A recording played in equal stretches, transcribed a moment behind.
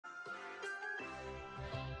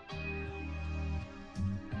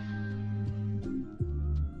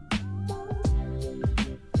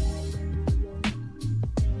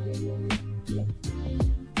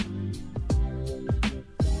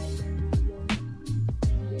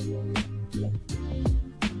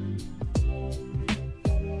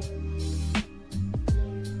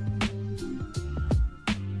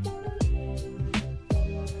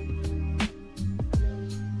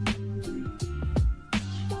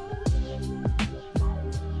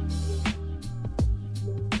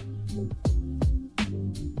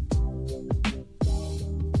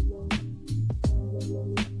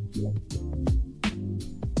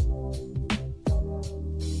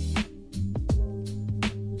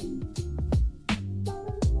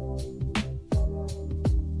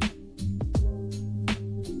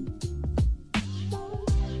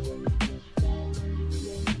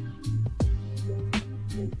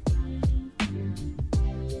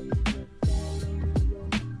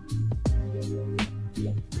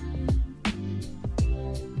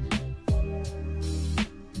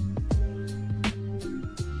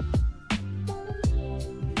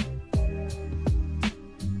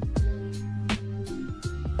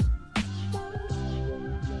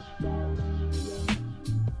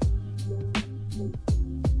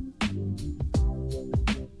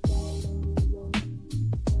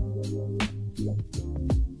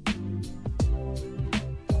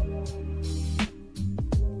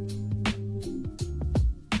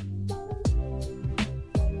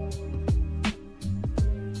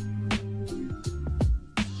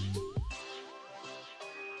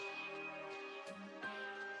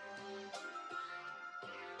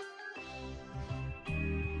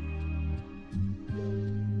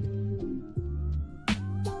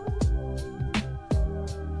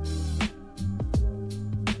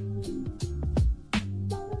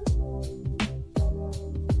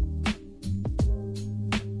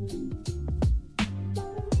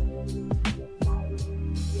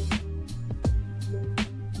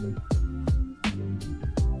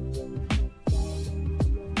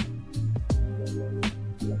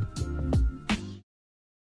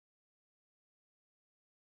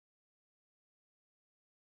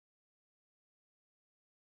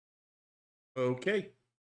Okay,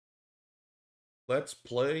 let's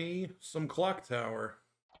play some Clock Tower.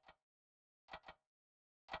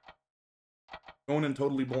 Going in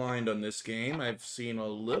totally blind on this game. I've seen a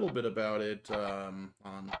little bit about it on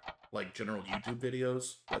like general YouTube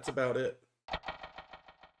videos. That's about it. I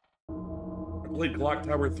played Clock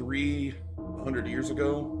Tower 3 100 years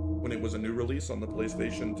ago when it was a new release on the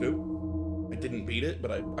PlayStation 2. I didn't beat it,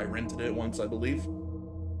 but I rented it once, I believe.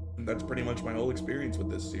 And that's pretty much my whole experience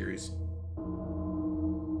with this series.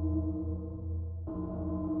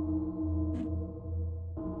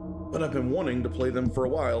 But I've been wanting to play them for a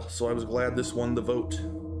while, so I was glad this won the vote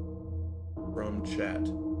from chat.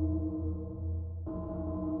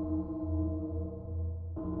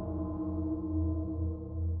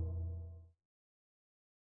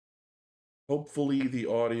 Hopefully the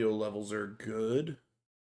audio levels are good.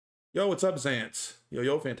 Yo, what's up, Zance?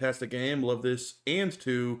 Yo, fantastic game. Love this. And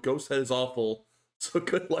 2, Ghost Head is awful. So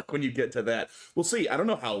good luck when you get to that. We'll see. I don't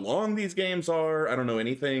know how long these games are. I don't know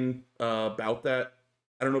anything about that.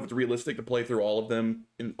 I don't know if it's realistic to play through all of them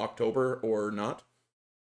in October or not.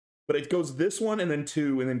 But it goes this one, and then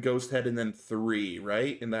 2, and then Ghost Head, and then 3,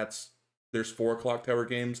 right? And there's 4 Clock Tower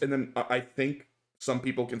games. And then I think some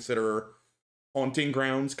people consider Haunting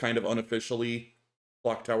Grounds kind of unofficially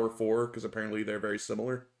Clock Tower 4, because apparently they're very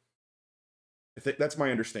similar. I think that's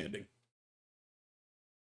my understanding.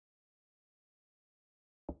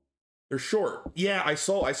 They're short. Yeah, I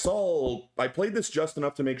played this just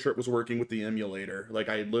enough to make sure it was working with the emulator. Like,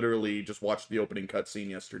 I literally just watched the opening cutscene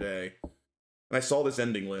yesterday. And I saw this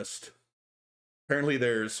ending list. Apparently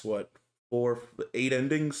there's, what, 8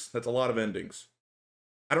 endings? That's a lot of endings.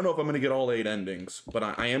 I don't know if I'm going to get all 8 endings, but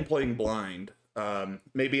I am playing blind.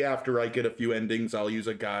 Maybe after I get a few endings, I'll use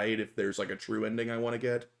a guide if there's, like, a true ending I want to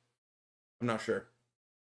get. I'm not sure.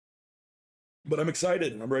 But I'm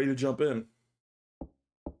excited. I'm ready to jump in.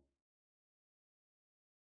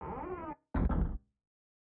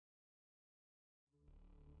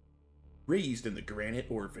 Raised in the Granite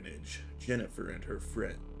Orphanage, Jennifer and her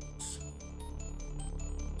friends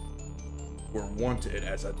were wanted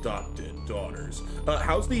as adopted daughters.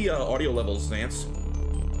 How's the audio levels, Zance?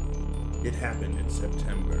 It happened in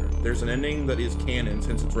September. There's an ending that is canon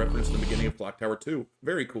since it's referenced in the beginning of Clock Tower 2.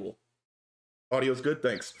 Very cool. Audio's good,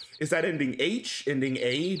 thanks. Is that ending H? Ending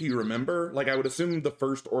A? Do you remember? Like, I would assume the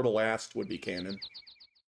first or the last would be canon.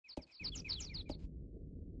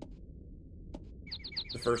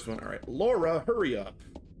 The first one, all right. Laura, hurry up.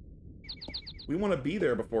 We want to be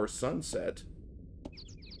there before sunset.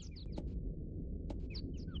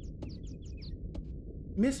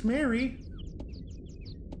 Miss Mary?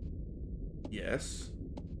 Yes?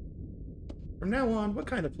 From now on, what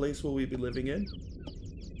kind of place will we be living in?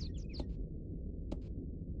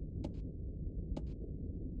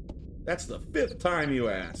 That's the 5th time you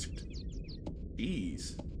asked.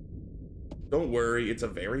 Jeez. Don't worry, it's a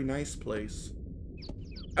very nice place.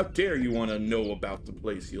 How dare you want to know about the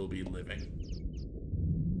place you'll be living?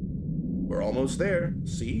 We're almost there,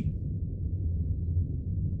 see?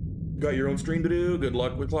 Got your own stream to do. Good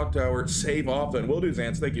luck with Clock Tower. Save often. Will do,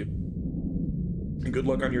 Zance. Thank you. And good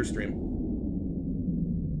luck on your stream.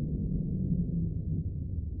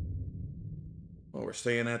 Oh, we're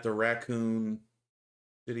staying at the Raccoon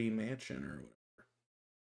City Mansion or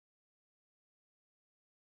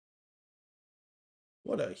whatever.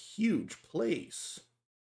 What a huge place.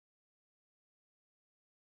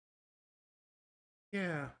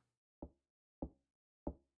 Yeah.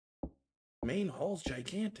 Main hall's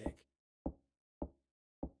gigantic.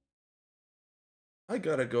 I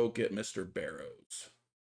gotta go get Mr. Barrows.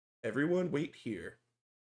 Everyone wait here.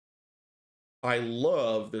 I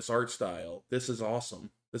love this art style. This is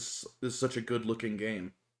awesome. This is such a good looking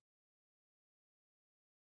game.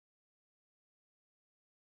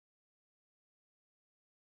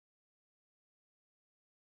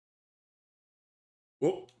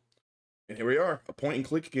 Whoop. And here we are. A point and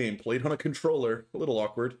click game played on a controller. A little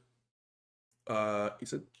awkward. He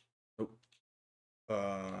said, oh.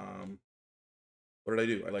 What did I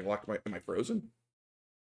do? I like locked my, am I frozen?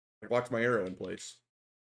 I locked my arrow in place.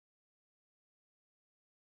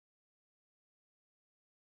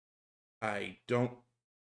 I don't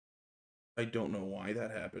know why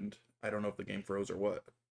that happened. I don't know if the game froze or what.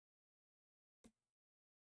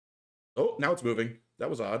 Oh, now it's moving. That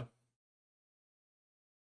was odd.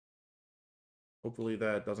 Hopefully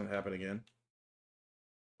that doesn't happen again.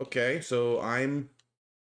 Okay, so I'm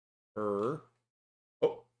her.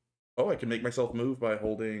 Oh, I can make myself move by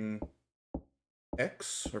holding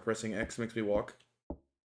X, or pressing X makes me walk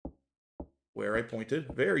where I pointed,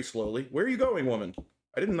 very slowly. Where are you going, woman?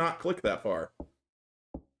 I did not click that far.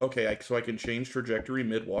 Okay, so I can change trajectory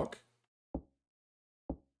mid-walk.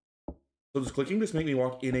 So does clicking just make me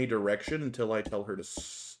walk in a direction until I tell her to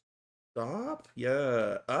stop?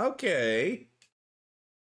 Yeah, okay.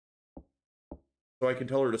 So I can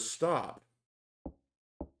tell her to stop.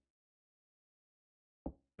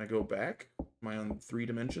 Can I go back? Am I on 3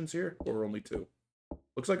 dimensions here, or only 2?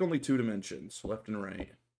 Looks like only 2 dimensions, left and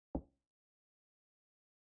right.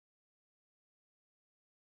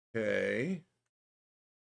 Okay.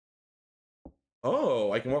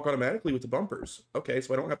 Oh, I can walk automatically with the bumpers. Okay,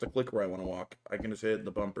 so I don't have to click where I want to walk. I can just hit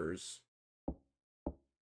the bumpers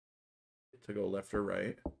to go left or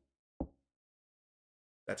right.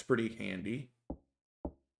 That's pretty handy.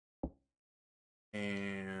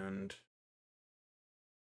 And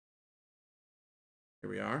here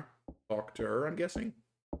we are. Talk to her, I'm guessing.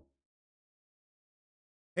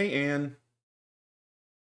 Hey, Anne.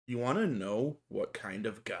 You want to know what kind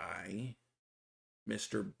of guy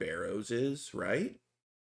Mr. Barrows is, right?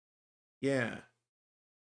 Yeah.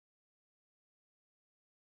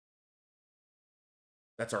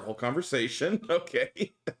 That's our whole conversation.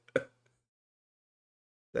 Okay.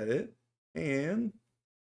 That it? And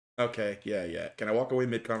okay, yeah. Can I walk away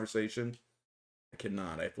mid-conversation? I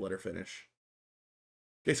cannot. I have to let her finish.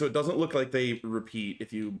 Okay, so it doesn't look like they repeat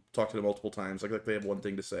if you talk to them multiple times. Like they have one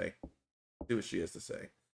thing to say. See what she has to say.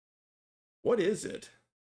 What is it?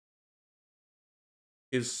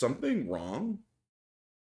 Is something wrong?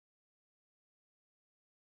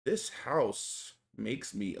 This house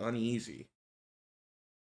makes me uneasy.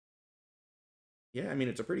 Yeah, I mean,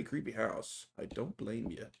 it's a pretty creepy house. I don't blame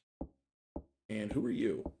you. And who are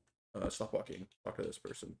you? Stop walking. Talk to this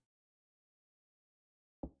person.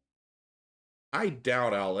 I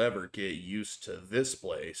doubt I'll ever get used to this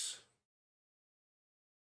place.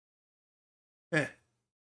 Eh.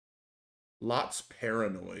 Lots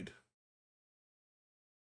paranoid.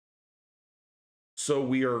 So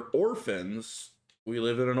we are orphans. We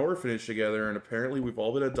live in an orphanage together, and apparently we've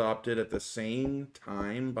all been adopted at the same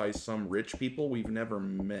time by some rich people we've never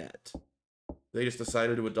met. They just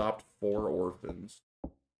decided to adopt 4 orphans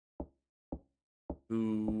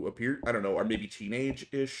who appear, I don't know, are maybe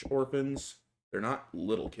teenage-ish orphans. They're not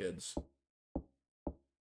little kids.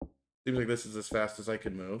 Seems like this is as fast as I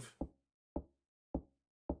can move.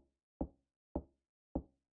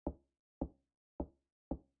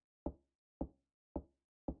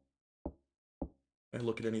 I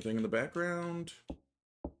look at anything in the background.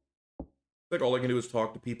 I think all I can do is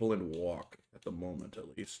talk to people and walk, at the moment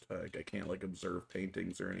at least. I can't, like, observe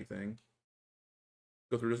paintings or anything.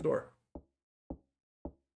 Go through this door.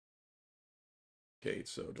 Okay,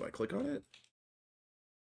 so do I click on it?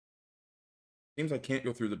 Seems I can't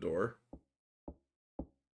go through the door.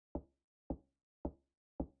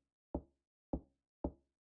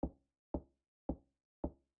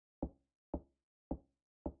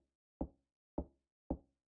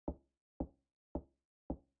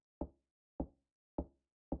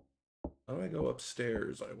 How do I go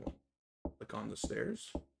upstairs? I won't click on the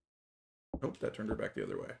stairs. Nope, that turned her back the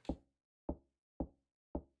other way.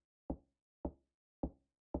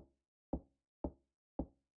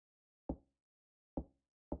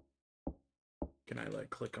 Can I, like,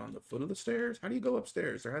 click on the foot of the stairs? How do you go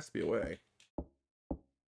upstairs? There has to be a way.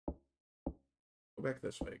 Go back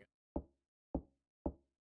this way again.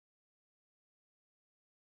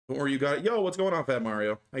 Or you got it. Yo, what's going on, Fat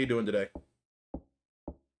Mario? How you doing today?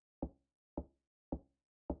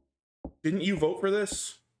 Didn't you vote for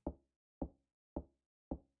this?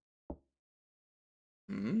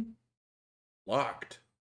 Locked.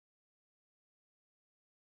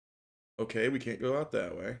 Okay, we can't go out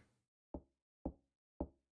that way.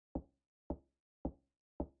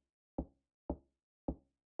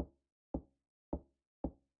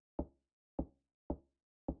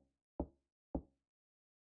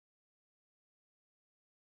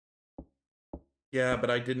 Yeah,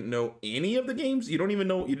 but I didn't know any of the games? You don't even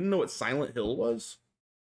know, you didn't know what Silent Hill was?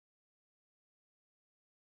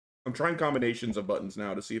 I'm trying combinations of buttons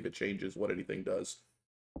now to see if it changes what anything does.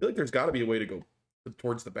 I feel like there's got to be a way to go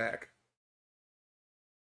towards the back.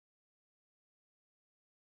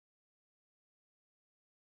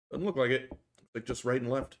 Doesn't look like it. Like just right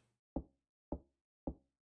and left.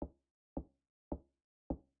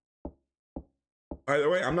 Either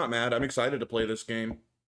way, I'm not mad. I'm excited to play this game.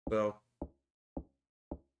 So.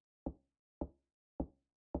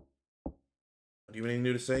 Do you have anything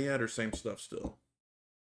new to say yet, or same stuff still?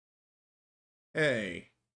 Hey,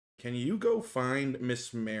 can you go find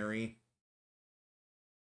Miss Mary?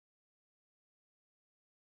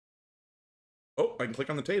 Oh, I can click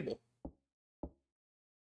on the table.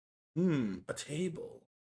 A table.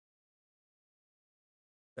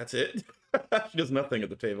 That's it? She does nothing at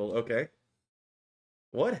the table. Okay.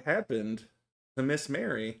 What happened to Miss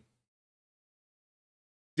Mary?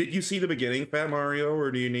 Did you see the beginning, Fat Mario,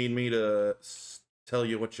 or do you need me to tell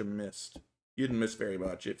you what you missed? You didn't miss very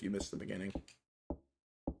much if you missed the beginning.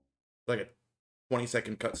 Like a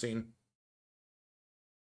 20-second cutscene.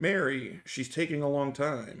 Mary, she's taking a long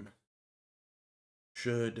time.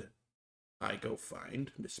 Should I go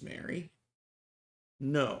find Miss Mary?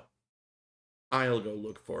 No. I'll go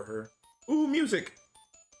look for her. Ooh, music!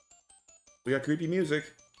 We got creepy music.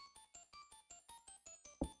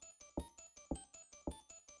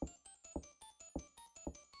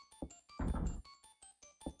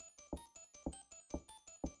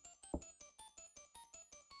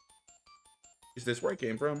 Is this where I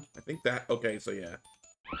came from? I think that... Okay, so yeah.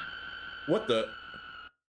 What the...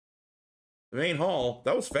 The main hall?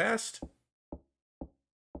 That was fast.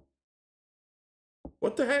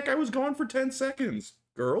 What the heck? I was gone for 10 seconds.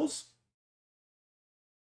 Girls?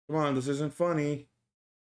 Come on, this isn't funny.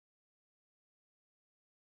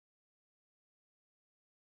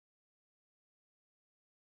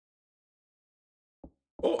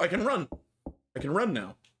 Oh, I can run. I can run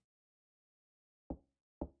now.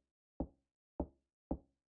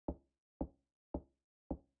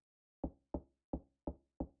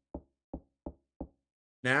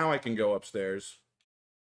 Now I can go upstairs.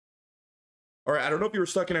 All right, I don't know if you were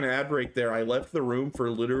stuck in an ad break there. I left the room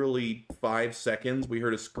for literally 5 seconds. We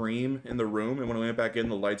heard a scream in the room, and when I went back in,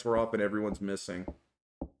 the lights were off and everyone's missing.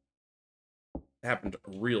 It happened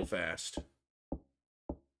real fast.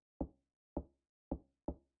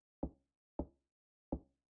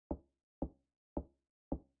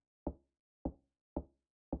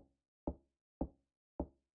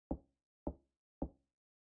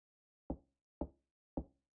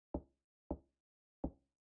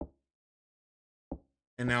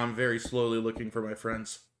 And now I'm very slowly looking for my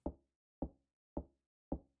friends.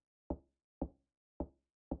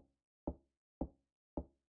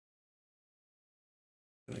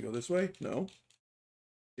 Can I go this way? No.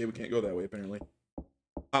 Yeah, we can't go that way, apparently.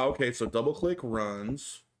 Ah, okay, so double click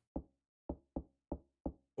runs.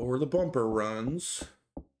 Or the bumper runs.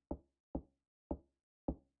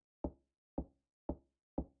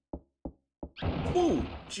 Oh,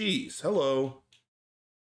 jeez. Hello.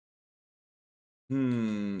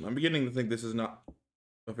 I'm beginning to think this is not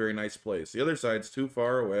a very nice place. The other side's too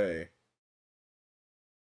far away.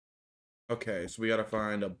 Okay, so we gotta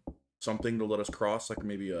find something to let us cross, like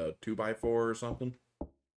maybe a 2x4 or something.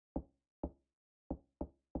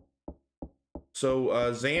 So,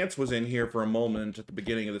 Zance was in here for a moment at the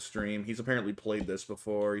beginning of the stream. He's apparently played this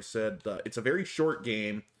before. He said, it's a very short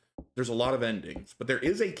game. There's a lot of endings, but there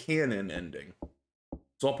is a canon ending.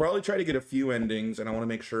 So I'll probably try to get a few endings, and I want to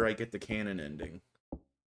make sure I get the canon ending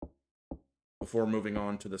before moving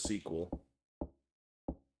on to the sequel.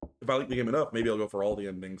 If I like the game enough, maybe I'll go for all the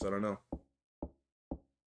endings. I don't know.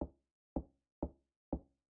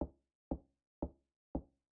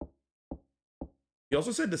 He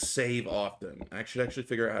also said to save often. I should actually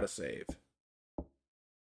figure out how to save.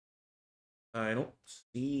 I don't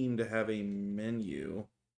seem to have a menu.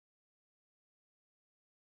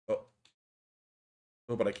 Oh.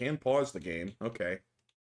 Oh, but I can pause the game. Okay.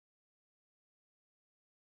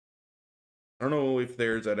 I don't know if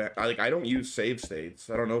there's an... I don't use save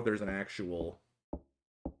states. I don't know if there's an actual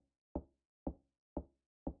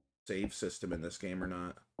save system in this game or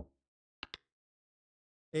not.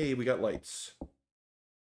 Hey, we got lights.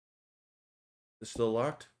 Is it still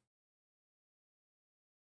locked?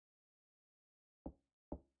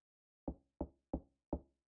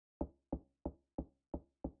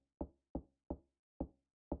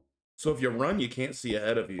 So if you run, you can't see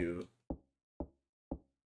ahead of you.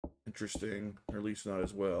 Interesting, or at least not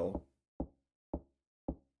as well.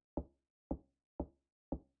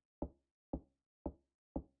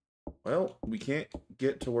 Well, we can't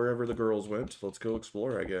get to wherever the girls went. Let's go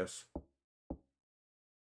explore, I guess.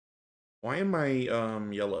 Why am I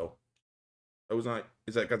yellow? I was not...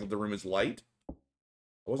 Is that because the room is light? I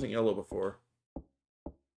wasn't yellow before.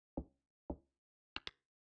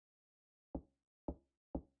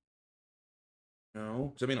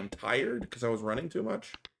 No. Does that mean I'm tired because I was running too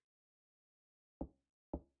much?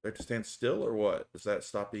 Do I have to stand still or what? Does that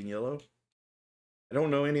stop being yellow? I don't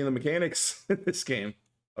know any of the mechanics in this game.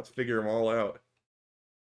 Let's figure them all out.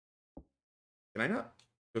 Can I not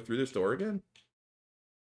go through this door again?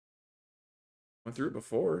 Went through it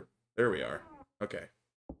before. There we are. Okay.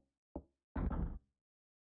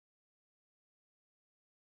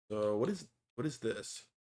 So what is this?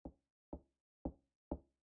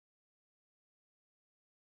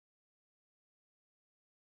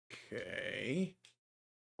 Okay.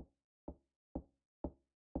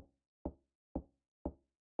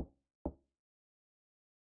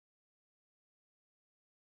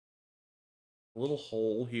 little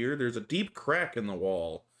hole here. There's a deep crack in the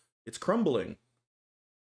wall. It's crumbling.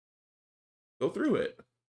 Go through it.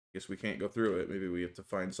 Guess we can't go through it. Maybe we have to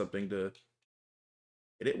find something to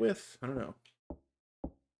hit it with. I don't know.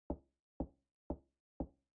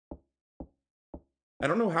 I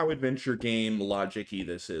don't know how adventure game logic-y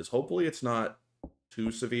this is. Hopefully it's not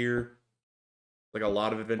too severe. Like a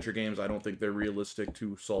lot of adventure games, I don't think they're realistic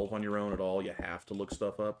to solve on your own at all. You have to look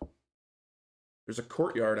stuff up. There's a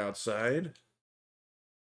courtyard outside.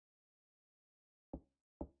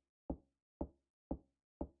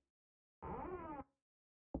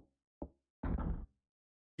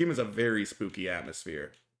 Game is a very spooky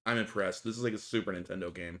atmosphere. I'm impressed. This is like a Super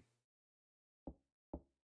Nintendo game.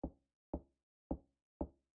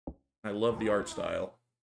 I love the art style.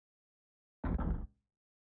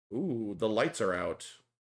 Ooh, the lights are out.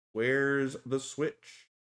 Where's the switch?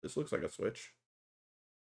 This looks like a switch.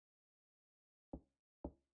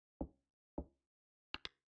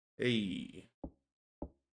 Hey.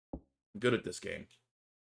 I'm good at this game.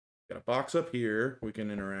 Got a box up here we can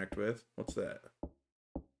interact with. What's that?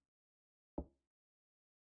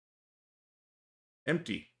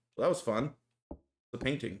 Empty. Well, that was fun. The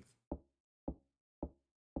painting.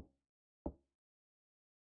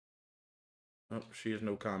 Oh, she has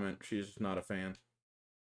no comment. She's not a fan.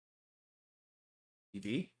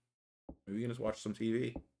 TV? Maybe we can just watch some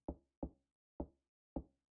TV.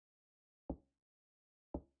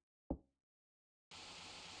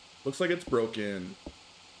 Looks like it's broken.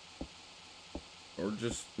 Or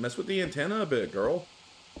just mess with the antenna a bit, girl.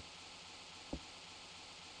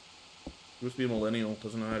 She must be a millennial,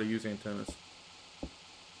 doesn't know how to use antennas.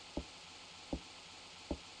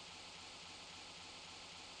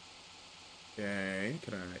 Okay,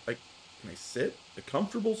 can I sit? A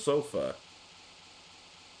comfortable sofa.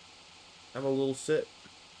 Have a little sit.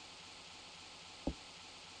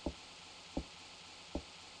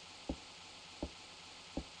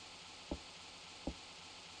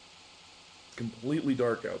 It's completely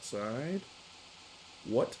dark outside.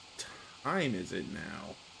 What time is it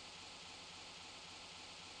now?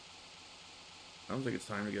 Sounds like it's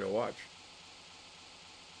time to get a watch.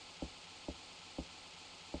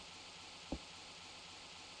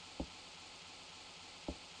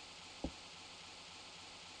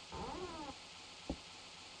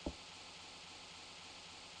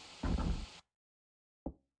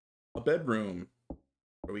 A bedroom.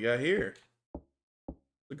 What do we got here?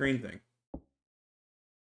 The green thing.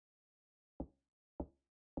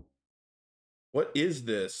 What is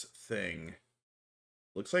this thing?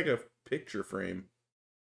 Looks like a picture frame.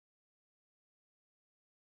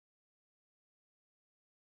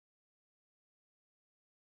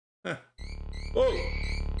 Huh. Whoa!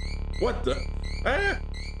 What the? Ah!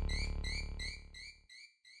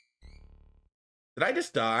 Did I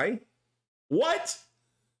just die? What?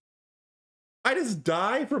 I just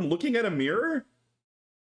die from looking at a mirror?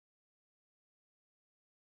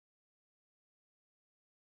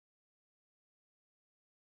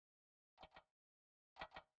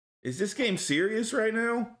 Is this game serious right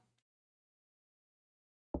now?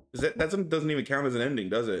 That doesn't even count as an ending,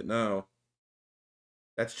 does it? No.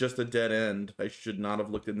 That's just a dead end. I should not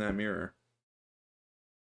have looked in that mirror.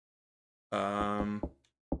 Well,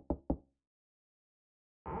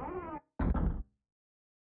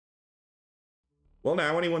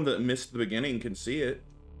 now anyone that missed the beginning can see it.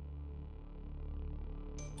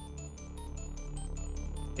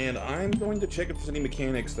 And I'm going to check if there's any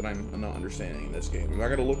mechanics that I'm not understanding in this game. I'm not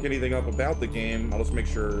going to look anything up about the game. I'll just make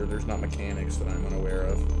sure there's not mechanics that I'm unaware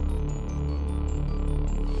of.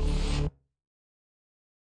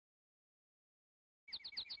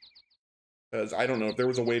 Because I don't know. If there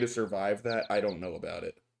was a way to survive that, I don't know about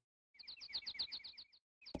it.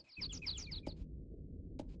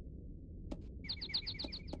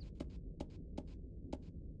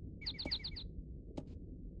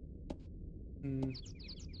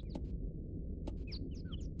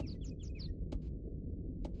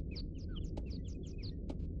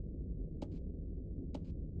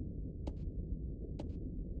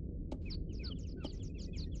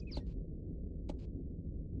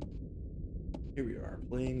 Here we are,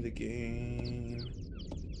 playing the game.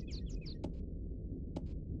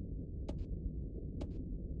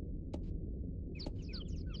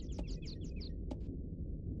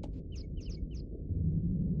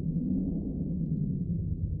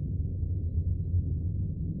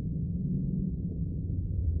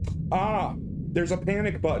 Ah, there's a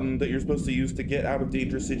panic button that you're supposed to use to get out of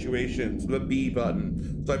dangerous situations. The B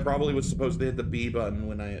button. So I probably was supposed to hit the B button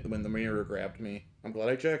when the mirror grabbed me. I'm glad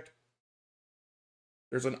I checked.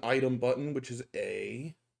 There's an item button, which is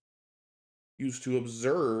A. use to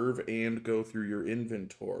observe and go through your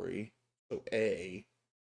inventory. So A.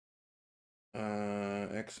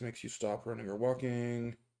 X makes you stop running or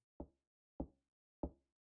walking.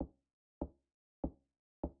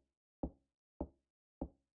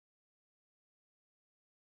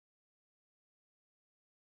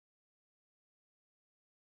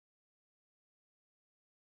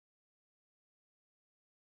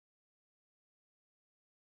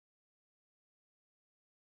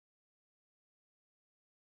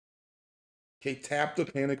 Okay, tap the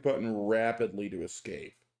panic button rapidly to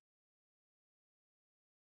escape.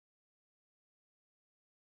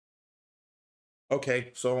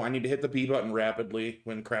 Okay, so I need to hit the B button rapidly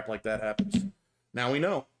when crap like that happens. Now we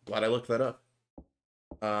know. Glad I looked that up.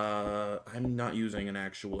 I'm not using an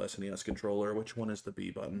actual SNES controller. Which one is the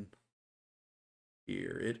B button?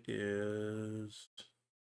 Here it is.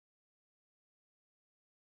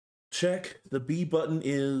 Check. The B button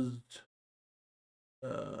is,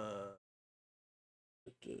 I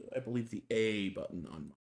believe the A button on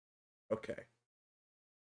mine. Okay.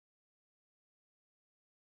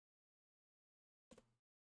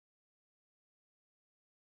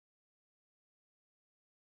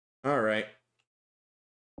 All right.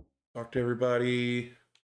 Talk to everybody.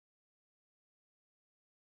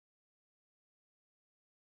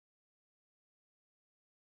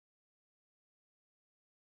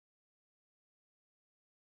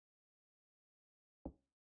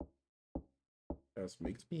 That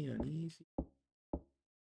makes me uneasy.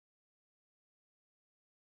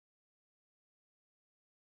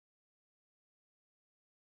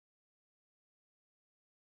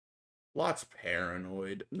 Lot's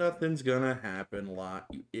paranoid. Nothing's gonna happen, Lot,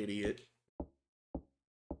 you idiot.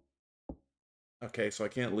 Okay, so I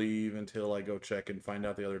can't leave until I go check and find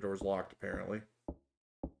out the other door's locked, apparently.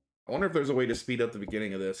 I wonder if there's a way to speed up the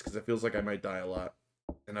beginning of this, because it feels like I might die a lot.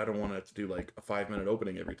 And I don't want it to do, like, a 5-minute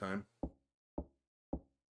opening every time.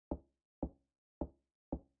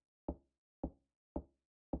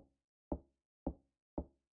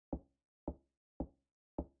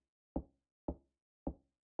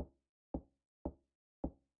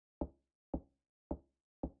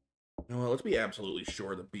 You know what, let's be absolutely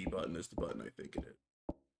sure the B button is the button I think it is.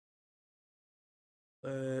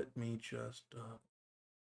 Let me just,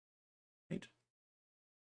 wait.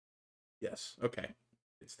 Yes, okay.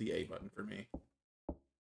 It's the A button for me.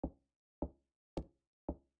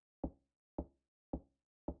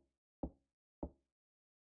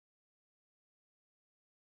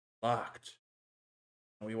 Locked.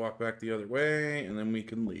 Now we walk back the other way, and then we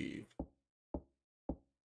can leave.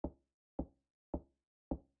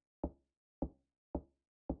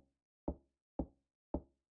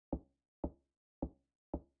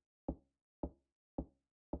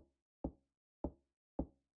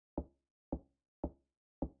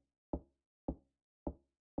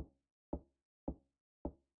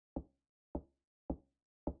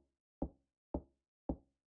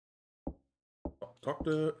 Talk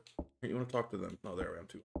to... You want to talk to them? Oh, there I am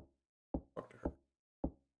too. Talk to her.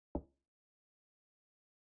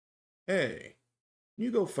 Hey,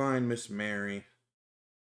 you go find Miss Mary.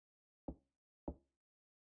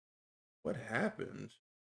 What happened?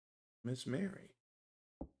 Miss Mary.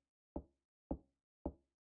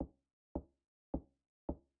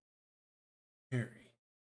 Mary.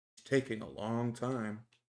 It's taking a long time.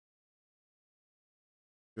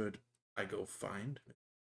 Should I go find?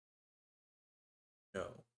 No.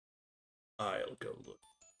 I'll go look.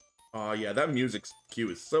 Oh yeah, that music cue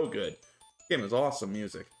is so good. This game is awesome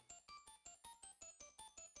music.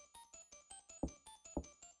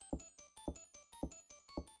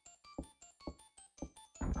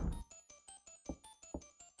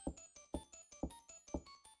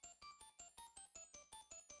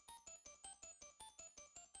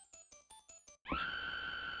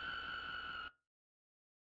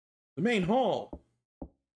 The main hall.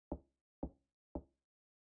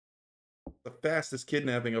 The fastest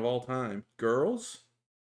kidnapping of all time. Girls?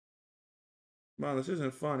 Come on, this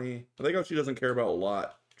isn't funny. I think how she doesn't care about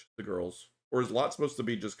Lot, just the girls. Or is Lot supposed to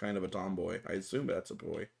be just kind of a tomboy? I assume that's a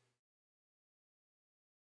boy.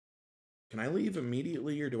 Can I leave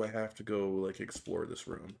immediately, or do I have to go, like, explore this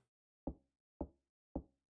room?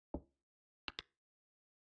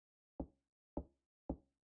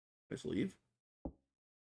 Just leave?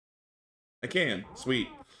 I can. Sweet.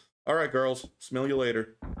 Alright, girls. Smell you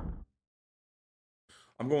later.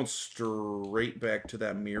 I'm going straight back to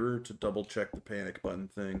that mirror to double check the panic button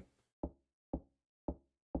thing.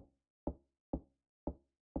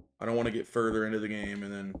 I don't want to get further into the game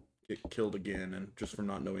and then get killed again, and just from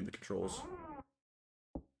not knowing the controls.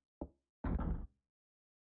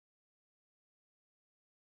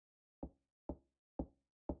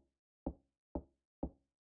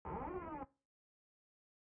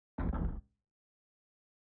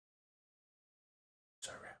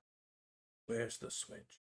 Where's the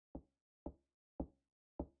switch?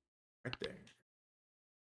 Right there.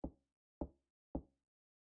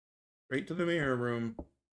 Straight to the mirror room.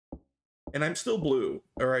 And I'm still blue.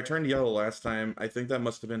 Or I turned yellow last time. I think that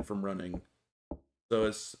must have been from running. So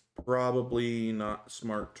it's probably not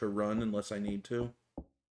smart to run unless I need to.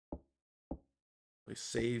 I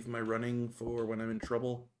save my running for when I'm in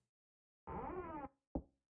trouble.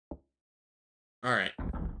 Alright.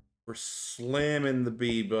 We're slamming the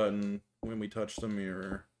B button when we touch the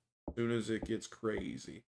mirror. As soon as it gets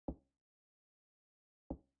crazy.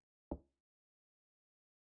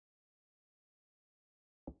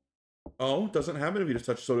 Oh, doesn't happen if you just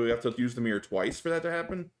touch. So do we have to use the mirror twice for that to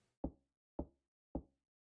happen?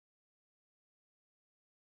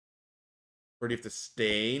 Or do you have to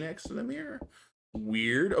stay next to the mirror?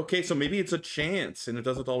 Weird. Okay, so maybe it's a chance and it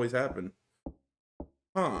doesn't always happen.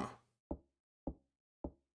 Huh.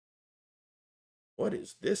 What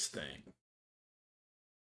is this thing?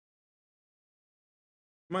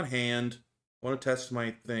 Come on, hand. I want to test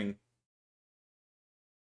my thing.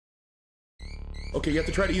 Okay, you have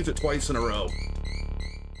to try to use it twice in a row.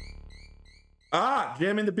 Ah,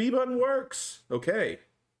 jamming the B button works. Okay.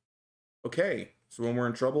 Okay, so when we're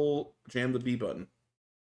in trouble, jam the B button.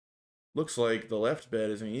 Looks like the left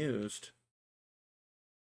bed isn't used.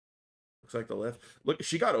 Looks like the left... Look,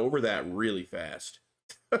 she got over that really fast.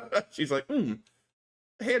 She's like, a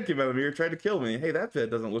hand came out of here, tried to kill me. Hey, that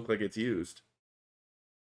bed doesn't look like it's used.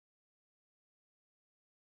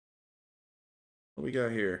 What we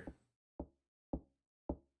got here?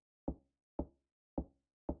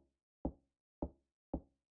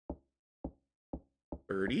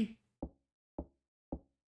 Birdie?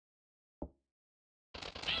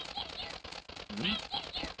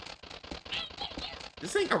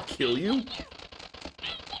 This thing, I'll kill you.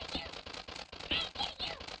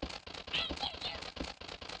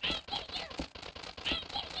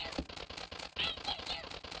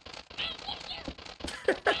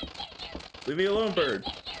 Leave me alone, bird.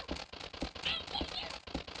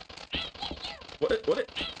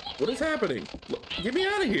 What is happening? Look, get me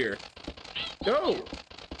out of here. Go.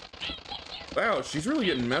 Wow, she's really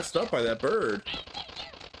getting messed up by that bird.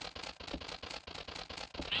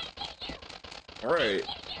 All right.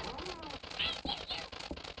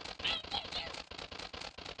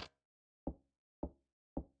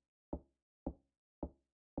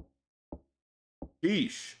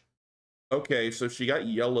 Sheesh. Okay, so she got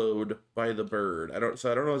yellowed by the bird. I don't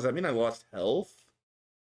know, does that mean I lost health?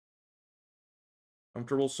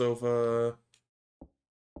 Comfortable sofa.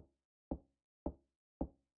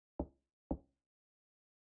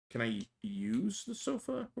 Can I use the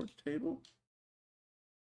sofa or the table?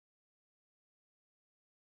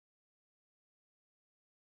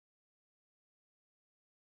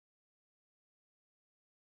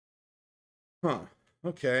 Huh.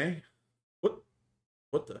 Okay.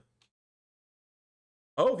 What the?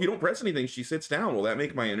 Oh, if you don't press anything, she sits down. Will that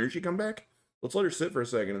make my energy come back? Let's let her sit for a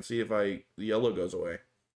second and see if the yellow goes away.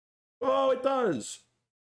 Oh, it does.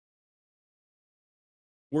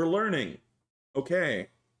 We're learning. Okay.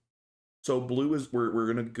 So blue is,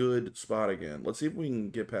 we're in a good spot again. Let's see if we can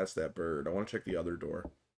get past that bird. I want to check the other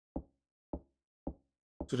door.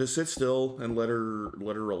 So just sit still and let her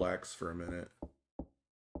relax for a minute.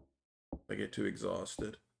 I get too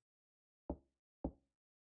exhausted.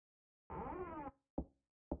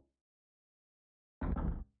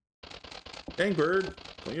 Dang bird,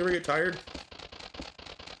 don't you ever get tired?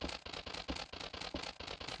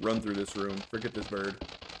 Run through this room. Forget this bird.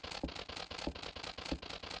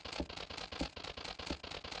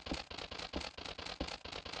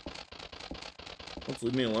 Let's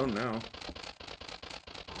leave me alone now.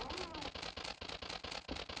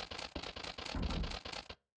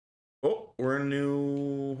 Oh, we're in a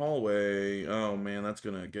new hallway. Oh man, that's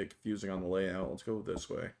gonna get confusing on the layout. Let's go this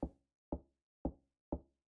way.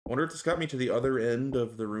 Wonder if this got me to the other end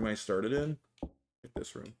of the room I started in. Like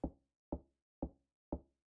this room.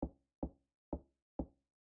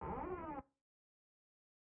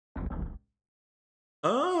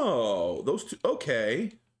 Oh, those two.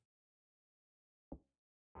 Okay.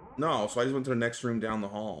 No, so I just went to the next room down the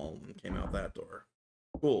hall and came out that door.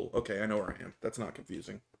 Cool. Okay, I know where I am. That's not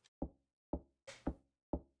confusing.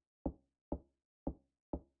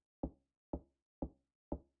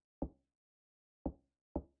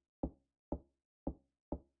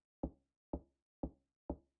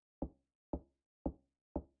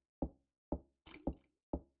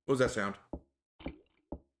 What was that sound?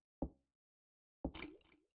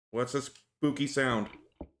 What's this spooky sound?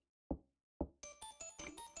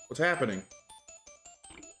 What's happening?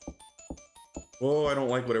 Whoa, I don't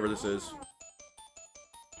like whatever this is.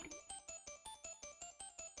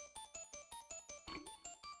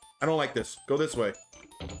 I don't like this. Go this way.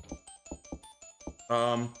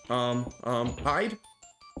 Hide?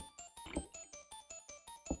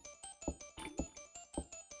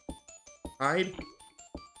 Hide?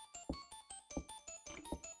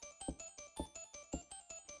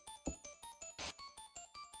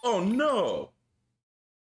 Oh, no!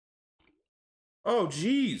 Oh,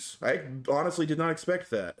 jeez. I honestly did not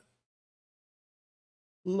expect that.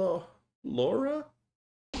 Laura?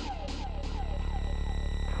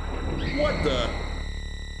 What the?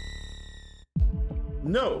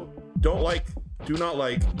 No. Don't like. Do not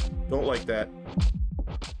like. Don't like that.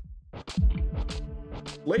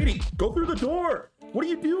 Lady, go through the door! What are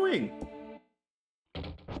you doing?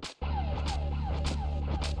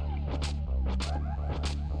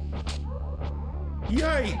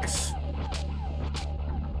 Yikes!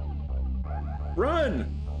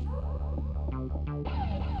 Run!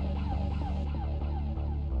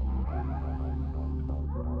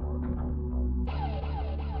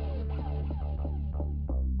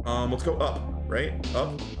 Let's go up, right?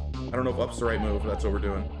 Up? I don't know if up's the right move. That's what we're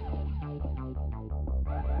doing.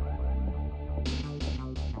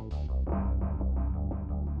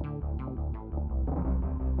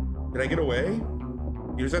 Did I get away?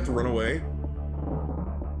 You just have to run away?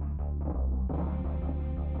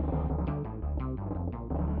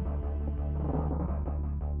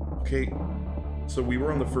 Okay, so we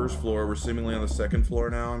were on the first floor. We're seemingly on the second floor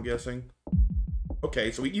now, I'm guessing. Okay,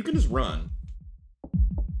 so you can just run.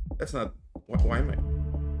 That's not... Why am I...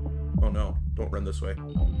 Oh no, don't run this way.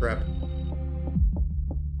 Crap.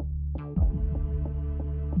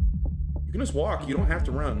 You can just walk, you don't have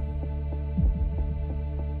to run.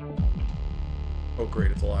 Oh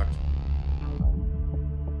great, it's locked.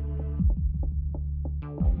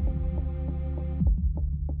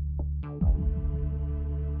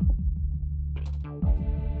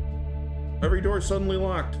 Every door is suddenly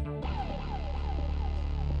locked.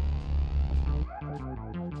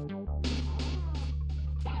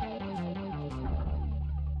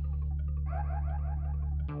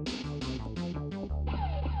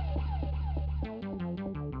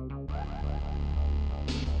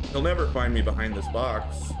 He'll never find me behind this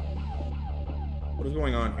box. What is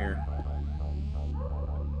going on here?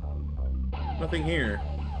 Nothing here.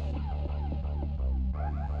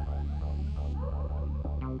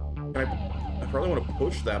 I probably want to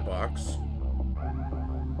push that box.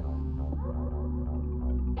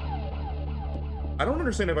 I don't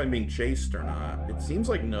understand if I'm being chased or not. It seems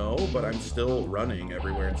like no, but I'm still running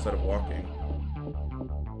everywhere instead of walking.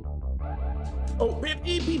 Oh,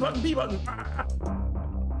 B button, B button. Ah.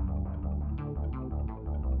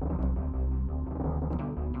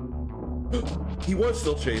 He was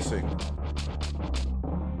still chasing.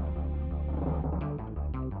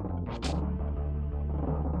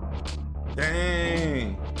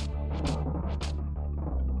 Dang.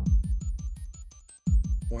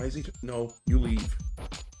 Why is he... No, you leave.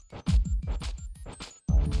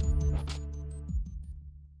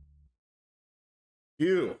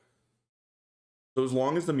 You. So as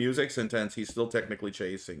long as the music's intense, he's still technically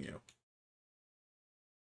chasing you.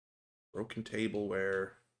 Broken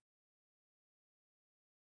tableware.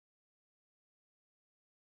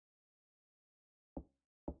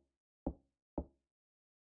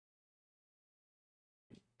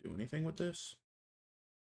 Do anything with this?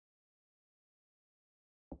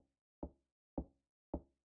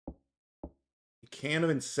 A can of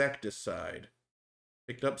insecticide.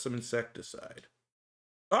 Picked up some insecticide.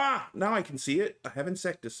 Ah! Now I can see it. I have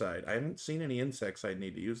insecticide. I haven't seen any insects I'd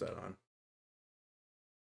need to use that on.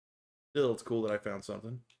 Still, it's cool that I found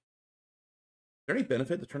something. Is there any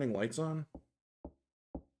benefit to turning lights on?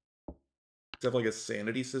 Does it have like a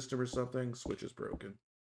sanity system or something? Switch is broken.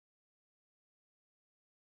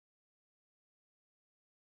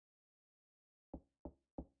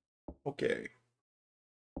 Okay.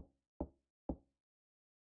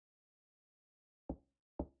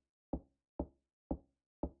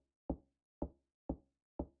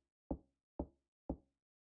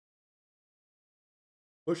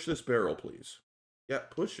 Push this barrel, please. Yeah,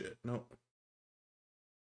 push it. No.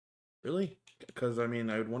 Really? Because, I mean,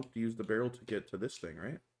 I would want to use the barrel to get to this thing,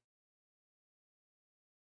 right?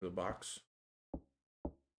 The box.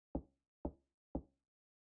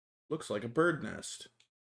 Looks like a bird nest.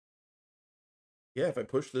 Yeah, if I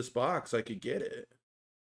push this box, I could get it.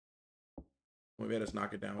 Maybe I just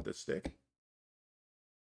knock it down with this stick.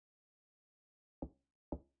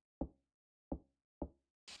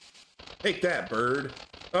 Take that, bird.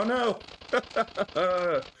 Oh, no.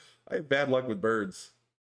 I have bad luck with birds.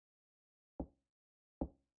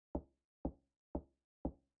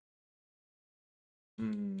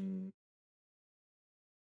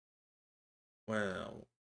 Well,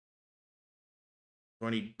 do I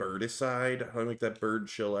need birdicide? How do I make that bird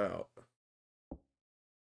chill out?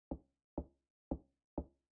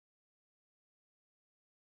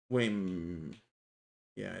 Wait,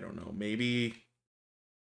 yeah, I don't know. Maybe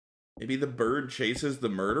the bird chases the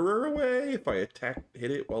murderer away if I hit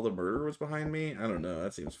it while the murderer was behind me? I don't know.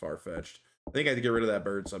 That seems far-fetched. I think I have to get rid of that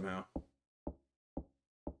bird somehow.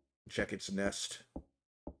 Check its nest.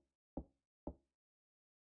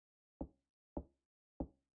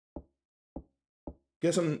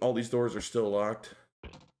 Guessing all these doors are still locked.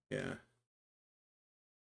 Yeah.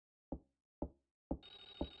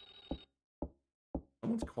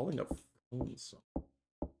 Someone's calling a phone song.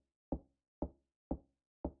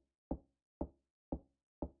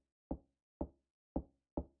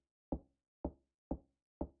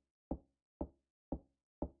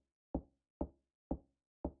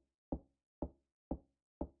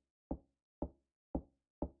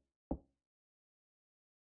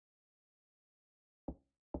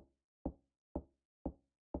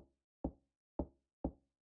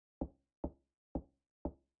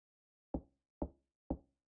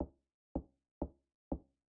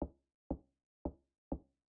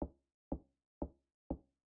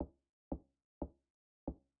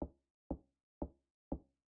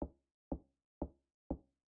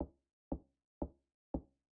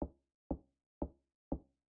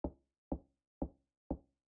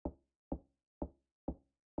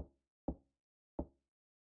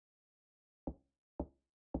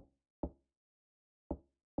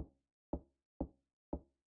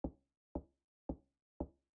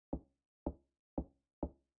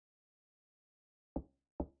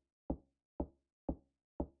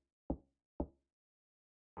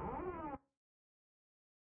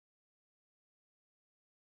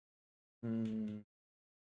 Hmm.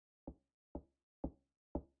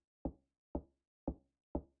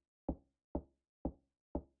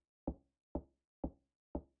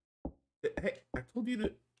 Hey, I told you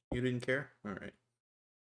that you didn't care? All right.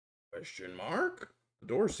 Question mark? The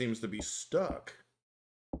door seems to be stuck.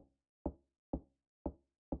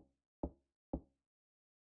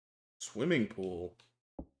 Swimming pool.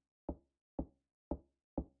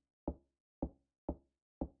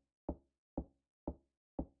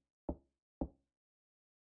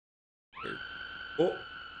 Oh,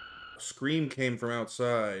 a scream came from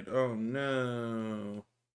outside. Oh no.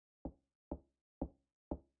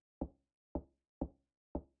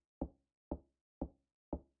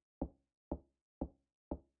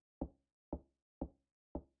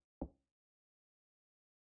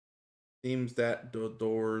 Seems that the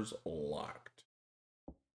door's locked.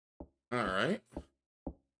 All right.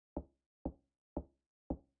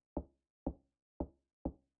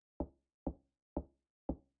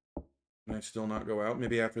 Can I still not go out?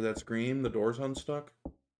 Maybe after that scream, the door's unstuck?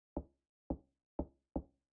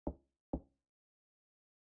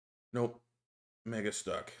 Nope. Mega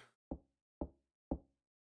stuck.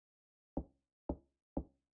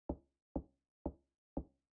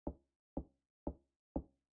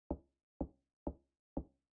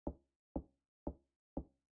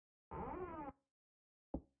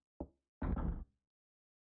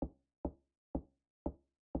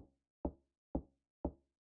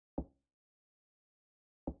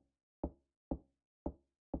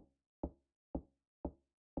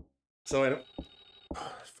 So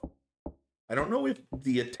I don't know if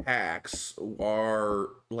the attacks are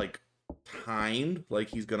like timed, like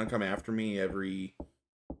he's gonna come after me every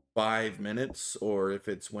 5 minutes, or if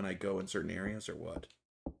it's when I go in certain areas or what.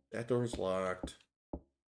 That door's locked.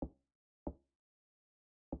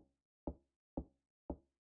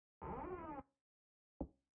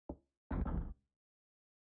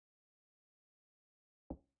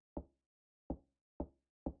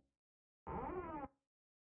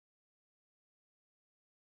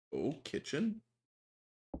 Oh, kitchen.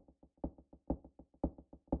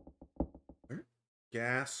 Where?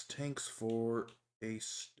 Gas tanks for a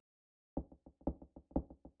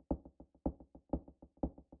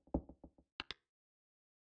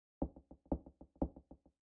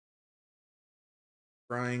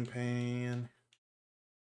frying pan.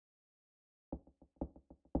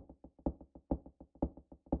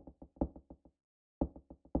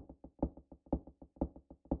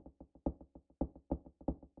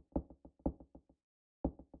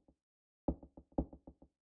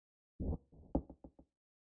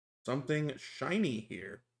 Something shiny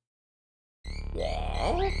here.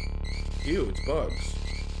 Wow. Ew, it's bugs.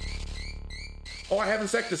 Oh, I have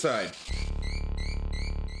insecticide.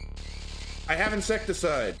 I have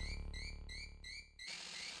insecticide.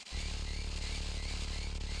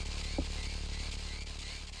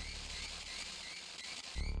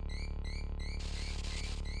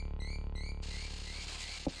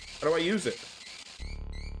 use it?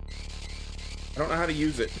 I don't know how to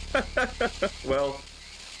use it. Well,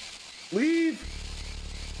 leave.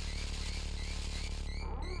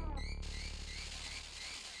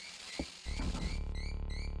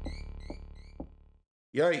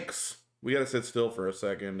 Yikes. We gotta sit still for a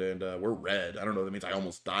second, and we're red. I don't know, that means I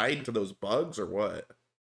almost died to those bugs, or what?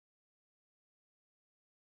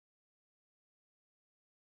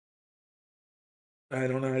 I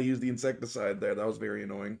don't know how to use the insecticide there. That was very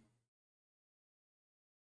annoying.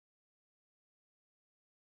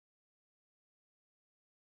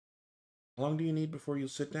 How long do you need before you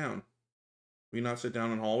sit down? Will you not sit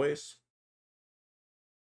down in hallways?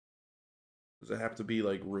 Does it have to be,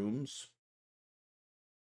 like, rooms?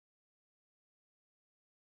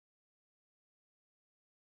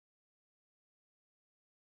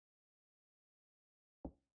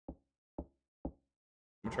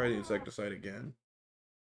 I'm gonna try the insecticide again.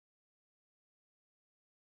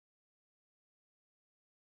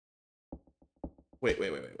 Wait.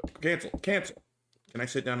 Cancel. Cancel. Can I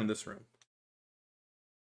sit down in this room?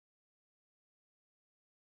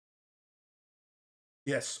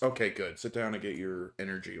 Yes. Okay, good. Sit down and get your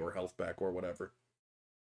energy or health back or whatever.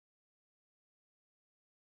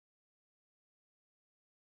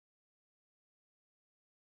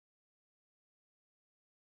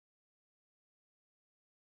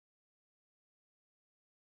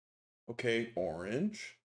 Okay,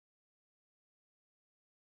 orange.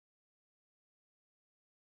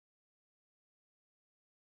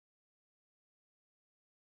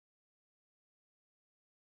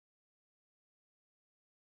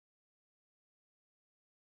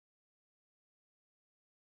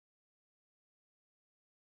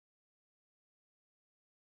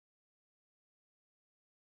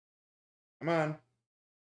 Come on. A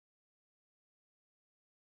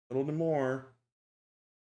little bit more.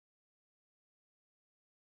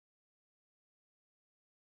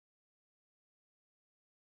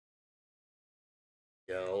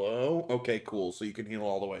 Yellow. Okay, cool. So you can heal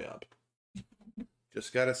all the way up.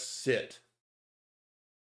 Just gotta sit.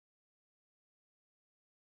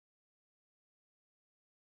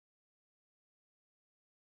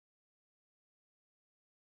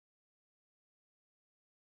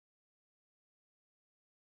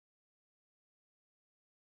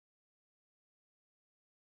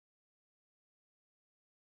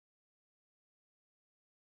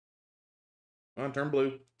 Come on, turn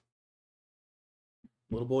blue.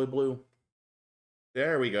 Little boy blue.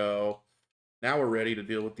 There we go. Now we're ready to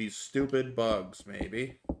deal with these stupid bugs,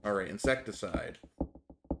 maybe. Alright, insecticide.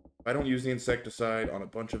 If I don't use the insecticide on a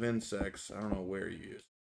bunch of insects, I don't know where you use.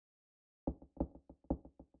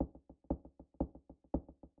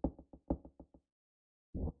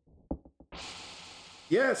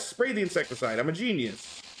 Yes, spray the insecticide. I'm a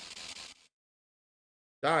genius.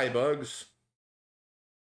 Die, bugs.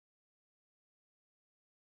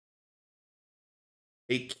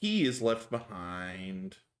 A key is left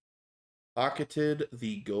behind. Pocketed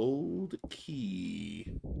the gold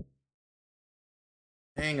key.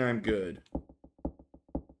 Dang, I'm good.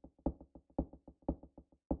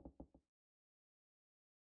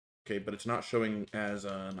 Okay, but it's not showing as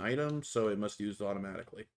an item, so it must use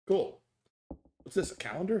automatically. Cool. What's this, a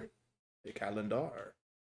calendar? A calendar.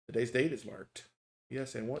 Today's date is marked.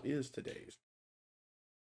 Yes, and what is today's?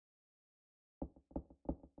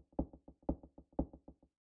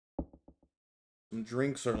 Some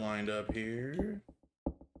drinks are lined up here.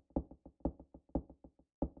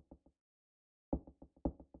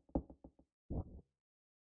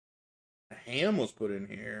 A ham was put in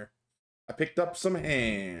here. I picked up some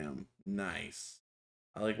ham. Nice.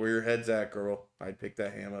 I like where your head's at, girl. I'd pick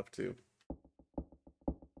that ham up too.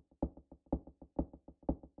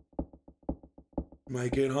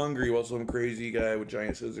 Might get hungry while some crazy guy with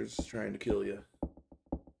giant scissors is trying to kill you.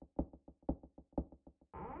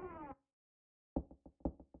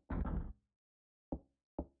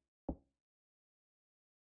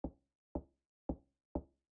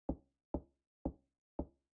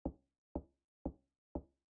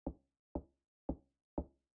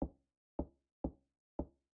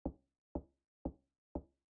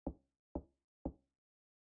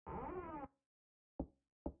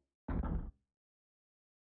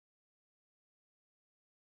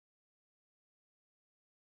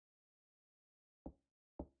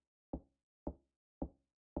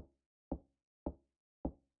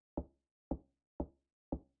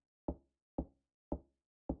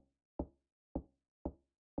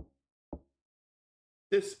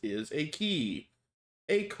 This is a key.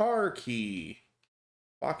 A car key.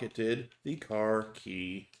 Pocketed the car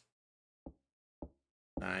key.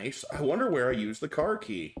 Nice. I wonder where I use the car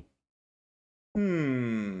key.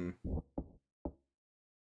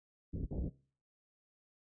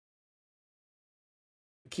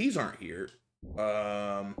 Keys aren't here.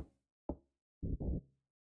 Ham.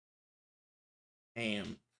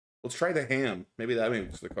 Let's try the ham. Maybe that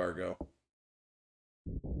makes the car go.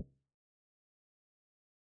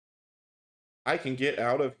 I can get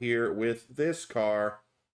out of here with this car.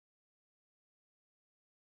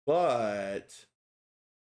 But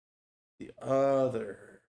the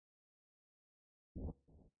other...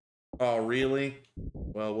 Oh, really?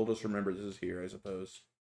 Well, we'll just remember this is here, I suppose.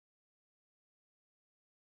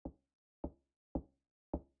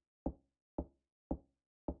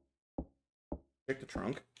 Check the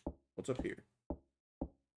trunk. What's up here?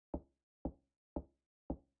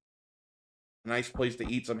 A nice place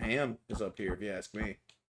to eat some ham is up here, if you ask me.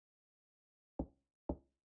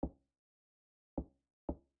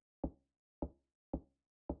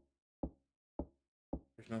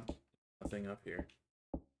 There's nothing up here.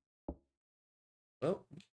 Well,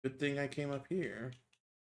 good thing I came up here.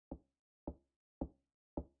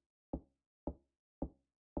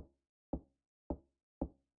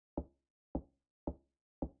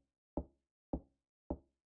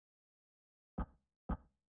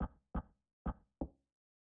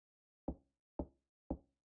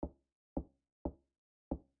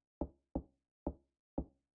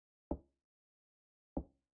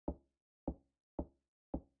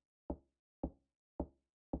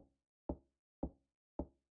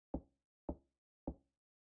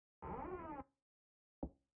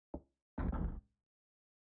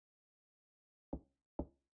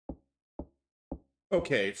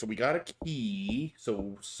 Okay, so we got a key.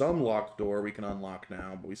 So some locked door we can unlock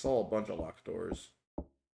now, but we saw a bunch of locked doors.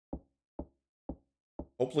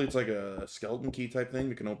 Hopefully it's like a skeleton key type thing.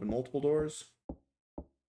 We can open multiple doors.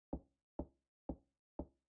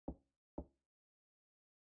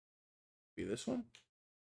 Be this one?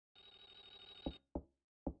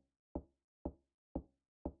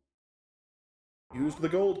 Use the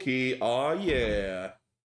gold key. Aw, yeah.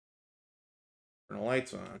 Turn the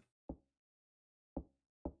lights on.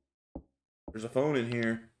 There's a phone in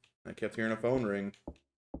here. I kept hearing a phone ring.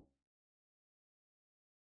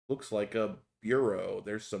 Looks like a bureau.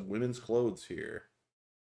 There's some women's clothes here.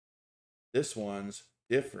 This one's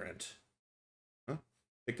different. Huh?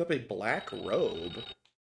 Picked up a black robe.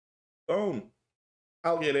 Phone.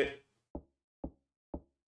 I'll get it.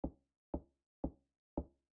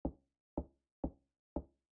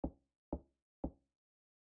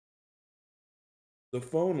 The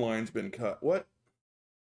phone line's been cut. What?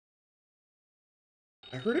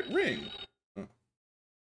 I heard it ring. Huh.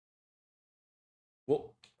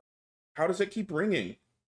 Well, how does it keep ringing?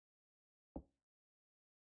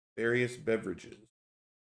 Various beverages.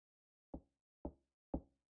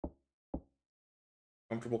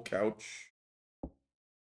 Comfortable couch.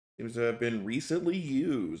 Seems to have been recently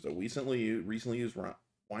used. A recently used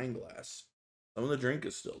wine glass. Some of the drink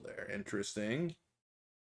is still there. Interesting.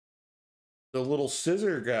 The little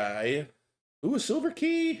scissor guy. Ooh, a silver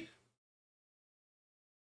key.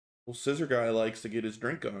 Little scissor guy likes to get his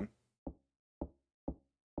drink on.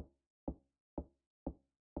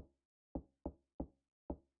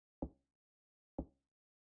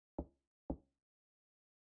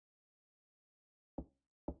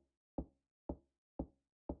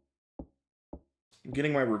 I'm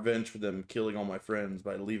getting my revenge for them killing all my friends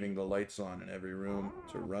by leaving the lights on in every room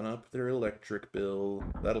to run up their electric bill.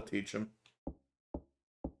 That'll teach them.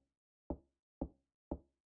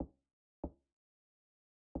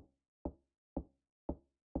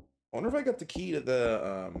 I wonder if I got the key to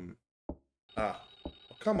the, oh,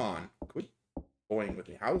 come on. Quit toying with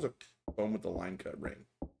me. How does a phone with the line cut ring?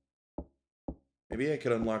 Maybe I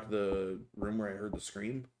could unlock the room where I heard the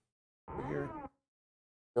scream. Over here.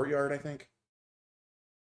 Courtyard, I think.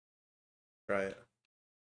 Try it.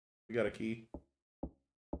 We got a key.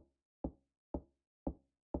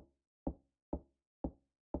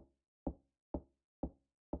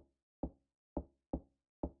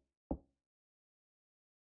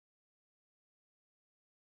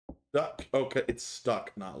 Stuck. Okay, it's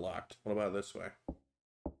stuck, not locked. What about this way?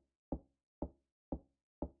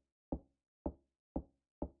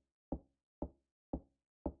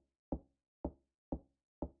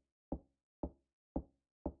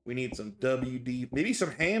 We need some WD. Maybe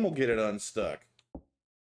some ham will get it unstuck.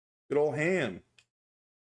 Good old ham.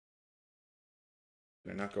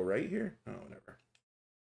 Did I not go right here? Oh, whatever.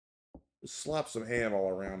 Just slop some ham all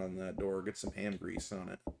around on that door. Get some ham grease on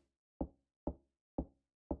it.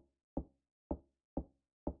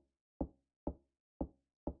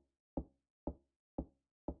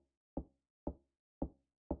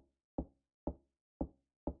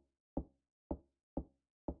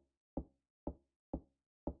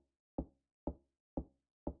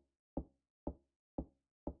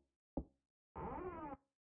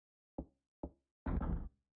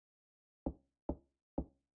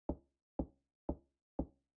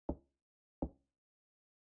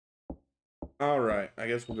 Alright, I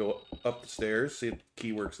guess we'll go up the stairs, see if the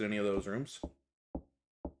key works in any of those rooms.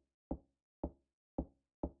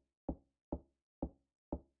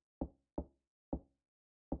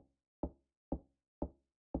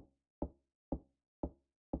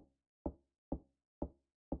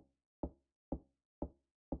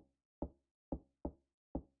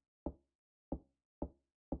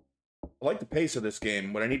 I like the pace of this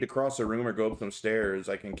game. When I need to cross a room or go up some stairs,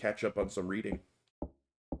 I can catch up on some reading.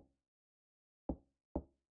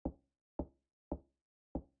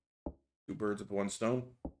 Two birds with one stone.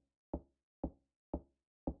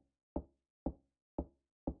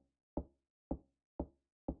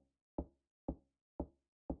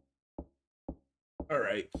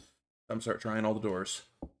 Alright. I'm start trying all the doors.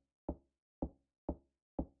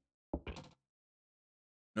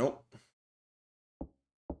 Nope.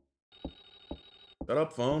 Shut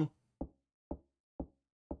up, phone.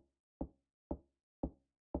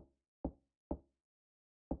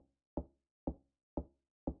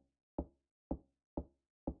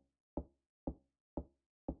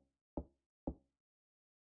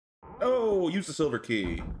 Oh, use the silver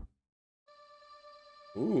key.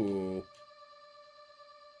 Ooh.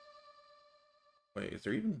 Wait, is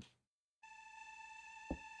there even...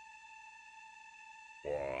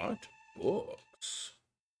 What? Books?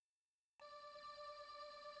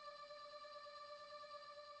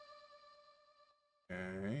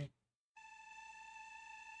 Okay.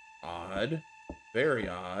 Odd. Very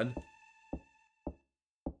odd.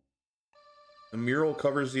 The mural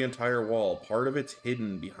covers the entire wall. Part of it's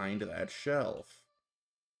hidden behind that shelf.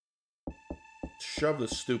 Shove the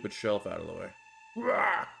stupid shelf out of the way.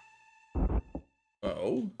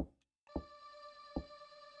 Oh.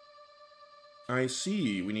 I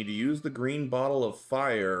see. We need to use the green bottle of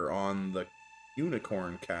fire on the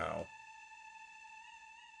unicorn cow.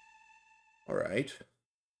 Alright.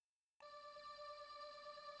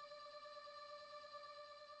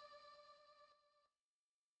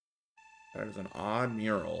 That is an odd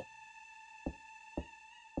mural.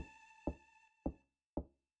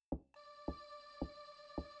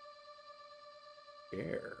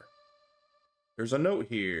 There. There's a note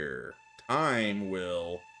here. Time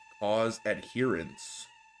will cause adherence.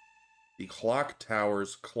 The clock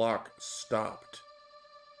tower's clock stopped.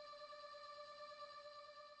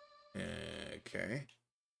 Okay.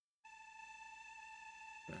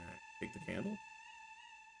 Take the candle.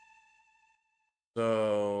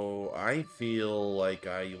 So, I feel like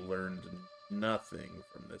I learned nothing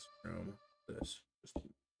from this room. Just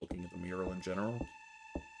looking at the mural in general.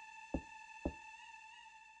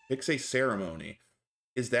 Fix a ceremony.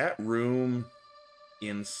 Is that room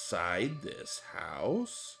inside this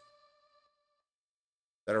house?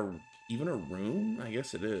 Is that even a room? I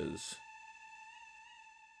guess it is.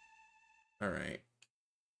 Alright.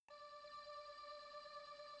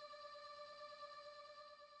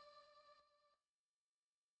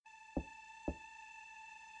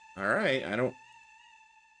 Alright, I don't...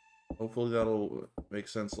 Hopefully that'll make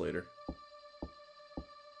sense later.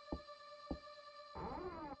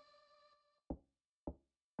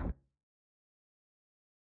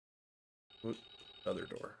 Oops, other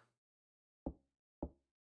door.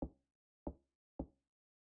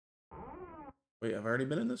 Wait, have I already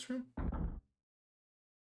been in this room?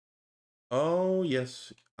 Oh,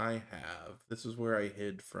 yes, I have. This is where I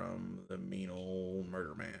hid from the mean old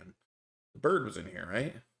murder man. The bird was in here,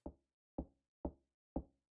 right?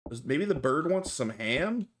 Maybe the bird wants some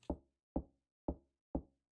ham?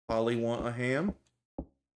 Polly want a ham?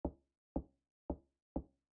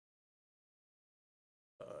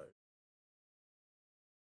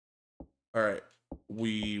 Alright,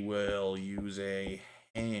 we will use a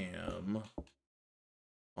ham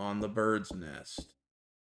on the bird's nest.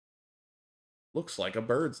 Looks like a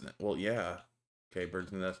bird's nest. Well, yeah. Okay,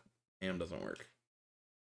 bird's nest. Ham doesn't work.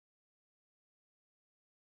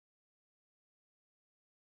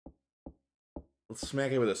 Let's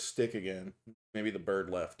smack it with a stick again. Maybe the bird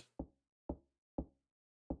left.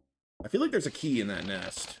 I feel like there's a key in that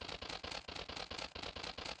nest.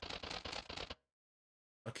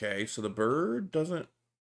 Okay, so the bird doesn't...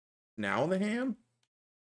 Now the ham?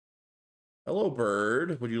 Hello,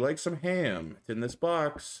 bird. Would you like some ham? It's in this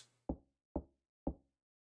box.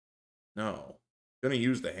 No. I'm gonna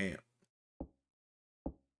use the ham.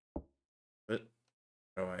 But...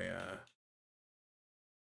 Oh,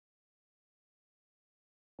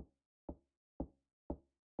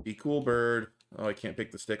 Be cool, bird. Oh, I can't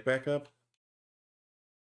pick the stick back up?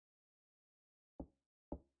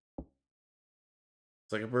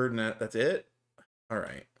 It's like a bird net. That's it?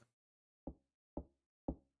 Alright.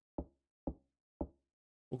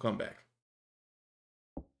 We'll come back.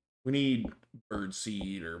 We need bird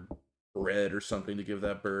seed or bread or something to give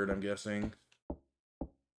that bird, I'm guessing.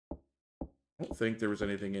 I don't think there was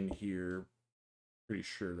anything in here. Pretty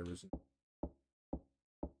sure there was.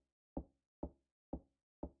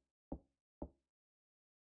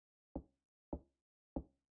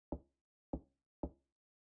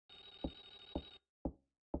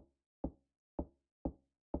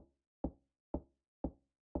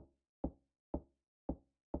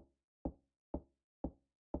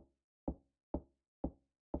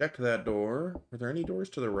 Check that door. Were there any doors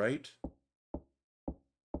to the right?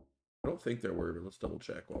 I don't think there were, but let's double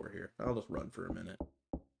check while we're here. I'll just run for a minute.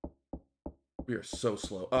 We are so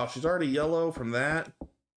slow. Oh, she's already yellow from that.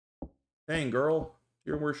 Dang, girl.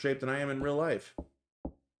 You're in worse shape than I am in real life.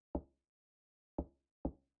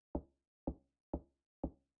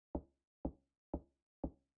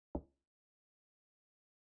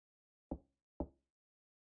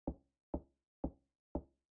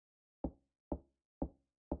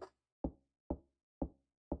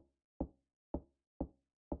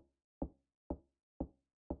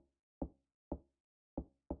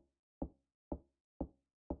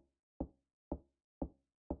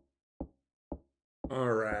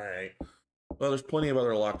 Alright. Well, there's plenty of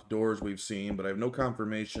other locked doors we've seen, but I have no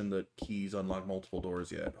confirmation that keys unlock multiple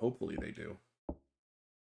doors yet. Hopefully they do.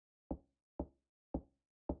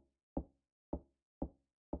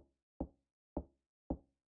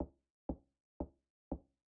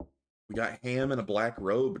 We got ham and a black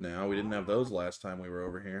robe now. We didn't have those last time we were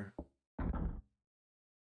over here.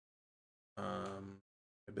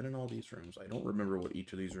 I've been in all these rooms. I don't remember what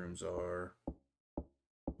each of these rooms are.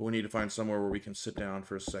 But we need to find somewhere where we can sit down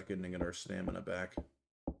for a second and get our stamina back.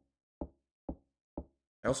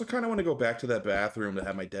 I also kind of want to go back to that bathroom that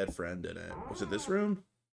had my dead friend in it. Was it this room?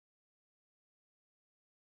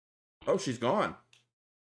 Oh, she's gone.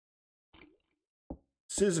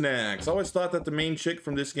 Siznax. Always thought that the main chick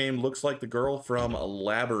from this game looks like the girl from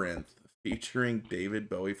Labyrinth, featuring David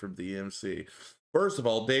Bowie from DMC. First of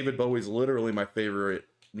all, David Bowie's literally my favorite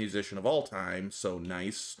musician of all time, so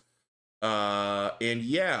nice. And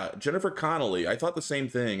yeah, Jennifer Connelly. I thought the same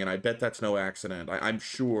thing, and I bet that's no accident. I'm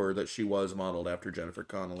sure that she was modeled after Jennifer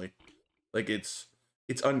Connelly. Like, it's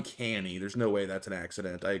uncanny. There's no way that's an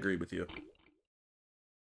accident. I agree with you.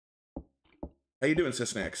 How you doing,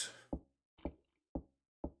 Sisnex?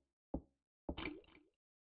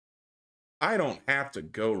 I don't have to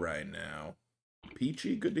go right now.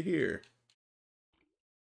 Peachy, good to hear.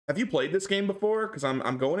 Have you played this game before? Because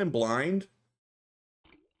I'm going in blind.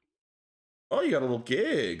 Oh, you got a little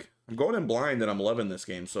gig. I'm going in blind and I'm loving this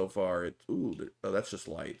game so far. Ooh, oh, that's just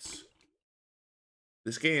lights.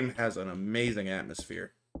 This game has an amazing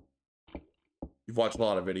atmosphere. You've watched a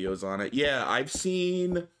lot of videos on it. Yeah, I've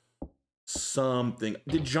seen something.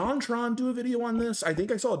 Did JonTron do a video on this? I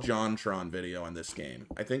think I saw a JonTron video on this game.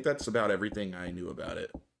 I think that's about everything I knew about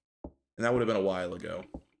it. And that would have been a while ago.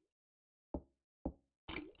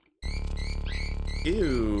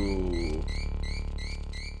 Ew.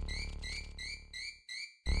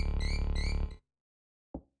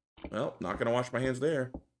 Well, not gonna wash my hands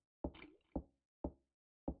there.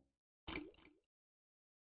 It's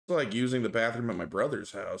like using the bathroom at my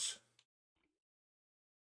brother's house.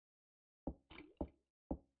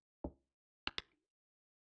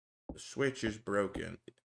 The switch is broken.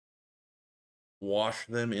 Wash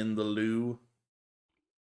them in the loo.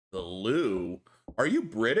 The loo? Are you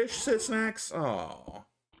British, Sitsnax? Oh.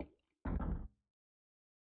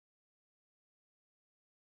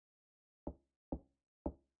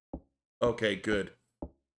 Okay, good.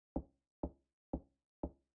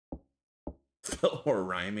 Felt more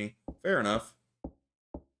rhymey. Fair enough.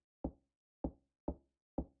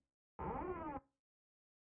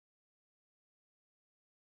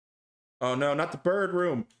 Oh no, not the bird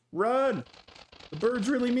room. Run! The bird's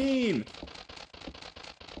really mean.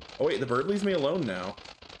 Oh wait, the bird leaves me alone now.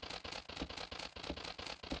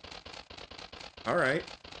 Alright,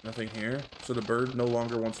 nothing here. So the bird no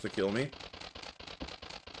longer wants to kill me.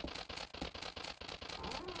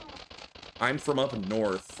 I'm from up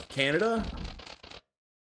north. Canada?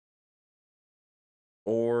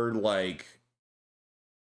 Or like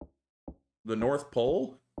the North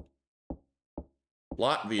Pole?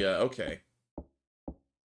 Latvia, okay.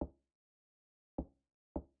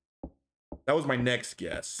 That was my next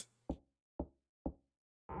guess.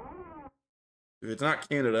 If it's not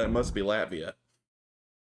Canada, it must be Latvia.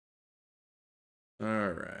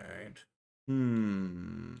 Alright.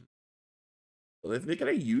 Well, can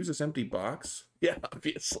I use this empty box? Yeah,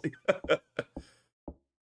 obviously.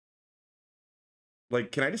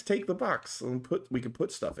 Like, can I just take the box and we can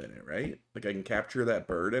put stuff in it, right? Like I can capture that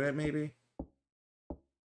bird in it, maybe?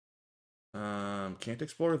 Can't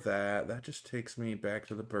explore that. That just takes me back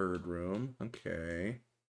to the bird room. Okay.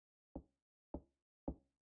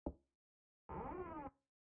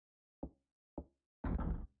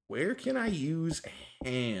 Where can I use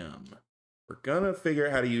ham? We're gonna figure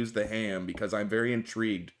out how to use the ham because I'm very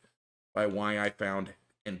intrigued by why I found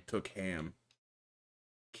and took ham.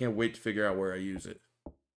 Can't wait to figure out where I use it.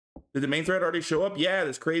 Did the main thread already show up? Yeah,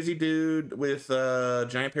 this crazy dude with a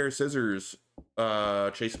giant pair of scissors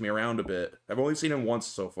chased me around a bit. I've only seen him once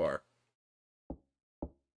so far.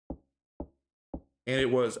 And it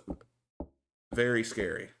was very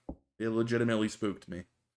scary. It legitimately spooked me.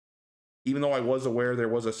 Even though I was aware there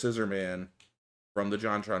was a scissor man from the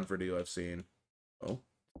JonTron video I've seen. Oh,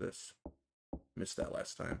 this. Missed that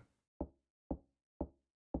last time.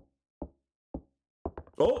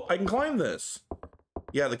 Oh, I can climb this.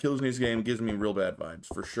 Yeah, the Kills News game gives me real bad vibes,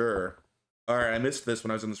 for sure. Alright, I missed this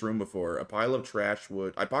when I was in this room before. A pile of trash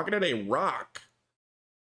wood. I pocketed a rock.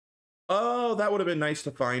 Oh, that would have been nice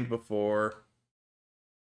to find before.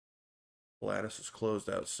 Lattice is closed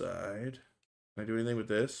outside. Can I do anything with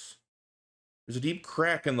this? There's a deep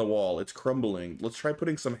crack in the wall. It's crumbling. Let's try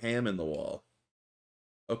putting some ham in the wall.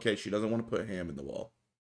 Okay, she doesn't want to put ham in the wall.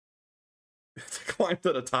 To climb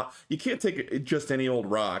to the top. You can't take just any old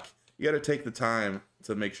rock. You got to take the time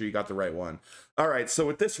to make sure you got the right one. All right, so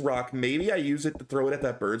with this rock, maybe I use it to throw it at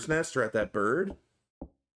that bird's nest or at that bird.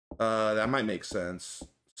 That might make sense.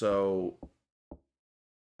 So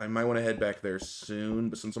I might want to head back there soon.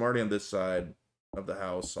 But since I'm already on this side of the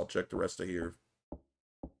house, I'll check the rest of here.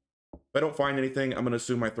 If I don't find anything, I'm going to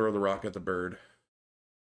assume I throw the rock at the bird.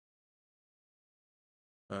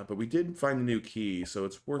 But we did find a new key, so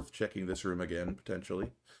it's worth checking this room again,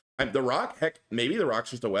 potentially. The rock, heck, maybe the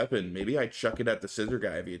rock's just a weapon. Maybe I chuck it at the scissor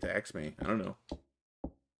guy if he attacks me. I don't know.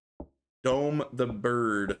 Dome the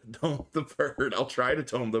bird. Dome the bird. I'll try to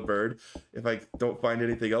dome the bird if I don't find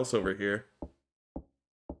anything else over here.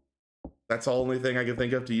 That's the only thing I can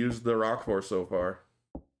think of to use the rock for so far.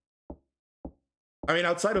 I mean,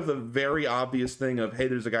 outside of the very obvious thing of, hey,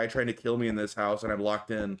 there's a guy trying to kill me in this house and I'm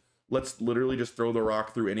locked in. Let's literally just throw the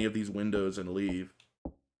rock through any of these windows and leave.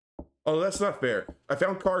 Oh, that's not fair. I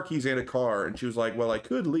found car keys and a car, and she was like, well, I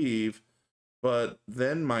could leave, but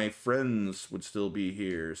then my friends would still be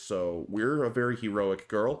here. So we're a very heroic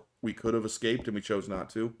girl. We could have escaped, and we chose not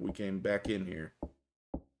to. We came back in here.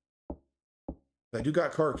 I do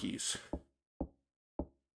got car keys.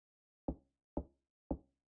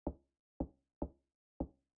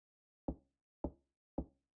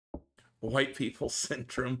 White people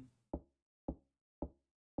syndrome.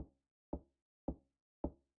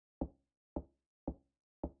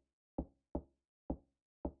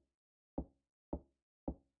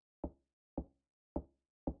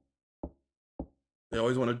 They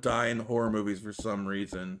always want to die in horror movies for some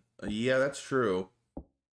reason. Yeah, that's true.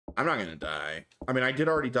 I'm not gonna die. I mean, I did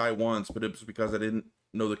already die once, but it was because I didn't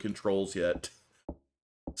know the controls yet.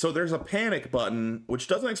 So there's a panic button, which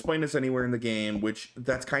doesn't explain this anywhere in the game, which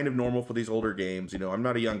that's kind of normal for these older games. You know, I'm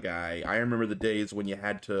not a young guy. I remember the days when you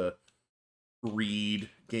had to read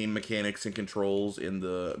game mechanics and controls in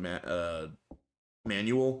the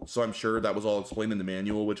manual. So I'm sure that was all explained in the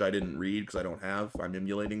manual, which I didn't read because I don't have. I'm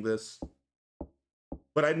emulating this.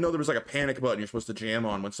 But I didn't know there was like a panic button you're supposed to jam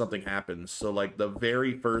on when something happens. So like the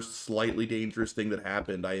very first slightly dangerous thing that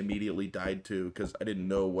happened, I immediately died to because I didn't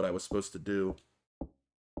know what I was supposed to do.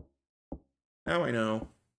 Now I know.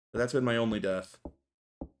 But that's been my only death.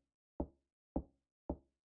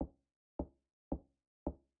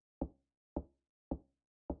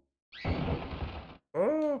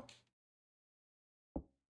 Oh!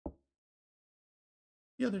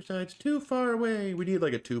 The other side's too far away. We need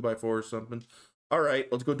like a 2x4 or something.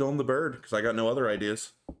 Alright, let's go dome the bird, because I got no other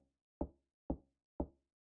ideas.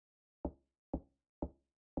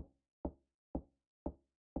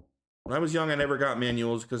 When I was young, I never got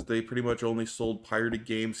manuals, because they pretty much only sold pirated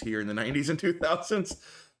games here in the 90s and 2000s.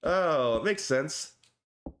 Oh, it makes sense.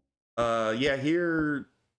 Yeah, here...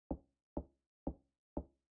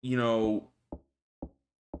 You know...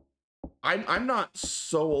 I'm not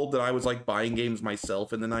so old that I was, like, buying games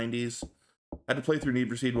myself in the 90s. I had to play through Need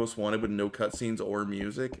for Speed Most Wanted with no cutscenes or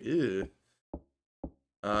music. Ew.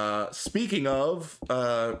 Speaking of,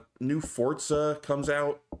 new Forza comes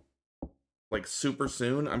out like super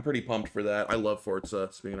soon. I'm pretty pumped for that. I love Forza,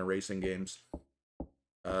 speaking of racing games.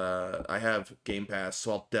 I have Game Pass,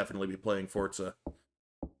 so I'll definitely be playing Forza.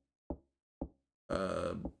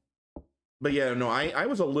 But yeah, no, I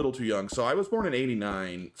was a little too young. So I was born in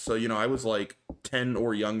 89. So, you know, I was like 10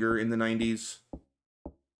 or younger in the 90s.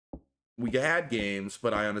 We had games,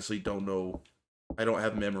 but I honestly don't know. I don't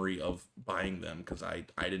have memory of buying them because I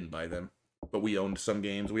didn't buy them. but we owned some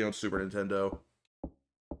games. We owned Super Nintendo.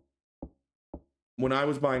 When I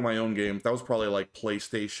was buying my own games, that was probably like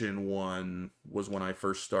PlayStation 1 was when I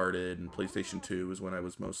first started, and PlayStation 2 was when I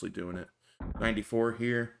was mostly doing it. 94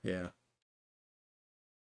 here, yeah.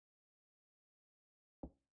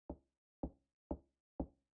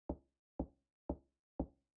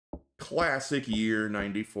 Classic year,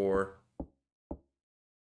 94.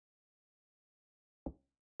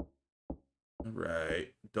 All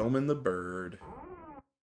right, Dome and the Bird.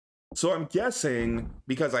 So I'm guessing,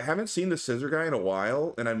 because I haven't seen the scissor guy in a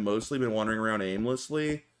while, and I've mostly been wandering around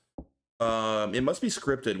aimlessly, it must be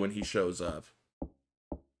scripted when he shows up.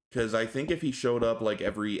 Because I think if he showed up like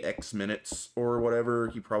every X minutes or whatever,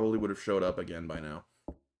 he probably would have showed up again by now.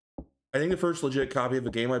 I think the first legit copy of the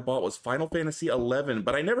game I bought was Final Fantasy XI,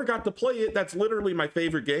 but I never got to play it. That's literally my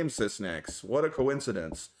favorite game, SNES. What a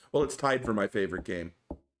coincidence. Well, it's tied for my favorite game.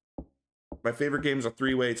 My favorite game is a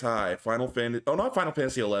three-way tie. Final Fantasy... Oh, not Final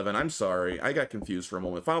Fantasy XI. I'm sorry. I got confused for a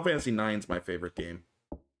moment. Final Fantasy IX is my favorite game.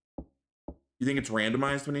 You think it's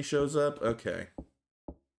randomized when he shows up? Okay.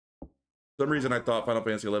 For some reason, I thought Final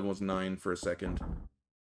Fantasy XI was 9 for a second.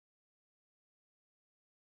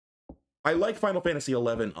 I like Final Fantasy XI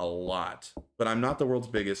a lot, but I'm not the world's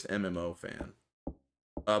biggest MMO fan.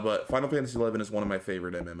 But Final Fantasy XI is one of my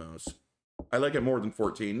favorite MMOs. I like it more than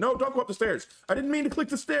 14. No, don't go up the stairs. I didn't mean to click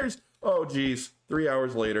the stairs. Oh, geez. 3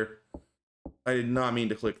 hours later. I did not mean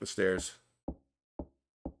to click the stairs.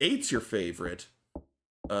 8's your favorite.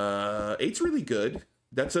 8's really good.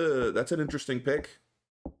 That's an interesting pick.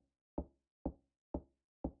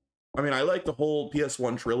 I mean, I like the whole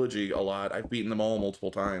PS1 trilogy a lot. I've beaten them all multiple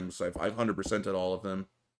times. I've 100%ed all of them.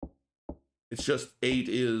 It's just 8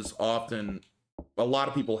 is often... A lot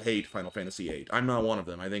of people hate Final Fantasy VIII. I'm not one of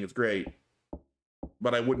them. I think it's great.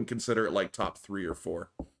 But I wouldn't consider it like top 3 or 4.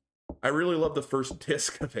 I really love the first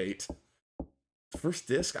disc of 8. The first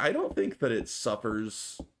disc, I don't think that it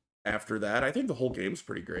suffers after that. I think the whole game's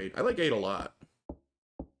pretty great. I like 8 a lot.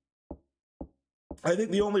 I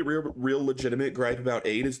think the only real legitimate gripe about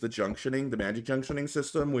 8 is the junctioning, the magic junctioning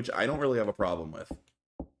system, which I don't really have a problem with.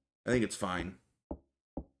 I think it's fine.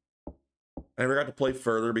 I never got to play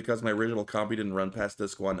further because my original copy didn't run past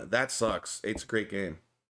disc 1. That sucks. 8's a great game.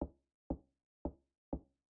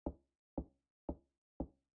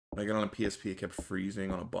 When I got on a PSP, it kept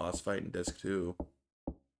freezing on a boss fight in disc 2.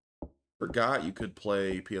 Forgot you could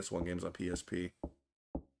play PS1 games on PSP.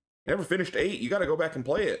 Never finished 8. You gotta go back and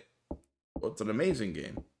play it. Well, it's an amazing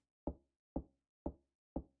game.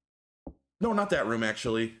 No, not that room,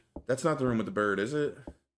 actually. That's not the room with the bird, is it?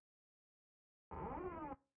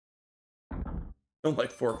 Don't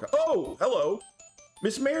like 4. Oh, hello.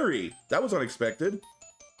 Miss Mary. That was unexpected.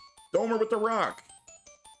 Domer with the rock.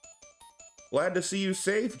 Glad to see you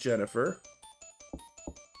safe, Jennifer.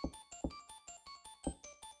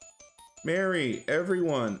 Mary,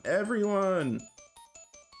 everyone.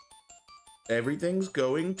 Everything's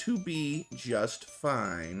going to be just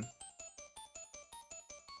fine.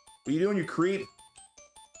 What are you doing, you creep?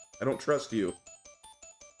 I don't trust you.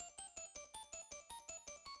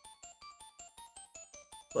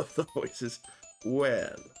 Love the voices.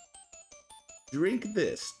 Well, drink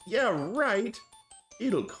this. Yeah, right.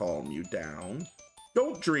 It'll calm you down.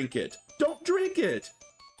 Don't drink it. Don't drink it.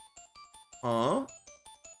 Huh?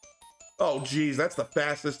 Oh, geez, that's the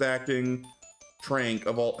fastest acting trank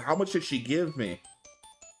of all. How much did she give me?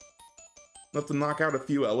 Enough to knock out a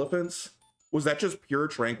few elephants? Was that just pure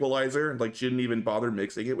tranquilizer? Like, she didn't even bother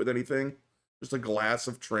mixing it with anything? Just a glass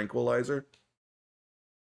of tranquilizer?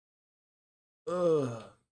 Ugh.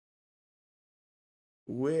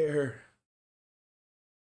 Where?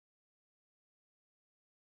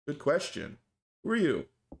 Good question. Who are you?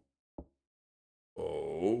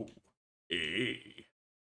 Oh, hey.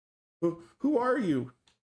 Who are you?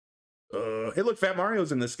 Hey, look, Fat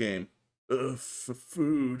Mario's in this game.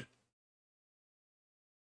 Food.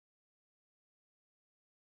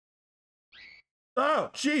 Oh,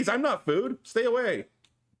 jeez, I'm not food. Stay away.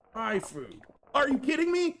 My food. Are you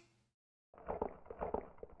kidding me?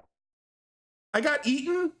 I got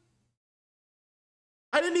eaten?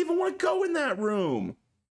 I didn't even want to go in that room.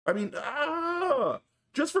 I mean,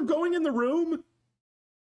 just for going in the room?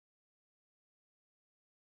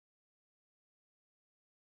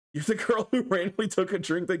 You're the girl who randomly took a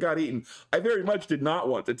drink that got eaten. I very much did not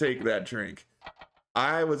want to take that drink.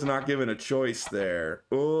 I was not given a choice there.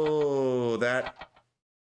 Oh, that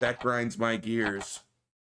grinds my gears.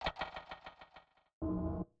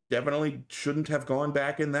 Definitely shouldn't have gone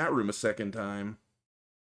back in that room a second time.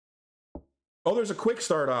 Oh, there's a quick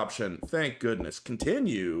start option. Thank goodness.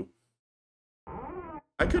 Continue.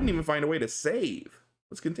 I couldn't even find a way to save.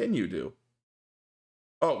 Let's continue, do.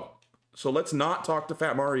 Oh, so let's not talk to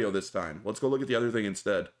Fat Mario this time. Let's go look at the other thing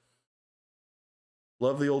instead.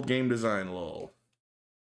 Love the old game design, lol.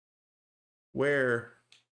 Where?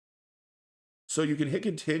 So you can hit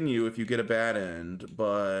continue if you get a bad end,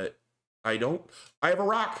 but I don't. I have a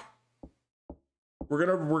rock. We're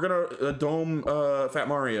gonna dome Fat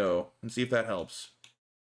Mario and see if that helps.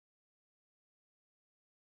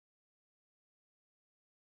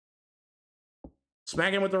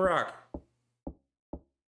 Smack him with the rock.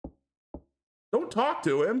 Don't talk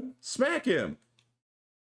to him. Smack him.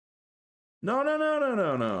 No, no, no,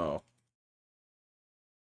 no, no,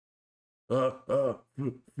 no.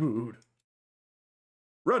 Food.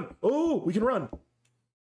 Run. Oh, we can run.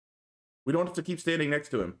 We don't have to keep standing next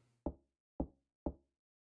to him.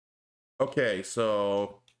 Okay,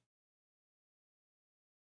 so...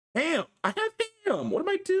 Ham! I have ham! What am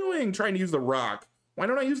I doing? Trying to use the rock. Why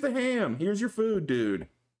don't I use the ham? Here's your food, dude.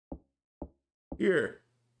 Here.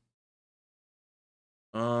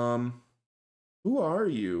 Who are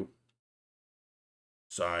you?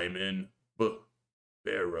 Simon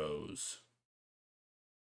Barrows.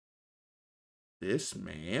 This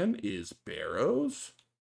man is Barrows?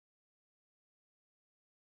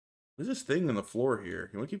 What is this thing on the floor here?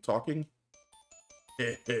 You want to keep talking?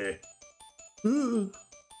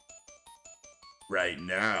 Right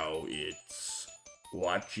now, it's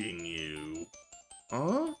watching you.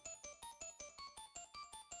 Huh?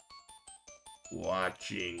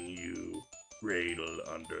 Watching you cradle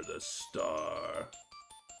under the star.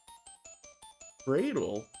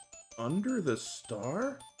 Cradle under the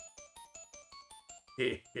star?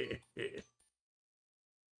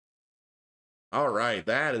 All right,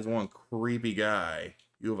 that is one creepy guy.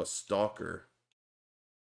 You have a stalker.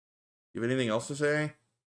 You have anything else to say?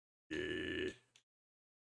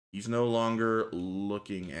 He's no longer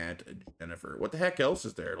looking at Jennifer. What the heck else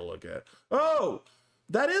is there to look at? Oh,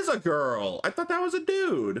 that is a girl. I thought that was a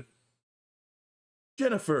dude.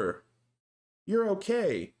 Jennifer, you're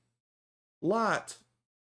okay. Lot.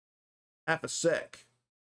 Half a sec.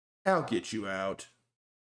 I'll get you out.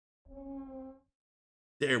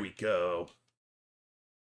 There we go.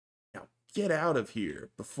 Now get out of here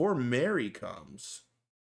before Mary comes.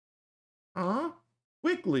 Huh?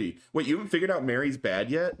 Quickly. Wait, you haven't figured out Mary's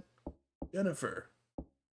bad yet? Jennifer.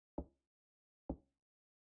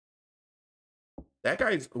 That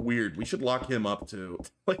guy's weird. We should lock him up too.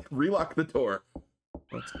 Like, relock the door.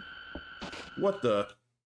 What the?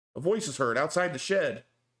 A voice is heard outside the shed.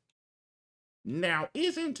 Now,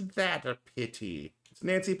 isn't that a pity? It's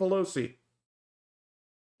Nancy Pelosi.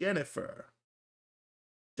 Jennifer.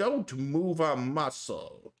 Don't move a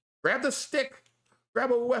muscle. Grab the stick.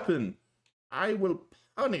 Grab a weapon. I will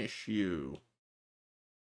punish you.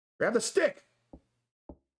 Grab the stick.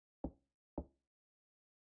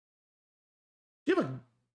 Give a...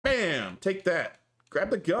 Bam! Take that. Grab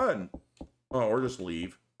the gun. Oh, or just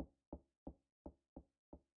leave.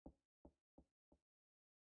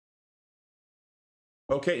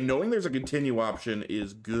 Okay, knowing there's a continue option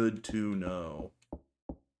is good to know.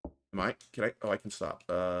 Can I? Oh, I can stop.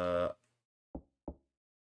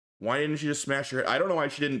 Why didn't she just smash her head? I don't know why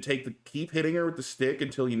she didn't keep hitting her with the stick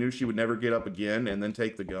until you knew she would never get up again, and then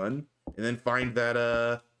take the gun, and then find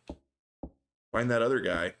that other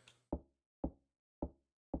guy.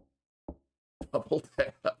 Double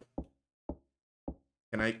tap.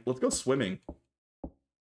 Let's go swimming.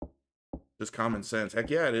 Just common sense. Heck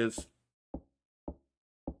yeah, it is.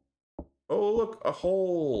 Oh, look, a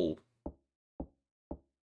hole.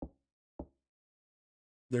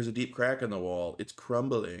 There's a deep crack in the wall. It's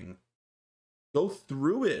crumbling. Go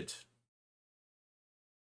through it.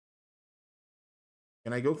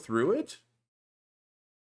 Can I go through it?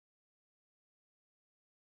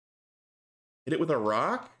 Hit it with a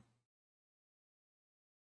rock?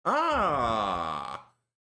 Ah!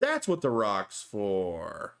 That's what the rock's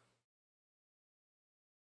for.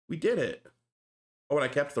 We did it. Oh, and I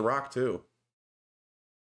kept the rock, too.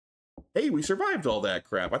 Hey, we survived all that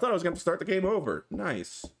crap. I thought I was going to start the game over.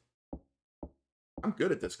 Nice. I'm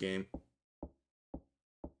good at this game.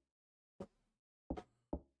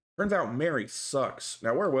 Turns out Mary sucks.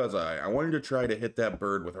 Now, where was I? I wanted to try to hit that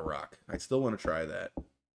bird with a rock. I still want to try that.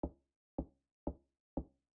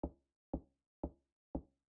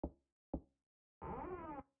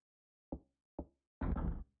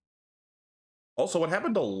 Also, what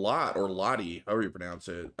happened to Lot, or Lottie, however you pronounce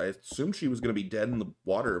it? I assumed she was going to be dead in the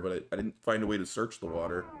water, but I didn't find a way to search the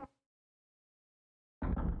water.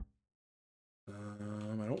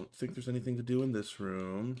 I don't think there's anything to do in this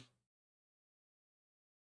room.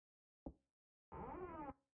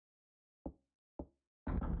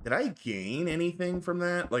 Did I gain anything from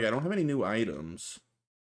that? Like, I don't have any new items.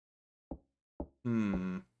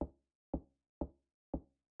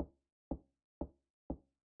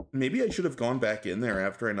 Maybe I should have gone back in there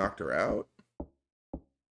after I knocked her out.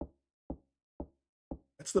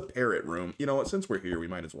 That's the parrot room. You know what? Since we're here, we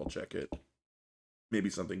might as well check it. Maybe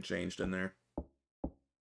something changed in there.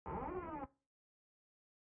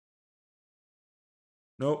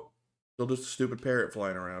 Nope. Still just a stupid parrot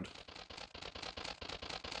flying around.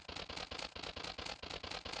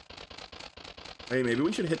 Hey, maybe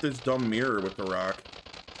we should hit this dumb mirror with the rock.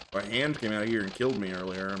 My hand came out of here and killed me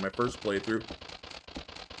earlier in my first playthrough.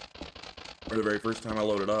 Or the very first time I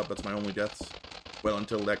loaded up. That's my only deaths. Well,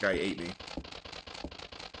 until that guy ate me.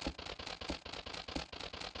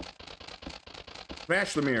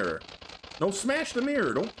 Smash the mirror. No, smash the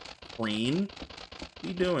mirror. Don't preen. What are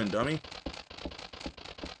you doing, dummy?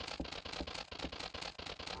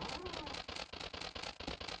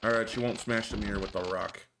 Alright, she won't smash the mirror with the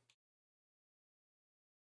rock.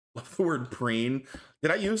 Love the word preen.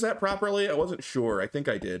 Did I use that properly? I wasn't sure. I think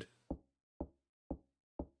I did.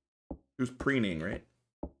 She was preening, right?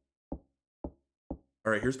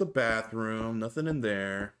 Alright, here's the bathroom. Nothing in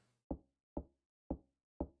there.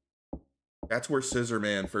 That's where Scissor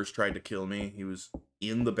Man first tried to kill me. He was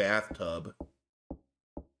in the bathtub.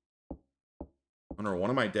 I don't know, one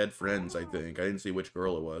of my dead friends, I think. I didn't see which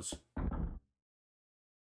girl it was.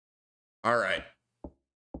 Alright.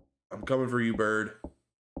 I'm coming for you, bird.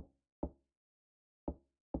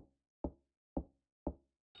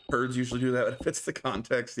 Birds usually do that. It fits the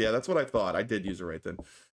context. Yeah, that's what I thought. I did use it right then.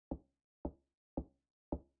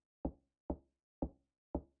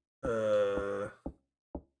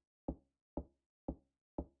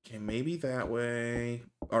 Okay, maybe that way.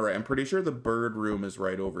 Alright, I'm pretty sure the bird room is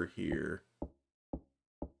right over here.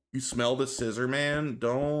 You smell the Scissor Man?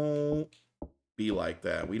 Don't be like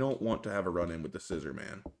that. We don't want to have a run-in with the Scissor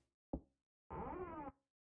Man.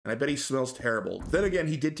 And I bet he smells terrible. Then again,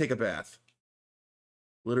 he did take a bath.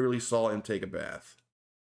 Literally saw him take a bath.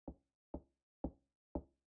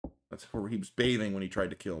 That's where he was bathing when he tried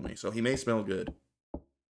to kill me. So he may smell good.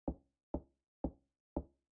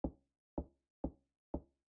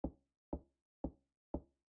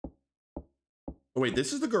 Oh, wait,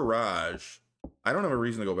 this is the garage. I don't have a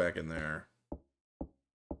reason to go back in there.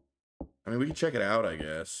 I mean, we can check it out, I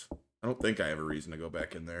guess. I don't think I have a reason to go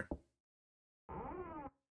back in there.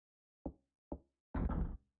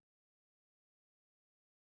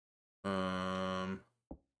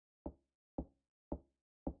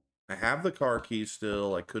 I have the car key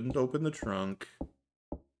still. I couldn't open the trunk.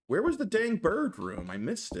 Where was the dang bird room? I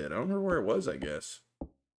missed it. I don't remember where it was, I guess.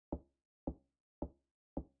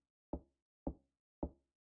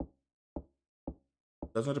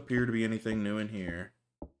 Doesn't appear to be anything new in here.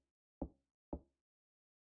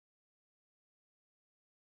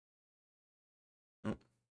 Oh.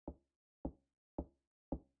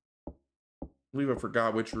 I believe I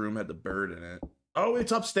forgot which room had the bird in it. Oh,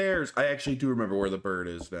 it's upstairs. I actually do remember where the bird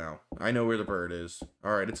is now. I know where the bird is.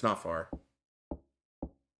 All right, it's not far.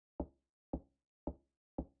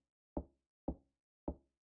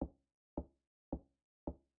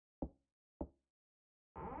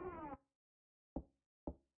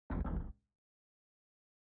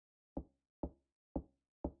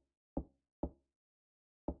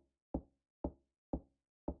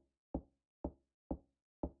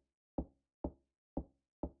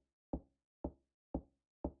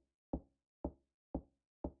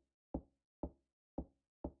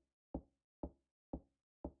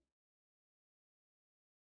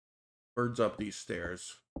 Bird's up these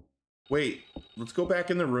stairs. Wait, let's go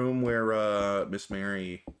back in the room where Miss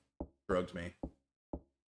Mary drugged me. There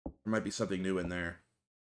might be something new in there.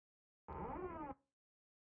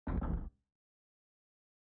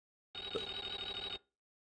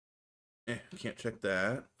 Can't check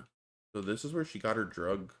that. So this is where she got her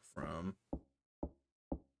drug from.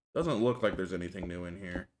 Doesn't look like there's anything new in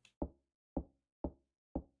here.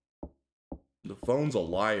 The phone's a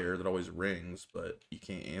liar that always rings, but you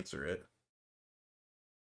can't answer it.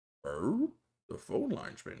 Oh, the phone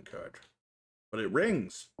line's been cut. But it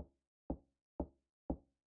rings.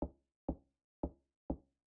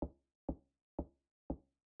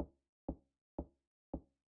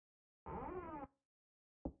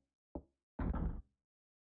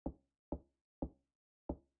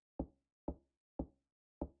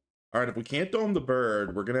 Alright, if we can't dome the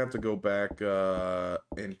bird, we're gonna have to go back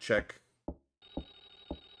and check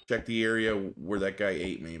the area where that guy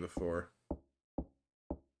ate me before.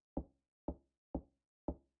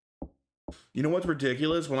 You know what's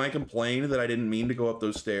ridiculous? When I complained that I didn't mean to go up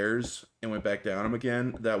those stairs and went back down them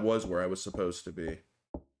again, that was where I was supposed to be.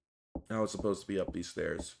 I was supposed to be up these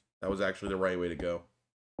stairs. That was actually the right way to go.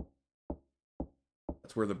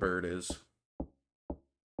 That's where the bird is.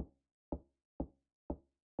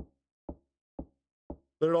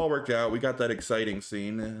 But it all worked out. We got that exciting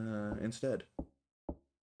scene instead.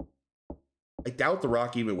 I doubt the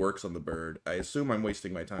rock even works on the bird. I assume I'm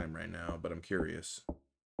wasting my time right now, but I'm curious.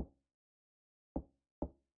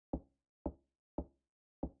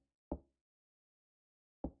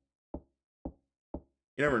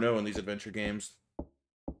 You never know in these adventure games.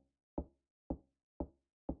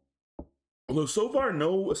 Although so far,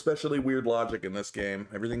 no especially weird logic in this game.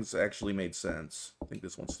 Everything's actually made sense. I think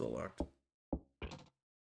this one's still locked.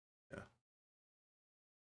 Yeah.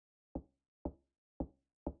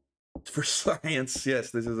 For science,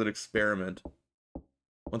 yes, this is an experiment.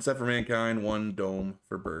 One set for mankind, one dome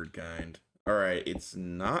for birdkind. Alright, it's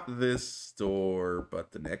not this door,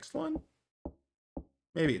 but the next one?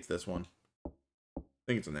 Maybe it's this one. I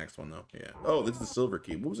think it's the next one, though. Yeah. Oh, this is the silver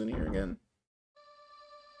key. What was in here again?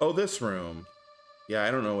 Oh, this room. Yeah,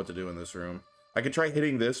 I don't know what to do in this room. I could try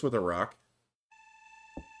hitting this with a rock.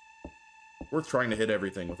 Worth trying to hit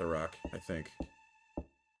everything with a rock, I think.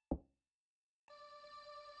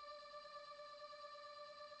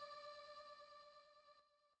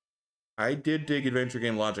 I did dig adventure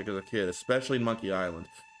game logic as a kid, especially in Monkey Island.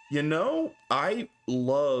 You know, I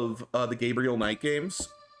love the Gabriel Knight games.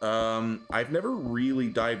 I've never really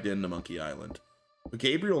dived into Monkey Island. But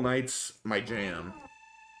Gabriel Knight's my jam.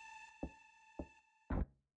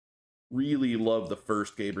 Really love the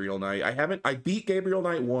first Gabriel Knight. I beat Gabriel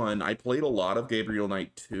Knight 1. I played a lot of Gabriel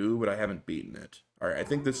Knight 2, but I haven't beaten it. Alright, I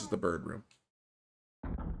think this is the bird room.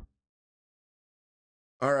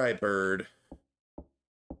 Alright, bird.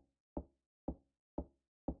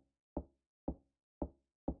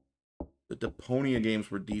 The Deponia games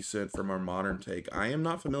were decent from our modern take. I am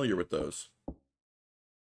not familiar with those.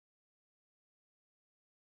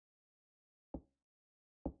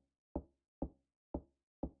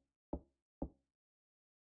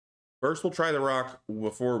 First, we'll try the rock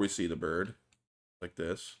before we see the bird. Like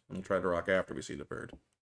this. And we'll try the rock after we see the bird.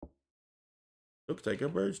 Looks like a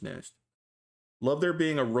bird's nest. Love there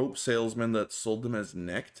being a rope salesman that sold them as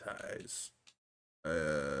neckties.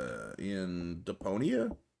 In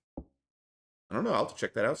Deponia? I don't know. I'll have to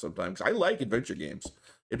check that out sometime. Because I like adventure games.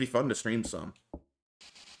 It'd be fun to stream some.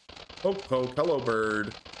 Poke, poke. Hello,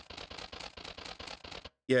 bird.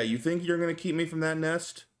 Yeah, you think you're going to keep me from that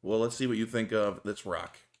nest? Well, let's see what you think of this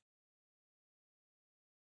rock.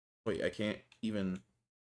 Wait, I can't even...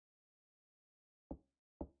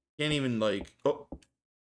 Can't even, like... Oh.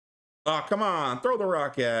 Oh, come on. Throw the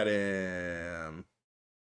rock at him.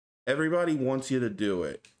 Everybody wants you to do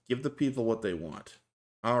it. Give the people what they want.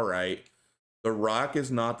 All right. The rock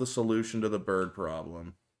is not the solution to the bird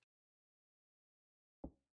problem.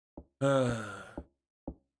 I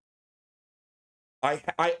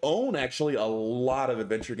own actually a lot of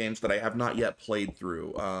adventure games that I have not yet played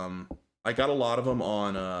through. I got a lot of them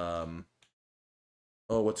on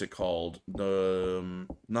oh, what's it called? The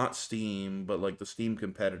not Steam, but like the Steam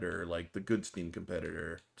competitor, like the good Steam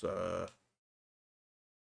competitor. But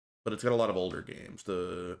it's got a lot of older games.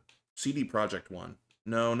 The CD Projekt one.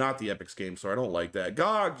 No, not the Epic game, so I don't like that.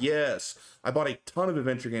 GOG, yes! I bought a ton of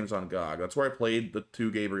adventure games on GOG. That's where I played the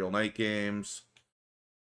 2 Gabriel Knight games.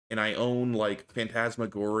 And I own, like,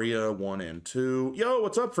 Phantasmagoria 1 and 2. Yo,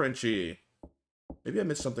 what's up, Frenchie? Maybe I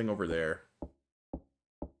missed something over there.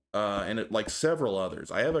 And like, several others.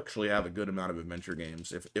 I actually have a good amount of adventure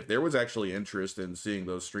games. If there was actually interest in seeing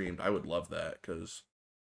those streamed, I would love that, because...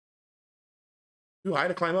 Ooh, I had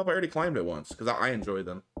to climb up? I already climbed it once, because I enjoy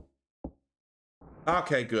them.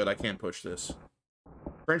 Okay, good. I can't push this.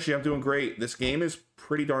 Frenchie, I'm doing great. This game is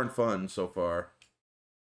pretty darn fun so far.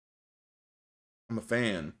 I'm a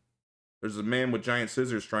fan. There's a man with giant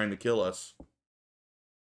scissors trying to kill us.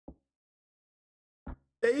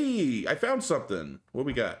 Hey, I found something. What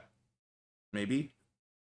we got? Maybe?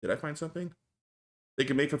 Did I find something? They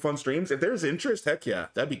can make for fun streams? If there's interest, heck yeah.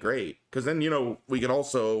 That'd be great. Because then, you know, we can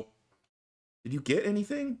also... Did you get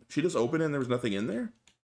anything? She just opened it and there was nothing in there?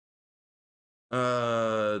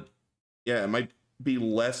 Yeah, it might be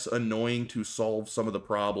less annoying to solve some of the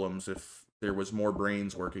problems if there was more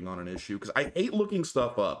brains working on an issue, because I hate looking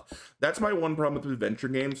stuff up. That's my one problem with adventure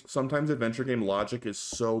games. Sometimes adventure game logic is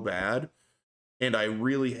so bad, and I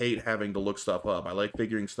really hate having to look stuff up. I like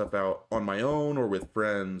figuring stuff out on my own or with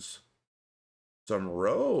friends. Some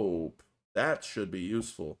rope. That should be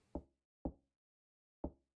useful.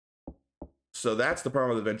 So that's the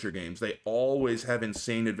problem with adventure games. They always have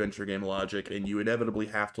insane adventure game logic, and you inevitably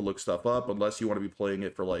have to look stuff up unless you want to be playing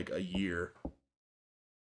it for like a year.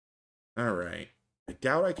 Alright. I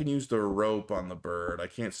doubt I can use the rope on the bird. I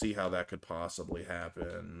can't see how that could possibly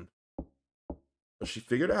happen. But she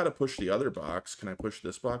figured out how to push the other box. Can I push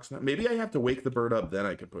this box now? Maybe I have to wake the bird up, then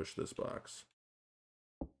I can push this box.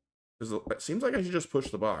 Because it seems like I should just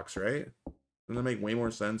push the box, right? Doesn't that make way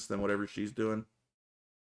more sense than whatever she's doing?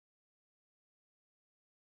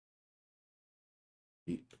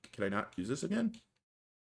 Can I not use this again?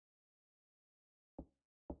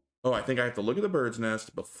 Oh, I think I have to look at the bird's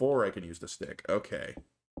nest before I can use the stick. Okay.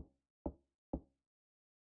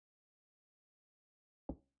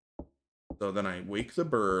 So then I wake the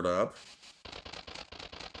bird up.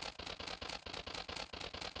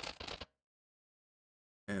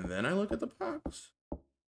 And then I look at the box.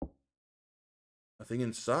 Nothing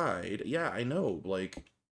inside. Yeah, I know. Like,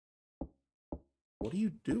 what are you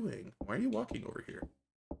doing? Why are you walking over here?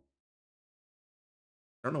 I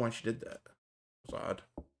don't know why she did that. It was odd.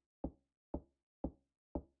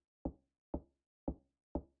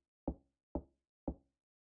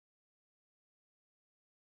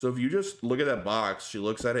 So if you just look at that box, she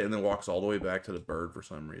looks at it and then walks all the way back to the bird for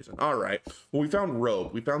some reason. All right. Well, we found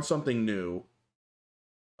rope. We found something new.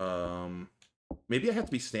 Maybe I have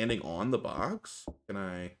to be standing on the box. Can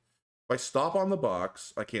I? If I stop on the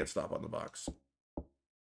box, I can't stop on the box.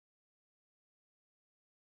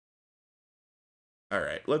 All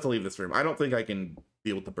right. Let's leave this room. I don't think I can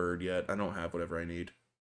deal with the bird yet. I don't have whatever I need.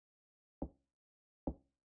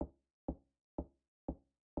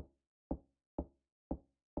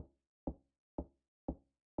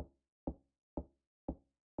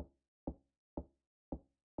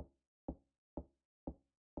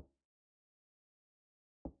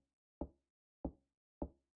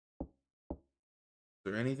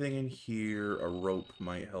 Is there anything in here a rope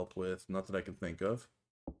might help with? Not that I can think of.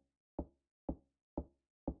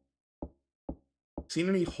 Seen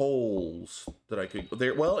any holes that I could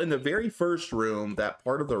there? Well, in the very first room, that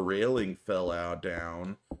part of the railing fell out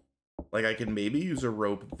down. Like, I can maybe use a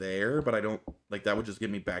rope there, but I don't like that would just get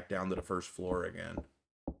me back down to the first floor again.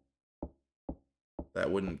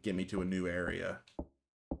 That wouldn't get me to a new area.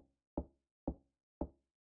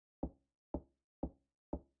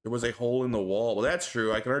 There was a hole in the wall. Well, that's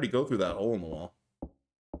true. I can already go through that hole in the wall.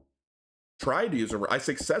 Tried to use I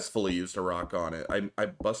successfully used a rock on it. I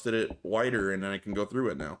busted it wider and then I can go through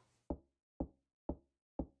it now.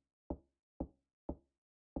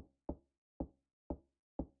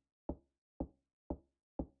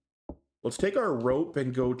 Let's take our rope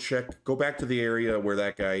and go back to the area where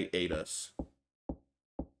that guy ate us.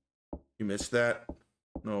 You missed that?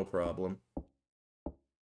 No problem.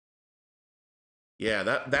 Yeah,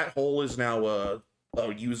 that hole is now a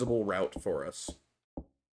usable route for us.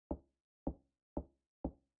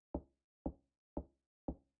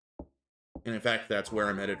 And in fact, that's where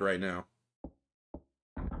I'm headed right now.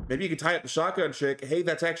 Maybe you could tie up the shotgun chick. Hey,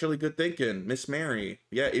 that's actually good thinking. Miss Mary.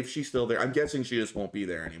 Yeah, if she's still there. I'm guessing she just won't be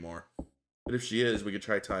there anymore. But if she is, we could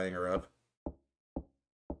try tying her up.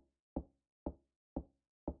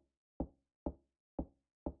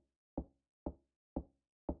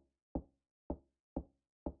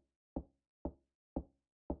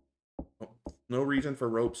 Oh, no reason for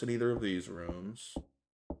ropes in either of these rooms.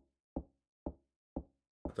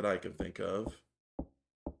 Not that I can think of.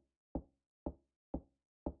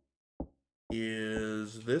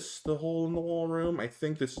 Is this the hole in the wall room? I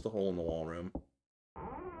think this is the hole in the wall room.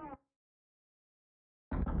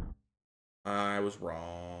 I was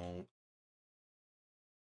wrong.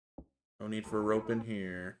 No need for a rope in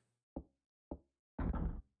here.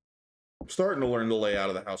 I'm starting to learn the layout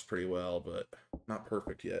of the house pretty well, but not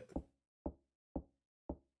perfect yet.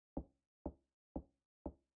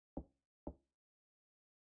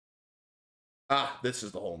 Ah, this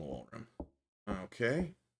is the hole in the wall room.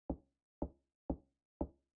 Okay.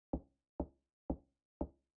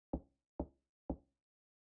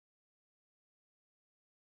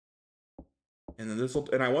 And then this will,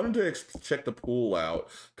 and I wanted to check the pool out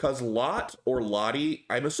because Lot or Lottie,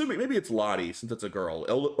 I'm assuming maybe it's Lottie since it's a girl.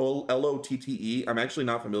 L-O-T-T-E. I'm actually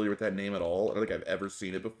not familiar with that name at all. I don't think I've ever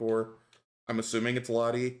seen it before. I'm assuming it's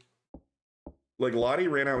Lottie. Like Lottie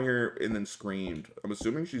ran out here and then screamed. I'm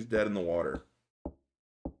assuming she's dead in the water.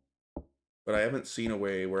 But I haven't seen a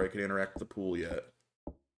way where I can interact with the pool yet.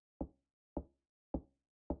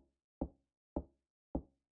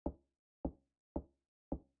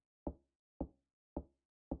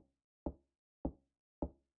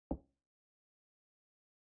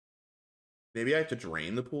 Maybe I have to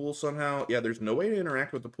drain the pool somehow? Yeah, there's no way to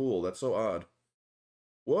interact with the pool. That's so odd.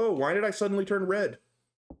 Whoa, why did I suddenly turn red?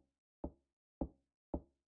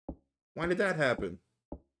 Why did that happen?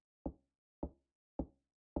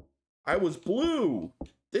 I was blue!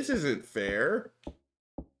 This isn't fair.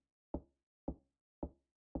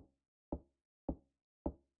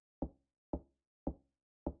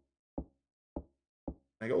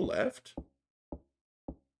 I go left?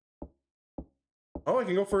 Oh, I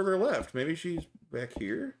can go further left. Maybe she's back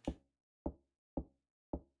here?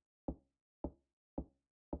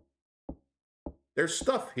 There's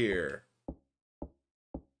stuff here.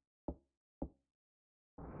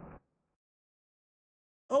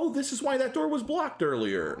 Oh, this is why that door was blocked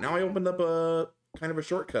earlier. Now I opened up a kind of a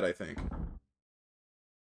shortcut, I think,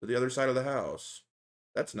 to the other side of the house.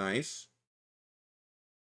 That's nice.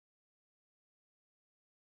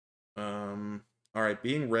 All right,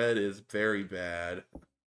 being red is very bad.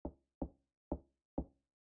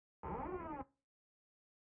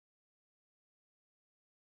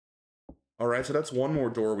 All right, so that's one more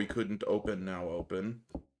door we couldn't open, now open.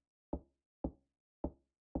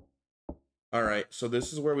 All right, so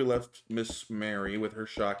this is where we left Miss Mary with her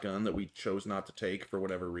shotgun that we chose not to take for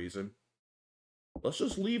whatever reason. Let's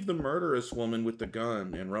just leave the murderous woman with the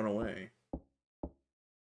gun and run away.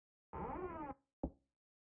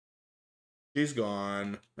 She's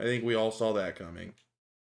gone. I think we all saw that coming.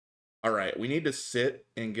 All right, we need to sit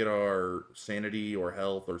and get our sanity or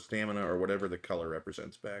health or stamina or whatever the color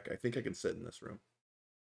represents back. I think I can sit in this room.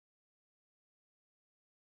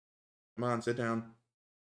 Come on, sit down.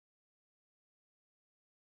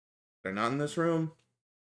 They're not in this room?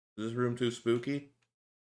 Is this room too spooky?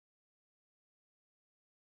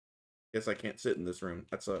 Guess I can't sit in this room.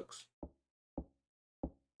 That sucks.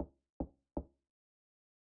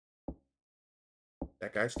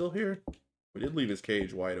 That guy's still here? We did leave his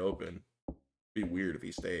cage wide open. It'd be weird if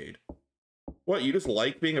he stayed. What, you just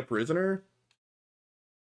like being a prisoner?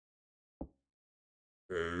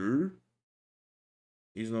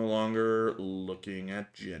 He's no longer looking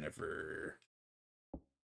at Jennifer.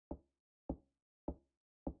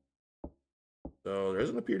 So there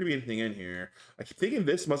doesn't appear to be anything in here. I keep thinking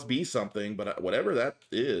this must be something, but whatever that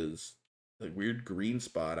is, the weird green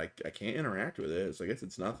spot, I can't interact with it, so I guess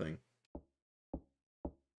it's nothing.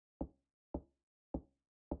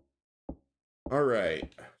 All right,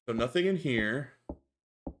 so nothing in here.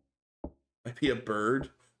 Might be a bird.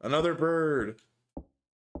 Another bird.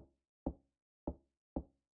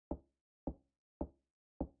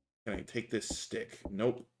 Can I take this stick?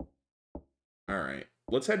 Nope. All right,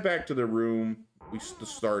 let's head back to the room, the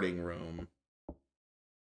starting room.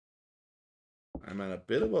 I'm at a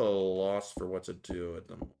bit of a loss for what to do at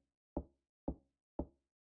the moment.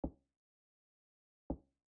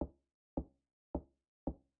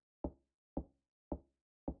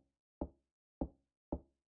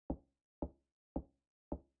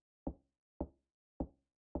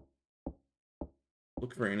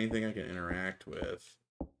 Look for anything I can interact with.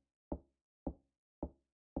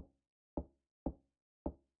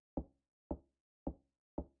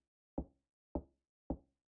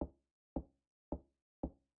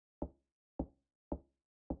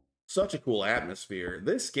 Such a cool atmosphere.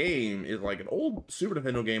 This game is like an old Super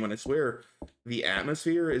Nintendo game, and I swear the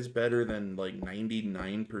atmosphere is better than like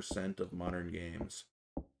 99% of modern games.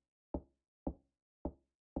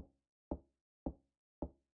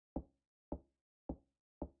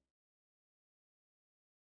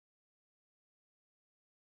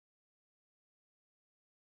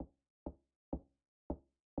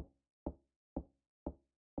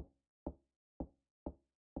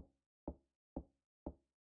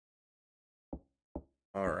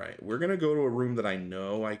 All right, we're gonna go to a room that I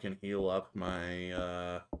know I can heal up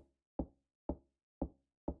my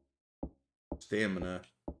stamina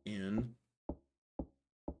in.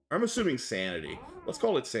 I'm assuming sanity. Let's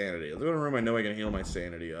call it sanity. Let's go to a room I know I can heal my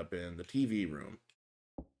sanity up in, the TV room.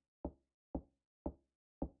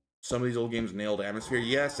 Some of these old games nailed atmosphere.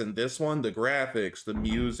 Yes, and this one, the graphics, the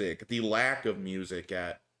music, the lack of music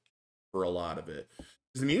for a lot of it.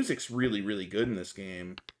 Because the music's really, really good in this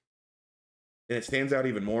game. And it stands out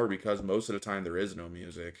even more because most of the time there is no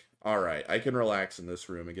music. All right, I can relax in this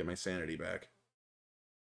room and get my sanity back.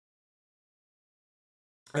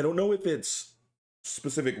 I don't know if it's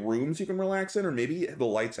specific rooms you can relax in, or maybe the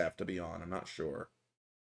lights have to be on. I'm not sure.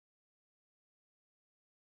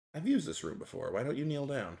 I've used this room before. Why don't you kneel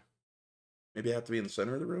down? Maybe I have to be in the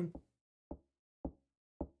center of the room?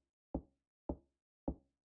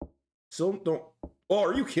 Still don't... Oh,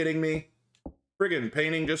 are you kidding me? Friggin'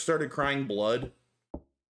 painting just started crying blood.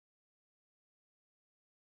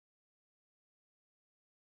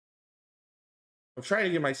 I'm trying to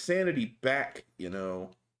get my sanity back, you know.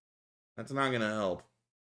 That's not gonna help.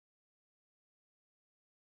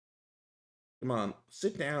 Come on,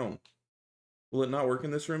 sit down. Will it not work in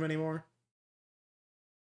this room anymore?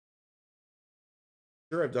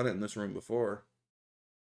 Sure, I've done it in this room before.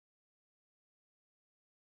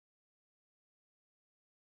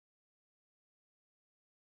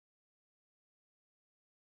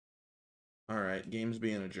 Alright, game's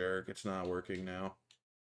being a jerk. It's not working now.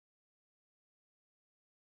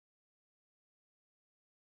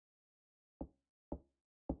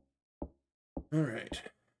 Alright.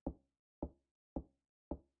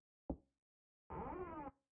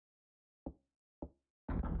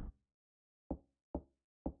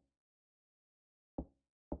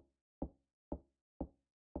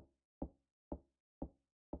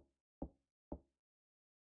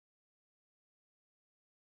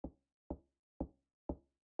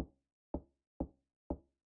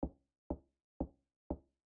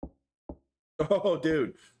 Oh,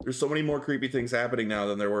 dude. There's so many more creepy things happening now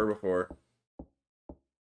than there were before.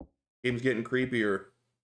 Game's getting creepier.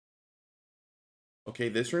 Okay,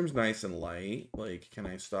 this room's nice and light. Like, can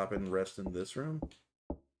I stop and rest in this room?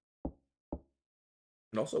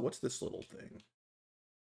 And also, what's this little thing?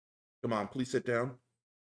 Come on, please sit down.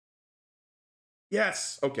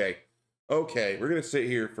 Yes! Okay. Okay, we're gonna sit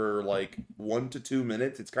here for like 1 to 2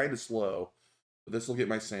 minutes. It's kind of slow, but this will get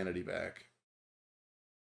my sanity back.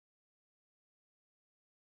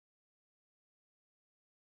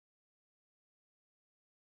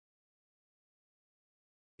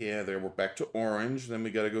 Yeah, there, we're back to orange. Then we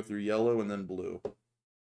gotta go through yellow and then blue.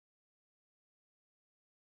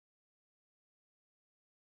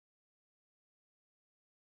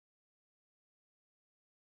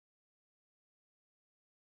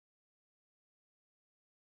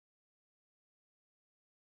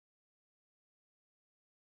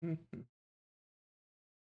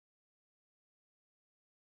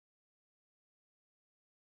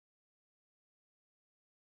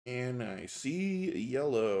 And I see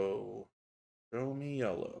yellow. Show me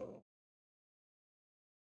yellow.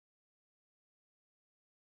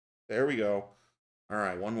 There we go. All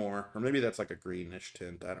right, one more. Or maybe that's like a greenish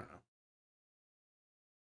tint. I don't know.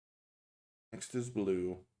 Next is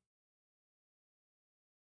blue.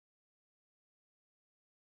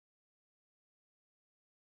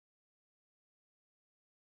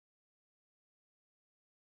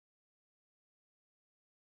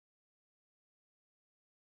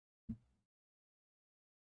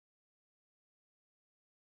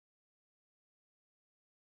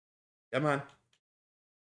 Come on.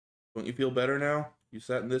 Don't you feel better now? You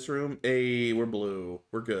sat in this room? Hey, we're blue.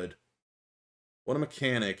 We're good. What a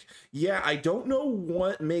mechanic. Yeah, I don't know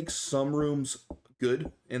what makes some rooms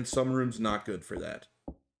good and some rooms not good for that.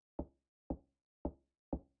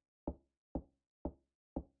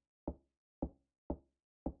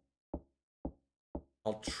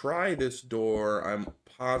 I'll try this door. I'm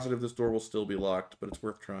positive this door will still be locked, but it's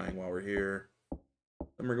worth trying while we're here.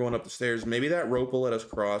 Then we're going up the stairs. Maybe that rope will let us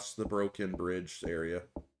cross the broken bridge area.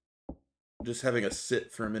 Just having a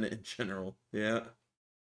sit for a minute in general. Yeah.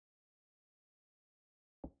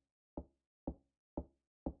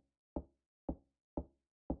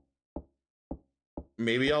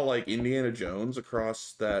 Maybe I'll like Indiana Jones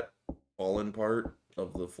across that fallen part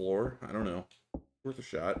of the floor. I don't know. Worth a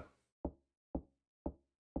shot.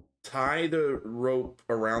 Tie the rope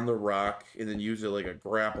around the rock and then use it like a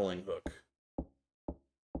grappling hook.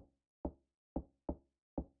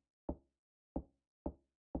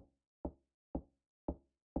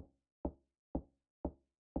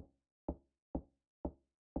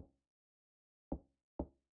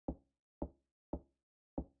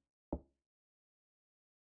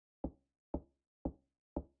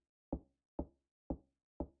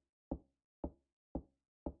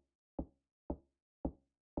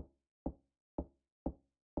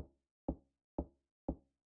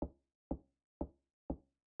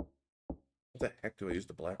 What the heck do I use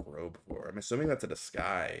the black robe for? I'm assuming that's a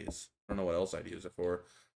disguise. I don't know what else I'd use it for.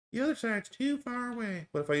 The other side's too far away.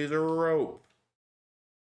 What if I use a rope?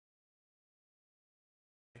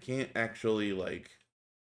 I can't actually, like,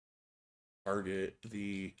 target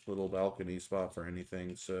the little balcony spot for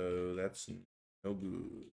anything, so that's no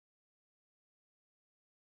good.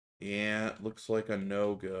 Yeah, looks like a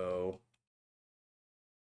no-go.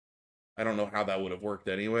 I don't know how that would have worked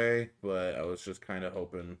anyway, but I was just kind of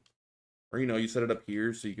hoping. Or, you know, you set it up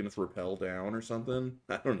here so you can just rappel down or something.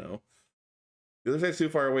 I don't know. The other side's too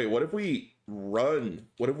far away. What if we run?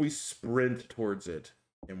 What if we sprint towards it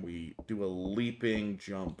and we do a leaping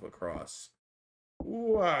jump across?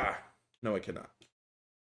 Wah! No, I cannot.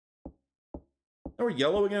 Oh, we're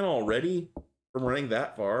yellow again already? From running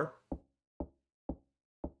that far?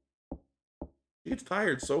 He gets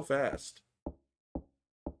tired so fast.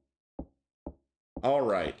 All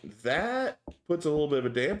right, that puts a little bit of a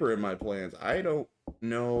damper in my plans. I don't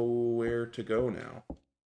know where to go now.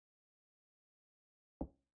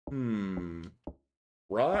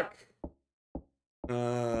 Rock,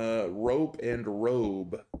 rope, and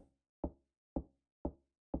robe.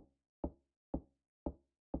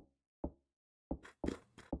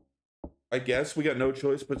 I guess we got no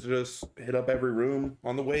choice but to just hit up every room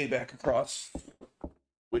on the way back across,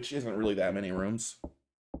 which isn't really that many rooms.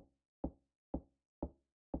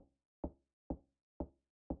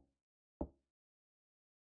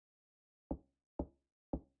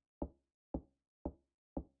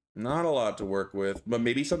 Not a lot to work with, but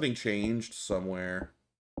maybe something changed somewhere.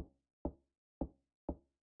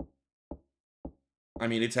 I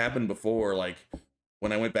mean, it's happened before, like,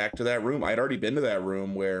 when I went back to that room, I'd already been to that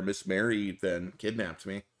room where Miss Mary then kidnapped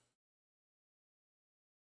me.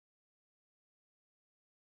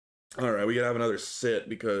 Alright, we gotta have another sit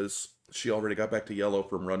because she already got back to yellow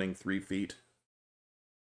from running 3 feet.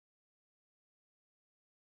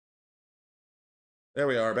 There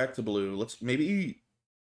we are, back to blue. Let's, maybe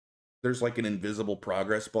there's like an invisible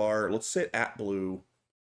progress bar. Let's sit at blue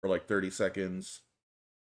for like 30 seconds.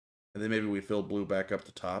 And then maybe we fill blue back up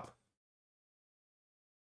to top.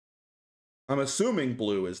 I'm assuming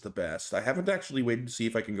blue is the best. I haven't actually waited to see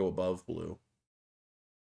if I can go above blue.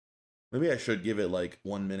 Maybe I should give it like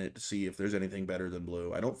 1 minute to see if there's anything better than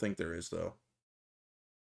blue. I don't think there is, though.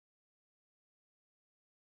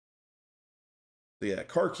 So yeah,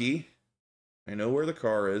 car key. I know where the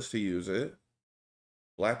car is to use it.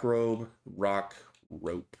 Black robe, rock,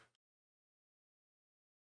 rope.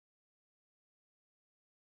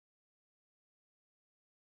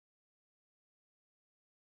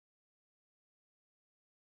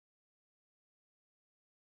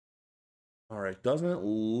 All right, doesn't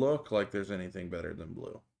look like there's anything better than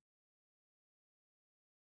blue.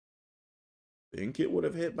 Think it would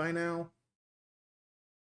have hit by now.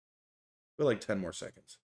 For like 10 more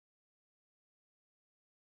seconds.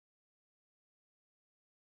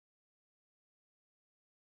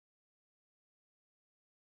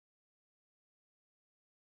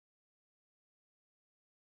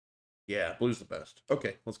 Yeah, blue's the best.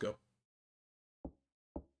 Okay, let's go.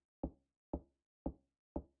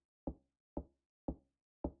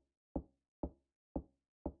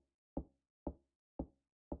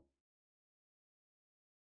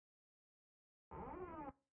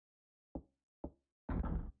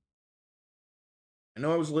 I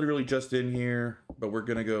know I was literally just in here, but we're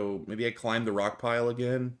gonna go, maybe I climb the rock pile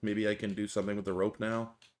again. Maybe I can do something with the rope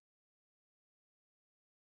now.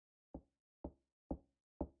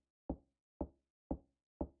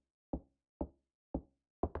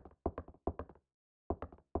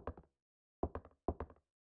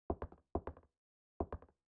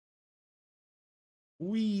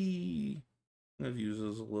 Whee! That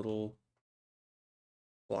uses a little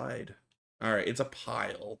slide. All right, it's a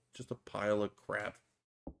pile. Just a pile of crap.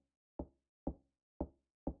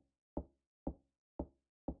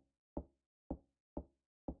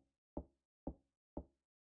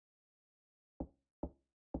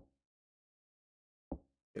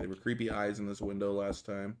 Yeah, there were creepy eyes in this window last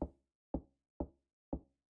time.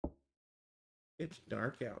 It's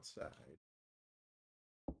dark outside.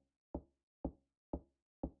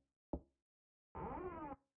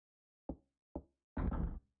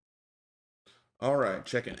 All right,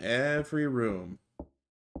 checking every room.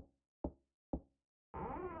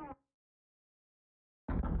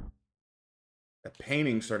 That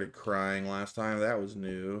painting started crying last time. That was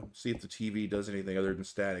new. See if the TV does anything other than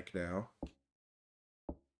static now.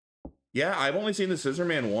 Yeah, I've only seen the Scissor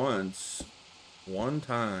Man once. One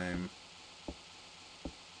time.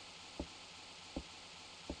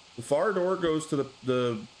 The far door goes to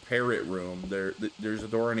the parrot room. There's a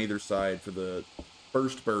door on either side for the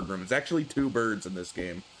first bird room. It's actually 2 birds in this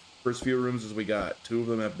game. First few rooms as we got. 2 of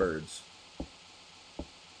them have birds.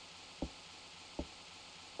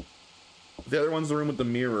 The other one's the room with the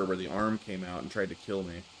mirror where the arm came out and tried to kill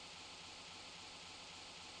me.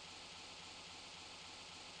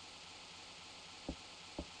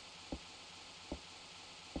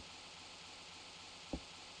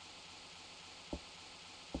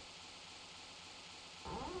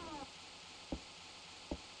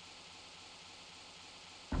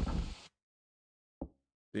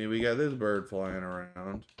 See, we got this bird flying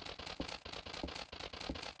around.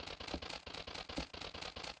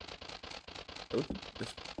 Oh,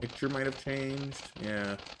 this picture might have changed.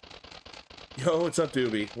 Yeah. Yo, what's up,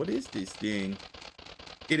 Doobie? What is this thing?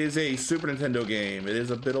 It is a Super Nintendo game. It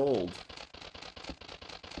is a bit old.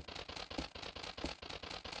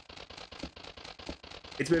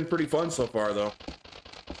 It's been pretty fun so far, though.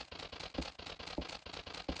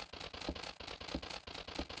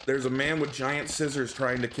 There's a man with giant scissors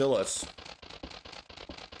trying to kill us.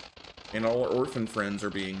 And all our orphan friends are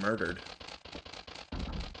being murdered.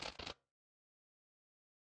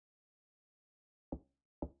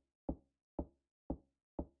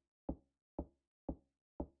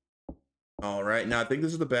 All right, now I think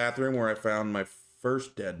this is the bathroom where I found my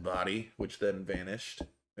first dead body, which then vanished.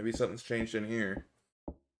 Maybe something's changed in here.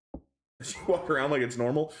 Does she walk around like it's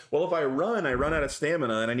normal? Well, if I run out of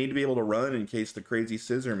stamina, and I need to be able to run in case the crazy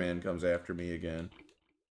scissor man comes after me again.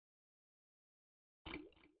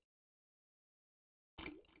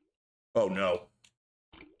 Oh no.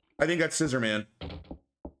 I think that's scissor man.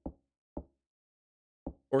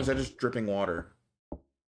 Or is that just dripping water?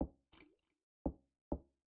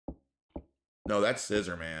 No, that's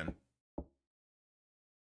scissor man.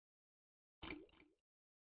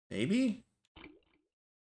 Maybe?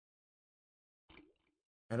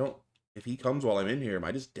 I don't... If he comes while I'm in here, am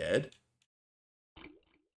I just dead?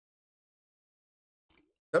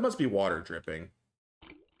 That must be water dripping.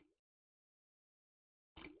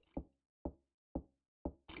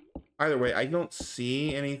 Either way, I don't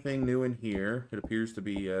see anything new in here. It appears to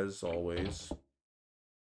be as always.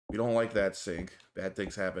 We don't like that sink. Bad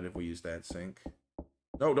things happen if we use that sink.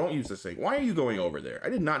 No, don't use the sink. Why are you going over there? I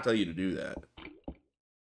did not tell you to do that.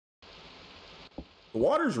 The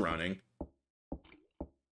water's running.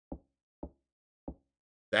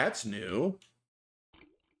 That's new.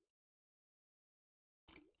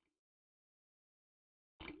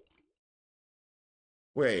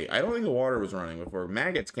 Wait, I don't think the water was running before.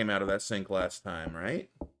 Maggots came out of that sink last time, right?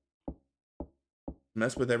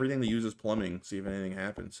 Mess with everything that uses plumbing, see if anything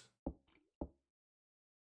happens.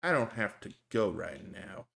 I don't have to go right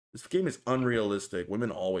now. This game is unrealistic.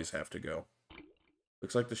 Women always have to go.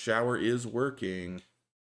 Looks like the shower is working.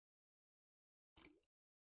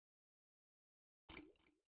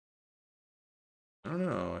 I don't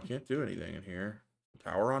know. I can't do anything in here.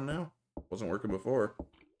 Power on now? Wasn't working before.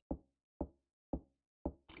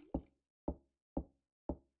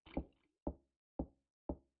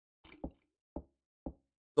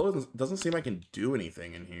 Still doesn't seem I can do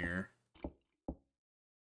anything in here.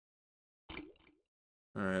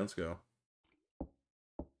 Alright, let's go.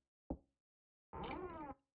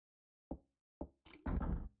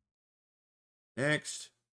 Next.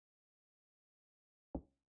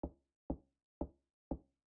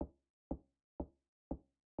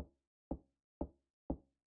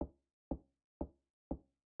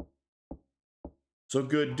 So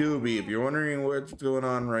good doobie. If you're wondering what's going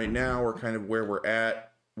on right now or kind of where we're at,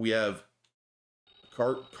 we have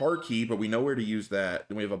car key, but we know where to use that.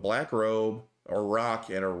 Then we have a black robe, a rock,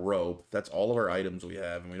 and a rope. That's all of our items we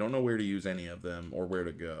have, and we don't know where to use any of them or where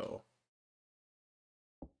to go.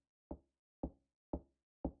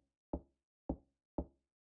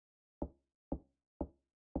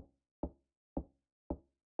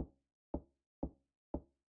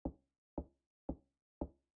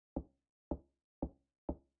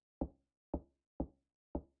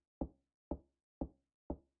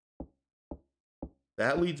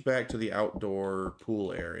 That leads back to the outdoor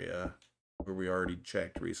pool area where we already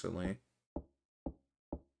checked recently.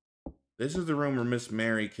 This is the room where Miss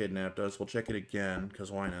Mary kidnapped us. We'll check it again,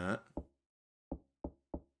 because why not?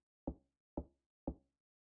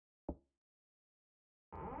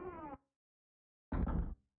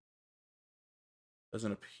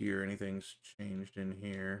 Doesn't appear anything's changed in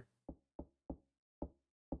here.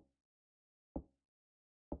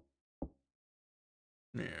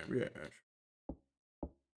 Yeah.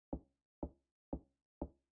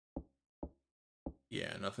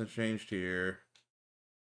 Yeah, nothing's changed here.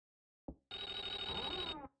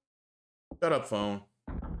 Shut up, phone.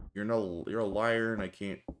 You're a liar, and I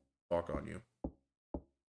can't talk on you.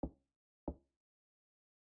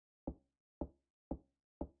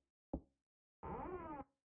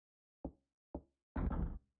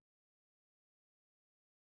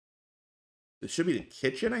 This should be the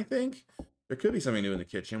kitchen, I think. There could be something new in the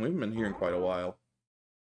kitchen. We haven't been here in quite a while.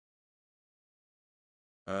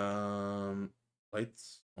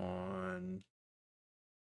 Lights on.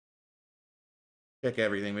 Check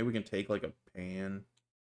everything. Maybe we can take like a pan.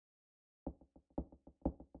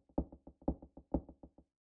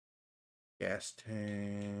 Gas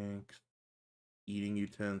tanks. Eating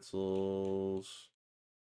utensils.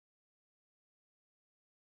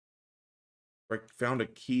 I found a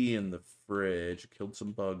key in the fridge. Killed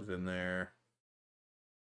some bugs in there.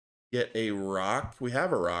 Get a rock. We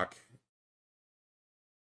have a rock.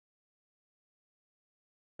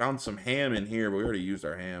 Found some ham in here, but we already used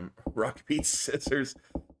our ham. Rock beats scissors.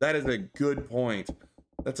 That is a good point.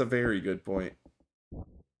 That's a very good point.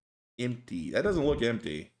 Empty. That doesn't look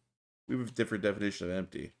empty. We have a different definition of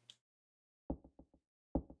empty.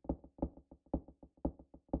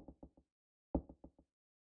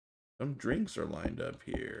 Some drinks are lined up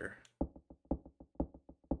here.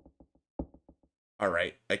 All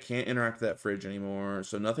right, I can't interact with that fridge anymore.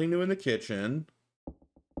 So nothing new in the kitchen.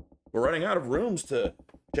 We're running out of rooms to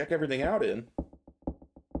check everything out in.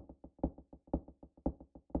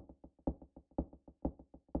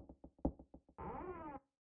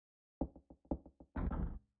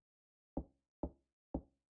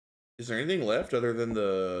 Is there anything left other than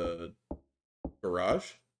the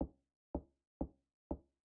garage?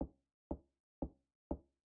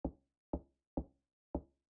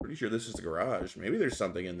 Pretty sure this is the garage. Maybe there's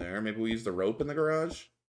something in there. Maybe we use the rope in the garage?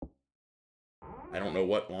 I don't know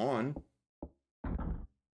what on.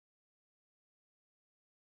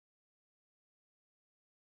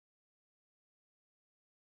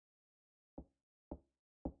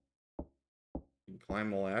 You can climb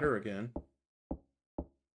the ladder again.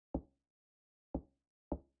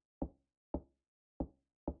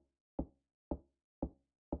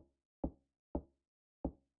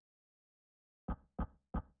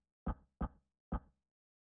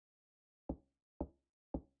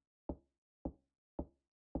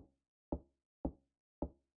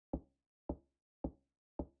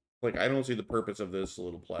 Like, I don't see the purpose of this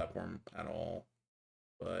little platform at all.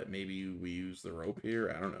 But maybe we use the rope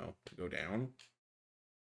here, I don't know, to go down.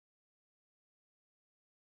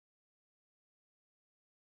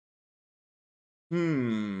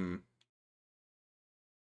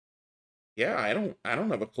 Yeah, I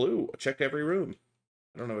don't have a clue. I checked every room.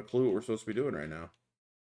 I don't have a clue what we're supposed to be doing right now.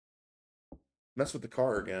 Mess with the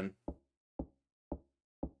car again.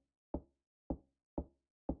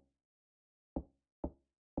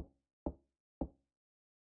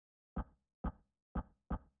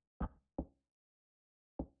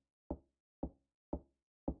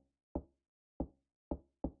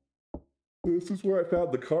 This is where I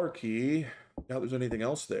found the car key. Doubt there's anything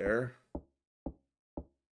else there.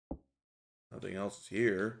 Nothing else is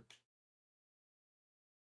here.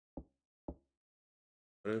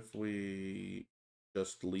 What if we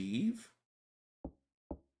just leave?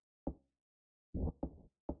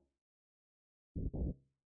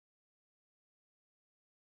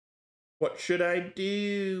 What should I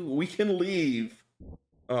do? We can leave.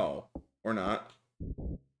 Oh, or not.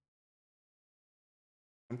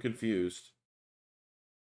 I'm confused.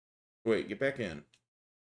 Wait, get back in.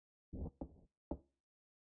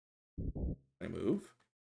 Can I move?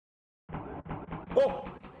 Oh!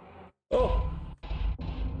 Oh!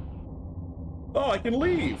 Oh, I can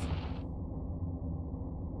leave!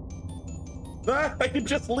 Ah, I can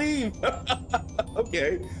just leave!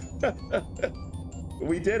 Okay.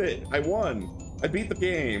 We did it. I won. I beat the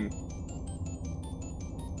game.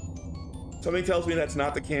 Something tells me that's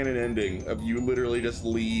not the canon ending of you literally just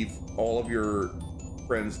leave all of your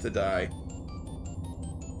friends to die.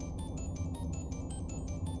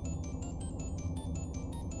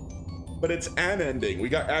 But it's an ending. We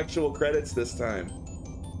got actual credits this time.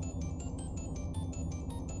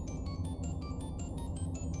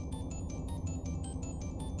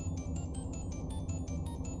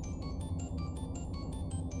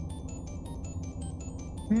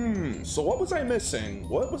 So what was I missing?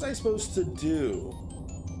 What was I supposed to do?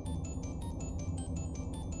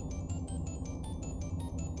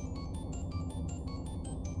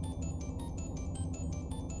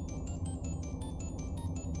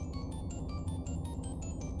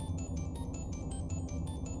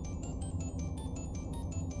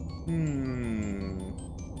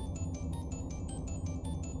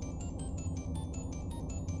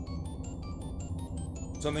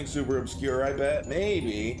 Something super obscure, I bet.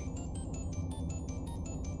 Maybe.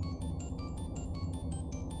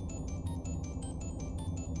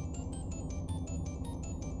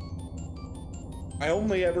 I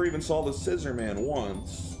only ever even saw the Scissor Man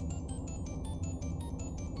once.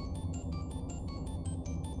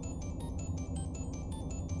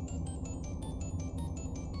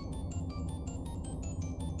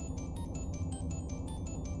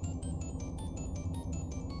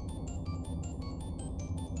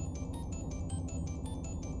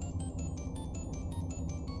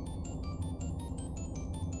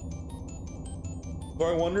 So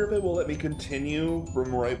I wonder if it will let me continue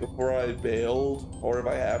from right before I bailed, or if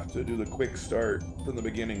I have to do the quick start from the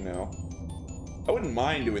beginning now. I wouldn't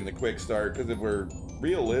mind doing the quick start, because if we're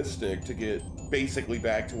realistic to get basically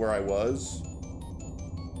back to where I was,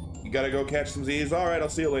 you gotta go catch some Z's. Alright, I'll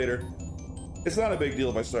see you later. It's not a big deal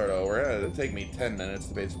if I start over. It'll take me 10 minutes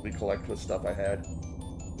to basically collect the stuff I had,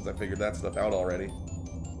 because I figured that stuff out already.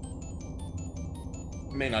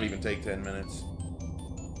 It may not even take 10 minutes.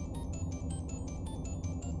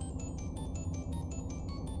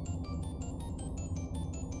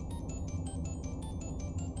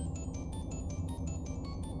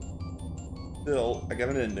 Still, I got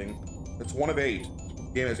an ending. It's 1 of 8. The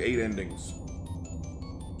game has 8 endings.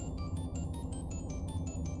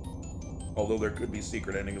 Although there could be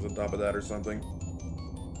secret endings on top of that or something.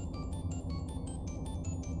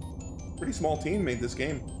 Pretty small team made this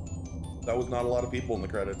game. That was not a lot of people in the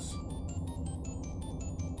credits.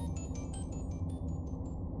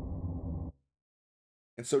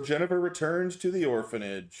 And so Jennifer returns to the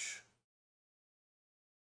orphanage.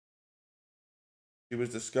 She was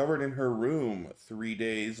discovered in her room 3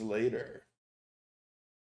 days later.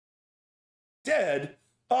 Dead?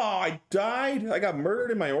 Oh, I died? I got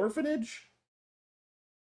murdered in my orphanage?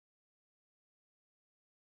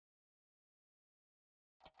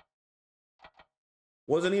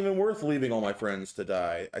 Wasn't even worth leaving all my friends to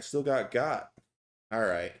die. I still got. All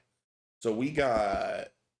right. So we got...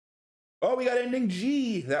 Oh, we got ending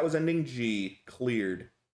G. That was ending G.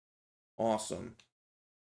 Cleared. Awesome.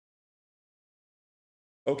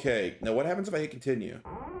 Okay, now what happens if I hit continue?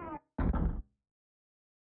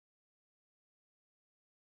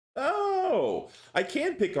 Oh, I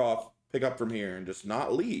can pick up from here and just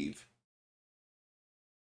not leave.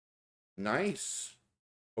 Nice.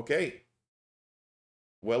 Okay.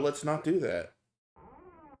 Well, let's not do that.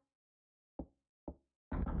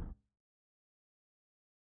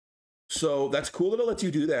 So that's cool that it lets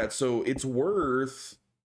you do that. So it's worth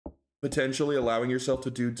potentially allowing yourself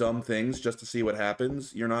to do dumb things just to see what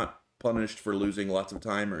happens. You're not punished for losing lots of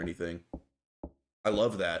time or anything. I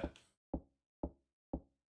love that.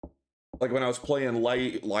 Like when I was playing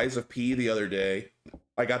Lies of P the other day,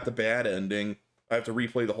 I got the bad ending. I have to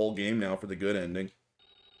replay the whole game now for the good ending.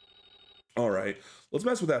 All right, let's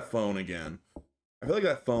mess with that phone again. I feel like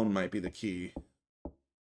that phone might be the key.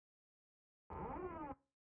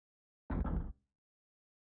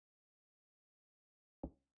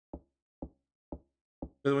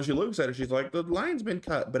 Because when she looks at it, she's like, the line's been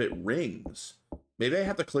cut, but it rings. Maybe I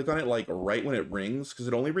have to click on it like right when it rings, because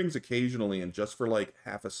it only rings occasionally and just for like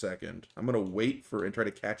half a second. I'm going to wait for and try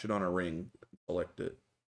to catch it on a ring. Select it.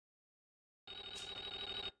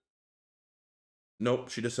 Nope,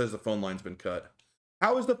 she just says the phone line's been cut.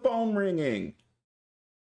 How is the phone ringing?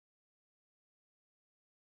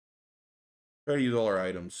 Try to use all our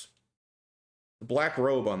items. The black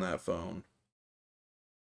robe on that phone.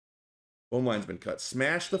 Phone line's been cut.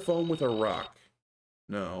 Smash the phone with a rock.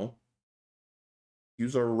 No.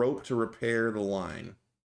 Use a rope to repair the line.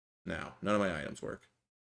 No, none of my items work.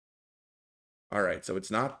 All right, so it's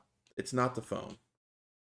not the phone.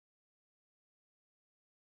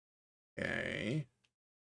 Okay.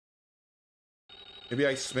 Maybe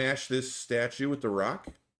I smash this statue with the rock?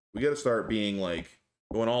 We gotta start being like,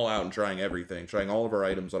 going all out and trying everything. Trying all of our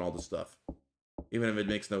items on all the stuff. Even if it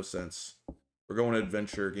makes no sense. We're going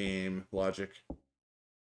adventure game logic.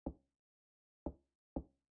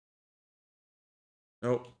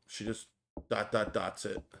 Nope, she just dots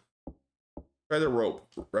it. Try the rope.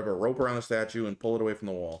 Wrap a rope around the statue and pull it away from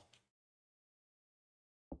the wall.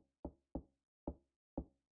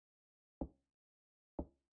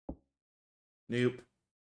 Nope.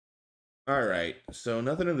 Alright, so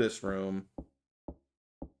nothing in this room.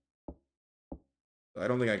 I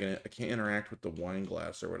don't think I can't interact with the wine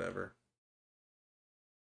glass or whatever.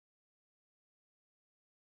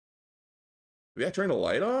 Maybe I turn the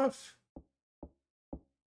light off?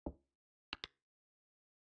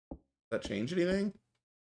 Does that change anything?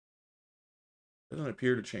 Doesn't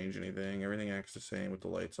appear to change anything. Everything acts the same with the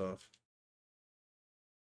lights off.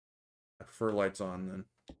 I prefer lights on then.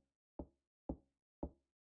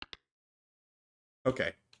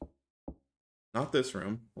 Okay. Not this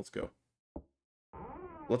room. Let's go.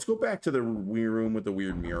 Let's go back to the weird room with the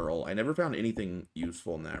weird mural. I never found anything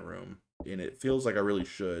useful in that room. And it feels like I really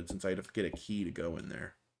should, since I'd have to get a key to go in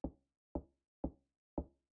there.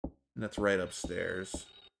 And that's right upstairs.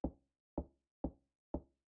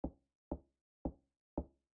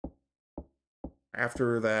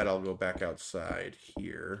 After that, I'll go back outside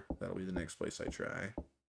here. That'll be the next place I try.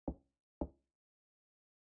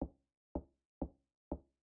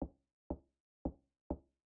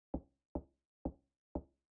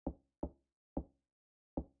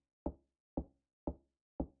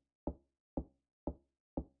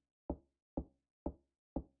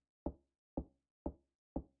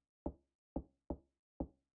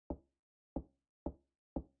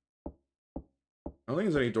 I don't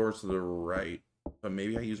think there's any doors to the right, but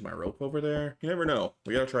maybe I use my rope over there. You never know.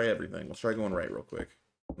 We gotta try everything. Let's try going right real quick.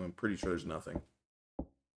 I'm pretty sure there's nothing.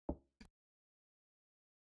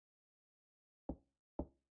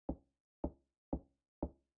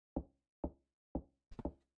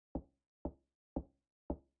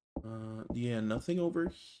 Yeah, nothing over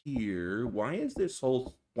here. Why is this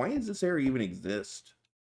area even exist?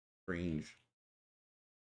 Strange.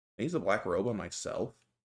 I use a black robe on myself.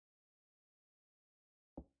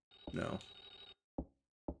 No.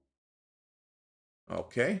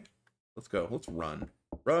 Okay. Let's go. Let's run.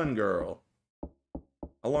 Run, girl.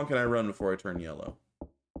 How long can I run before I turn yellow?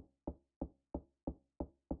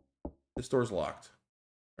 This door's locked,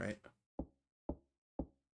 right?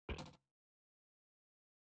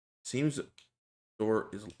 Seems the door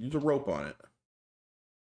is... Use a rope on it.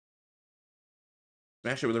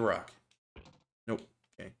 Smash it with a rock. Nope.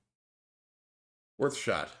 Okay. Worth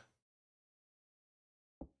shot.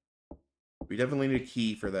 We definitely need a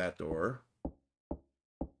key for that door.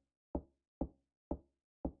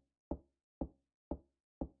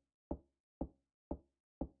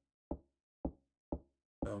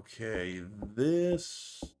 Okay,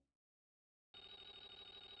 this...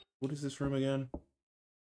 What is this room again?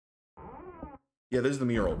 Yeah, this is the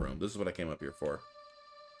mural room. This is what I came up here for.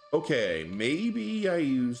 Okay, maybe I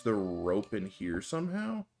use the rope in here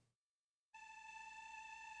somehow?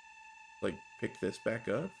 Like, pick this back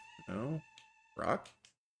up? No. Rock?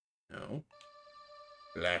 No.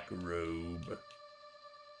 Black robe.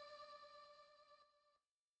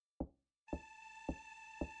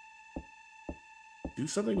 Do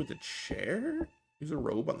something with the chair? Use a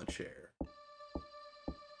robe on the chair.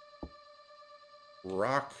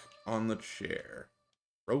 Rock on the chair.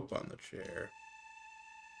 Rope on the chair.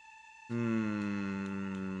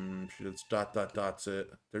 It's dots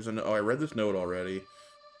it. There's an... Oh, I read this note already.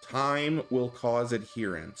 Time will cause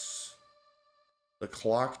adherence. The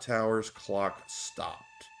clock tower's clock stopped.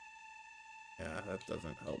 Yeah, that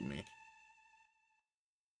doesn't help me.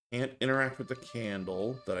 Can't interact with the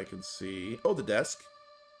candle that I can see. Oh, the desk.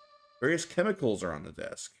 Various chemicals are on the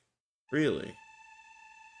desk. Really?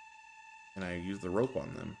 And I use the rope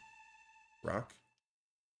on them. Rock.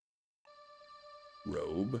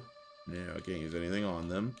 Robe. No, I can't use anything on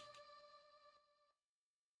them.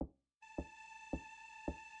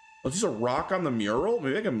 Let's use a rock on the mural?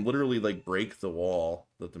 Maybe I can literally, like, break the wall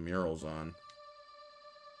that the mural's on.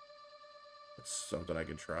 That's something I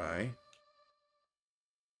could try.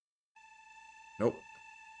 Nope.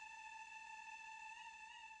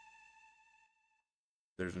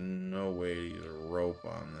 There's no way to use a rope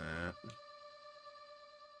on that.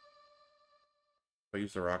 If I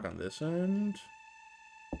use the rock on this end...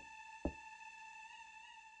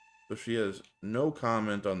 So she has no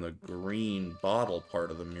comment on the green bottle part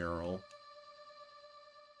of the mural.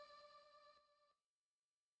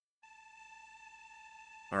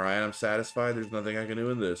 Alright, I'm satisfied. There's nothing I can do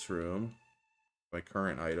in this room. My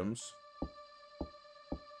current items.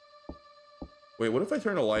 Wait, what if I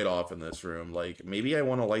turn a light off in this room? Like, maybe I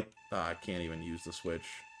want to light... I can't even use the switch.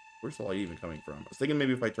 Where's the light even coming from? I was thinking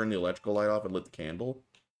maybe if I turn the electrical light off and lit the candle.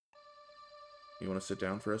 You want to sit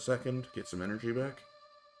down for a second? Get some energy back?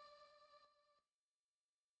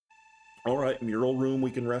 Alright, mural room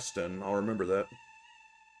we can rest in. I'll remember that.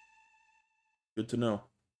 Good to know.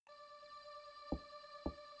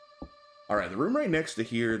 Alright, the room right next to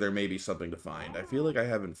here, there may be something to find. I feel like I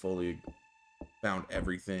haven't fully found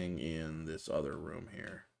everything in this other room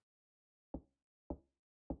here.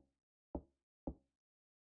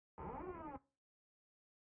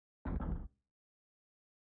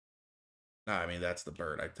 I mean, that's the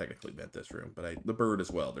bird. I technically meant this room, but the bird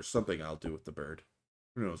as well. There's something I'll do with the bird.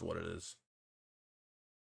 Who knows what it is.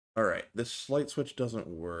 Alright, this light switch doesn't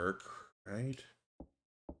work, right?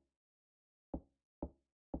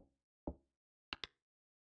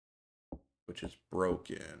 Which is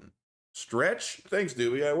broken. Stretch? Thanks,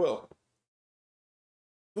 Dewey, I will.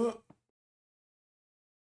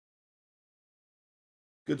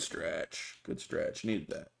 Good stretch. Good stretch. Needed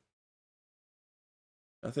that.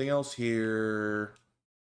 Nothing else here. ...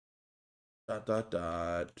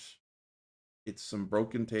 It's some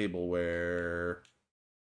broken tableware.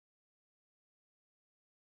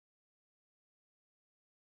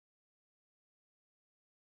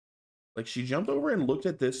 Like, she jumped over and looked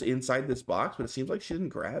at this inside this box, but it seems like she didn't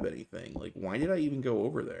grab anything. Like, why did I even go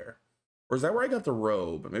over there? Or is that where I got the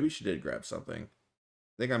robe? Maybe she did grab something.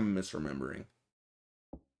 I think I'm misremembering.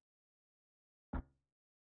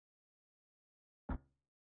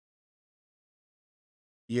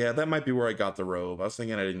 Yeah, that might be where I got the robe. I was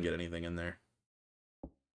thinking I didn't get anything in there.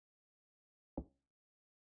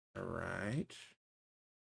 All right.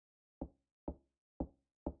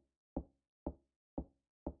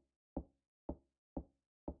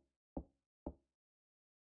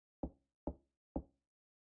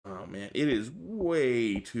 Oh, man. It is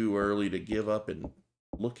way too early to give up and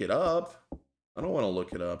look it up. I don't want to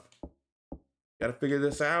look it up. Gotta figure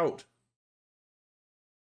this out.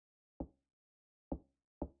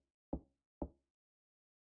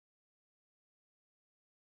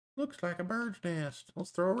 Looks like a bird's nest.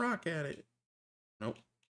 Let's throw a rock at it. Nope.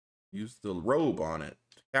 Use the robe on it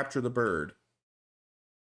to capture the bird.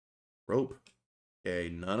 Rope. Okay,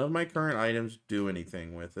 none of my current items do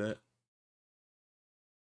anything with it.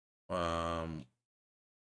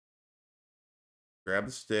 Grab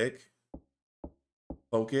the stick,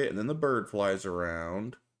 poke it, and then the bird flies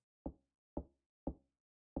around.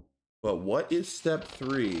 But what is step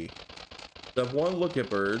 3? Step 1, look at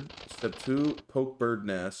bird. Step 2, poke bird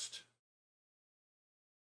nest.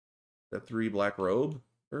 Step 3, black robe,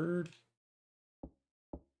 bird.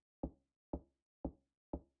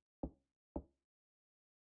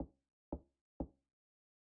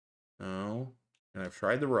 No. And I've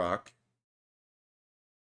tried the rock.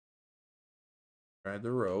 Tried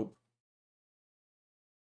the rope.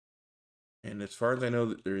 And as far as I know,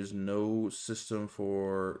 that there is no system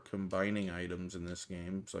for combining items in this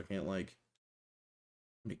game, so I can't like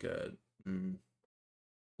make a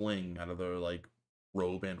fling out of the like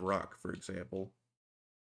robe and rock, for example.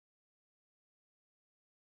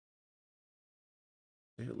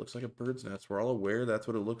 It looks like a bird's nest. We're all aware that's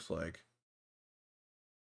what it looks like.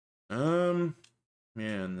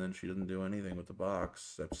 Man, then she doesn't do anything with the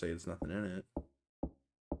box except say there's nothing in it.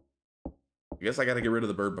 I guess I gotta get rid of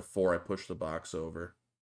the bird before I push the box over.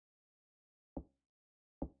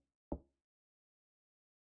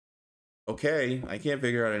 Okay, I can't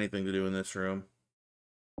figure out anything to do in this room.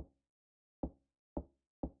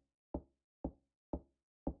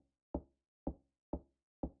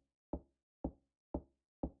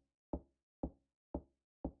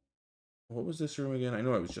 What was this room again? I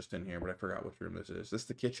know I was just in here, but I forgot which room this is. Is this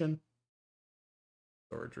the kitchen?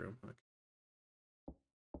 Storage room. Okay.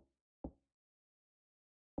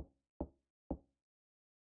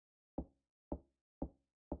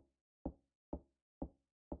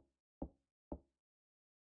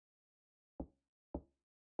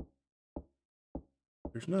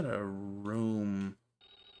 There's not a room.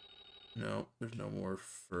 No, there's no more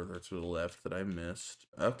further to the left that I missed.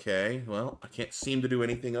 Okay, well, I can't seem to do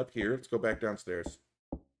anything up here. Let's go back downstairs.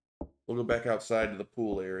 We'll go back outside to the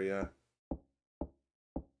pool area.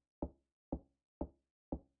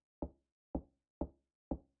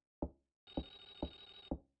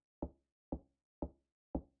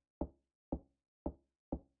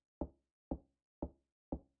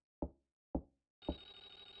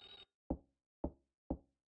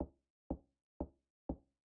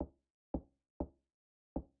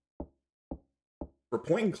 For a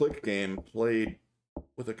point and click game played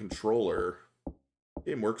with a controller, the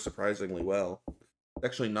game works surprisingly well. It's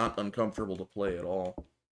actually not uncomfortable to play at all.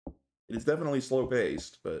 It is definitely slow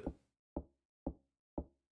paced, but it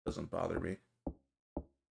doesn't bother me.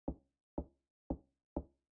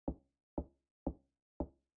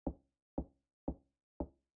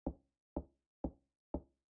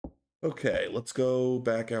 Okay, let's go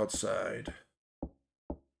back outside.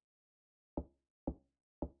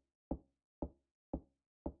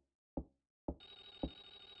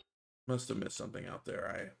 Must have missed something out there.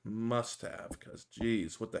 I must have, because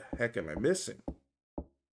geez, what the heck am I missing?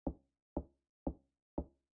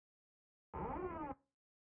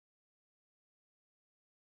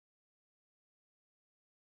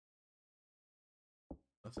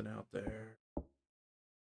 Nothing out there.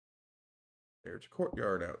 There's a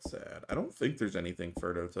courtyard outside. I don't think there's anything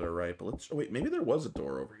further to the right, but let's... Oh, wait, maybe there was a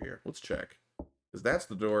door over here. Let's check. Because that's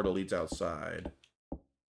the door that leads outside.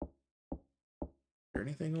 Is there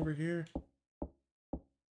anything over here?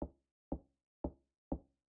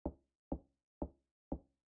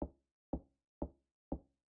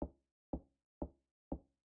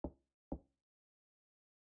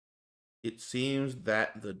 It seems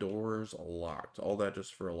that the door's locked. All that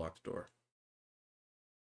just for a locked door.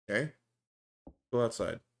 Okay. Go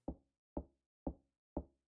outside.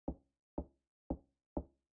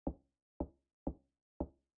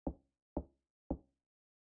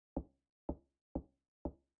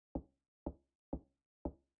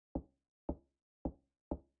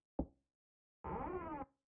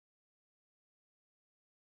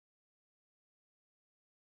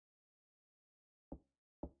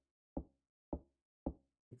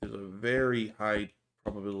 There's a very high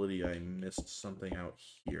probability I missed something out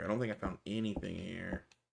here. I don't think I found anything here.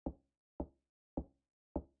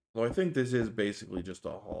 Though I think this is basically just a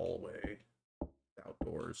hallway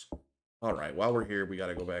outdoors. All right, while we're here, we got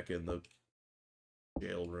to go back in the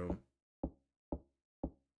jail room.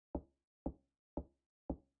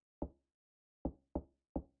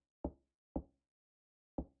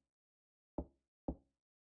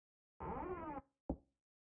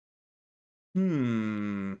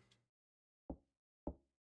 There's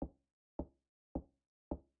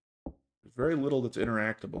very little that's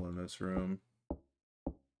interactable in this room.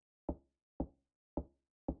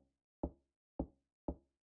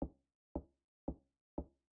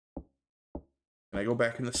 go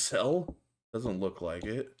back in the cell? Doesn't look like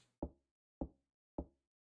it.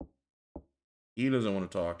 He doesn't want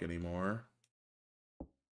to talk anymore.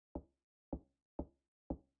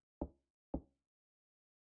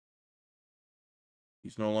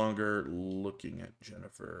 He's no longer looking at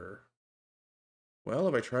Jennifer. Well,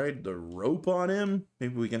 have I tried the rope on him?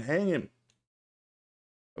 Maybe we can hang him.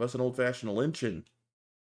 How about an old-fashioned lynching?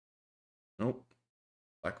 Nope.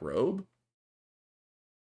 Black robe?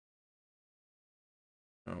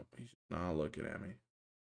 Oh, he's not looking at me.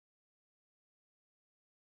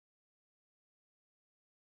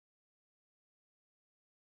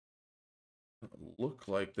 Doesn't look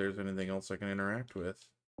like there's anything else I can interact with.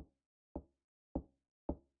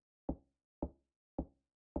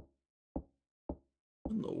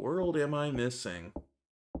 What in the world am I missing?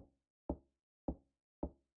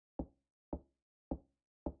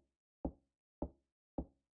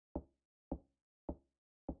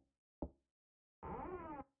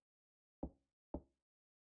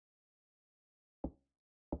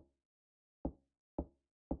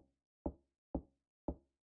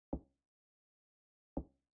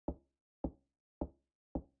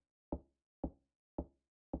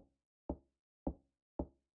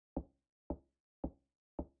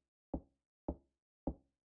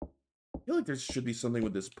 I feel like there should be something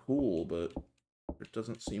with this pool, but there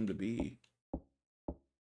doesn't seem to be.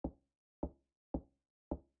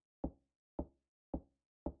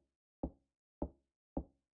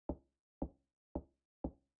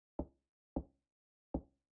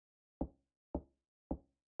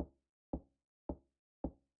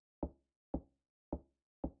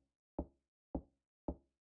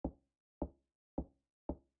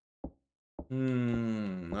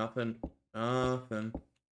 Nothing. Nothing.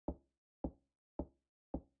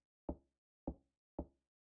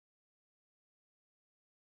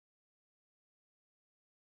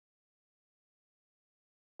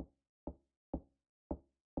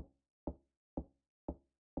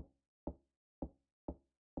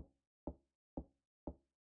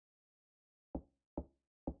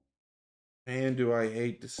 And do I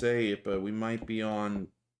hate to say it, but we might be on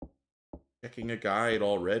checking a guide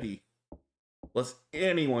already. Unless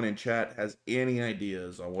anyone in chat has any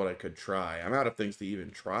ideas on what I could try. I'm out of things to even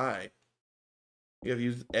try. I've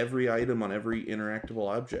used every item on every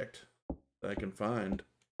interactable object that I can find.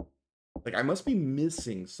 Like, I must be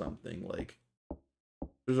missing something. Like,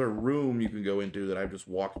 there's a room you can go into that I've just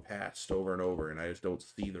walked past over and over, and I just don't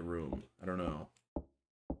see the room. I don't know.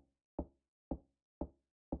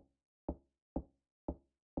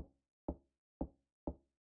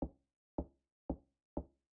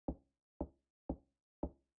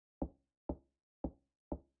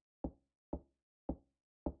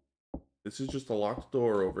 This is just a locked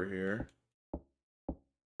door over here.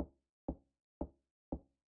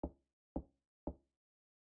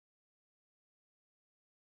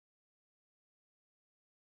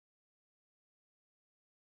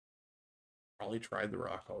 Probably tried the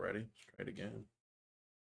rock already. Let's try it again.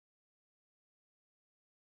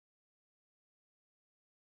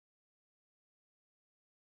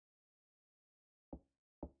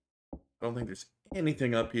 I don't think there's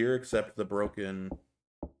anything up here except the broken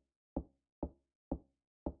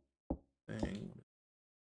thing.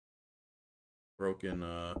 Broken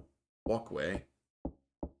walkway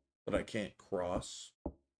that I can't cross.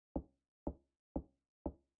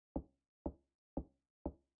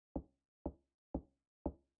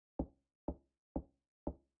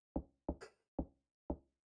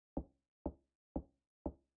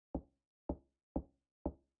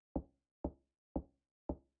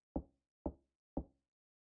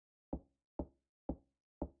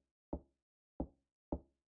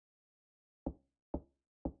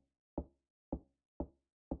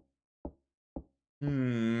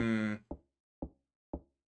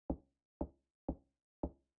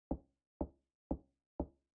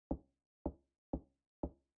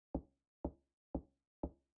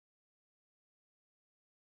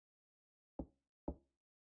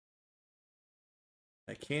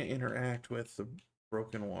 I can't interact with the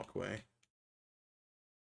broken walkway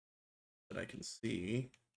that I can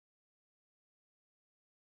see.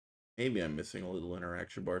 Maybe I'm missing a little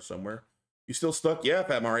interaction bar somewhere. You still stuck? Yeah,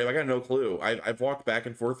 Fat Mario, I got no clue. I've walked back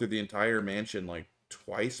and forth through the entire mansion like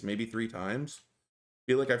twice, maybe 3 times.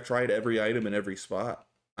 Feel like I've tried every item in every spot.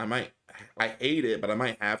 I hate it, but I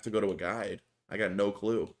might have to go to a guide. I got no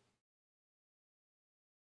clue.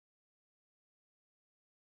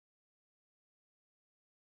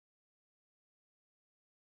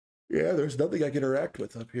 Yeah, there's nothing I can interact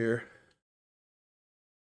with up here.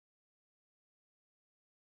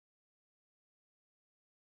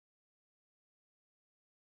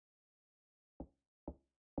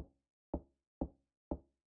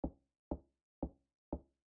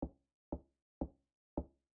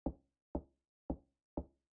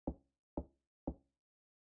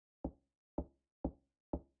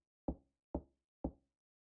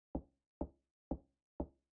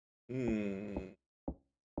 Hmm.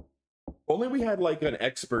 Only we had like an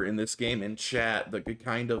expert in this game in chat that could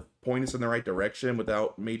kind of point us in the right direction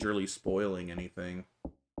without majorly spoiling anything.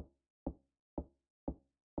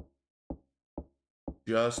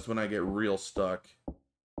 Just when I get real stuck.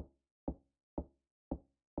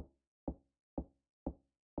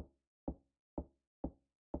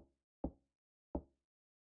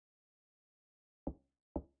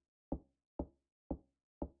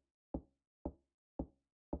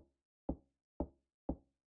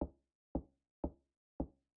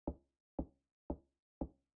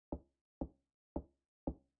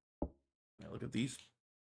 Yeah, look at these.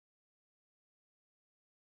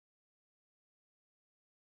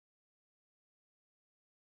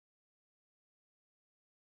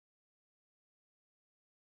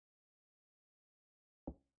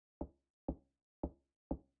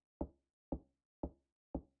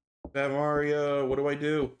 That Mario, what do I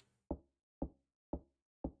do?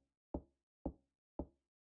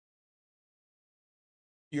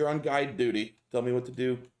 You're on guide duty. Tell me what to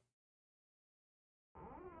do.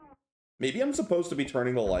 Maybe I'm supposed to be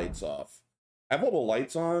turning the lights off. I have all the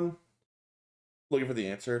lights on. Looking for the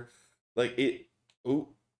answer. Like it. Ooh,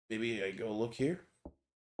 maybe I go look here.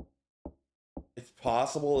 It's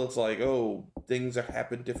possible it's like, oh, things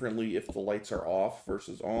happen differently if the lights are off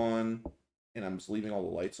versus on, and I'm just leaving all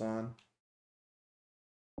the lights on.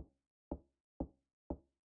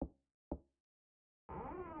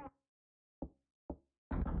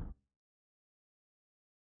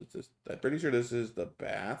 I'm pretty sure this is the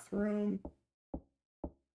bathroom.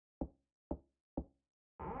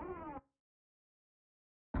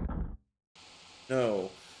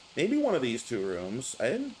 No, maybe one of these two rooms. I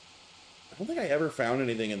don't think I ever found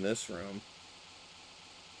anything in this room.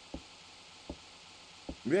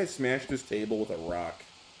 Maybe I smashed this table with a rock.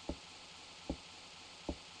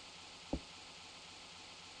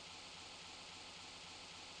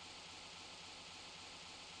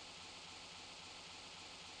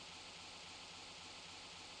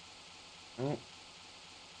 Oh.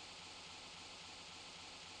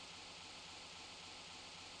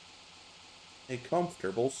 A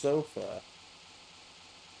comfortable sofa.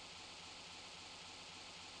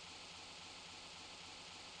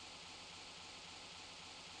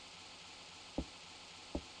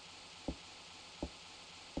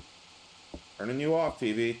 Turning you off,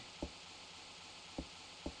 TV.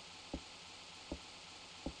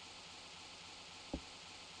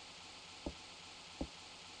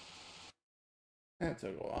 That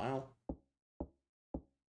took a while.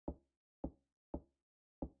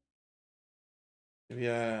 Maybe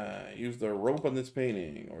use the rope on this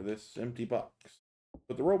painting or this empty box.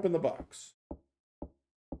 Put the rope in the box.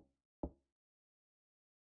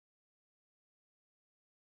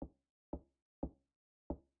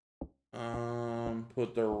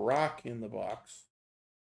 Put the rock in the box.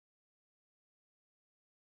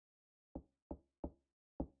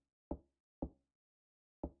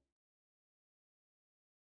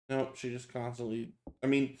 Nope, she just constantly. I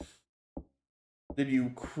mean, did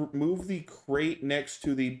you move the crate next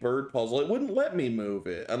to the bird puzzle? It wouldn't let me move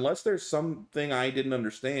it unless there's something I didn't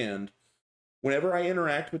understand. Whenever I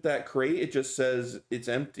interact with that crate, it just says it's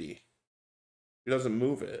empty. It doesn't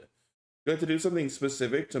move it. You have to do something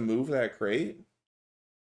specific to move that crate?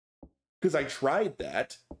 Because I tried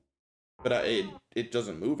that, but it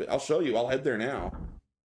doesn't move it. I'll show you. I'll head there now.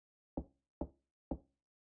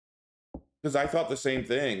 Because I thought the same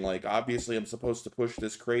thing. Like, obviously, I'm supposed to push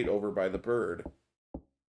this crate over by the bird.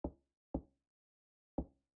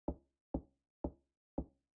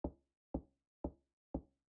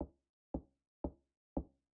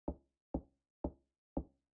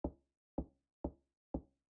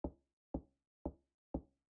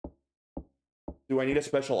 Do I need a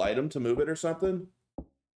special item to move it or something?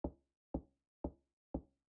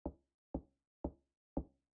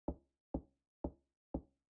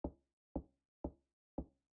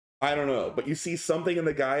 I don't know, but you see something in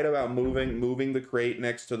the guide about moving the crate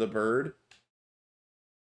next to the bird?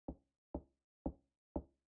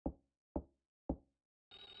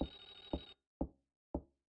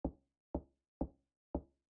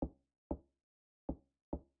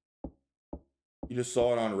 You just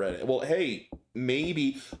saw it on Reddit. Well, hey,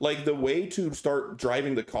 maybe like the way to start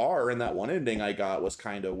driving the car in that one ending I got was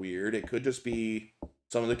kind of weird. It could just be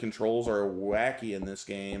some of the controls are wacky in this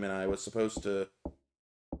game, and I was supposed to.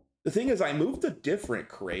 The thing is, I moved a different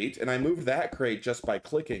crate, and I moved that crate just by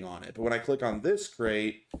clicking on it. But when I click on this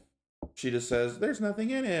crate, she just says, there's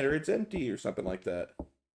nothing in it, or it's empty, or something like that.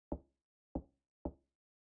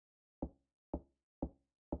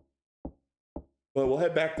 But we'll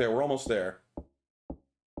head back there. We're almost there.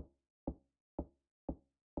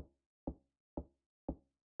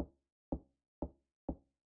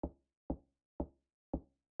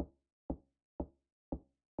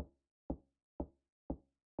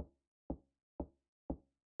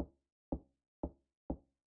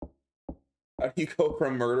 How do you go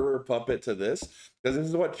from murderer puppet to this? Because this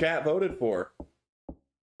is what chat voted for.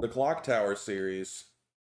 The Clock Tower series.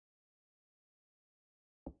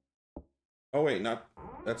 Oh wait, not...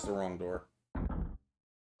 That's the wrong door.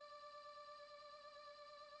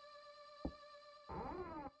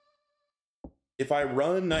 If I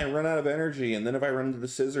run out of energy, and then if I run into the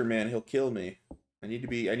Scissor Man, he'll kill me. I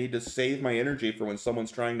need to save my energy for when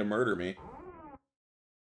someone's trying to murder me.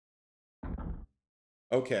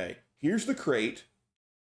 Okay, here's the crate.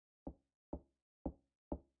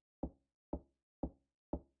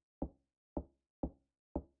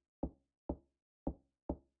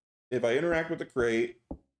 If I interact with the crate,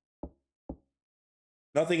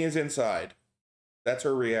 nothing is inside. That's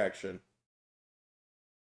her reaction.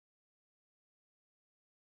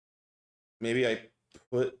 Maybe I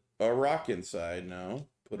put a rock inside. No.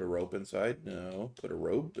 Put a rope inside. No. Put a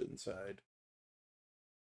rope inside.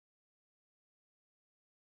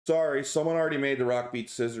 Sorry, someone already made the rock beat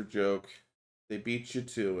scissor joke. They beat you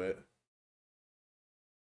to it.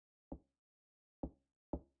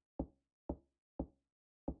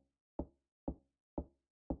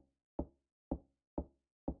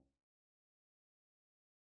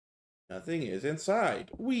 Nothing is inside.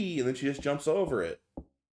 Whee! And then she just jumps over it.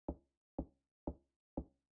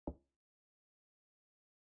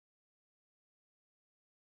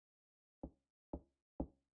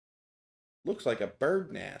 Looks like a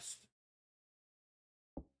bird nest.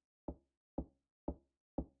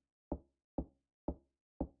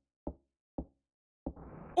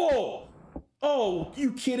 Oh! Oh,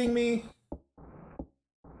 you kidding me?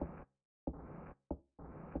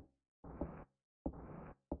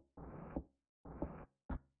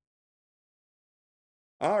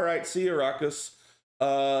 All right, see you, Ruckus.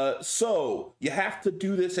 So you have to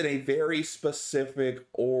do this in a very specific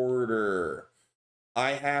order.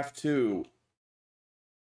 I have to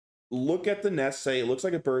look at the nest, say it looks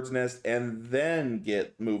like a bird's nest, and then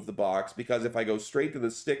move the box, because if I go straight to the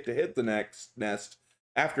stick to hit the next nest,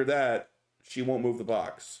 after that, she won't move the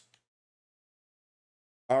box.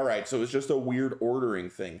 All right, so it's just a weird ordering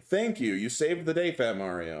thing. Thank you. You saved the day, Fat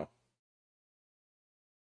Mario.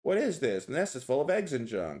 What is this? The nest is full of eggs and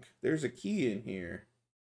junk. There's a key in here.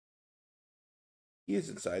 Key is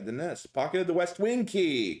inside the nest. Pocketed the West Wing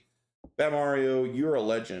key. Fat Mario, you're a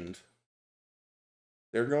legend.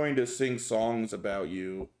 They're going to sing songs about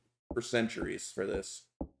you for centuries for this.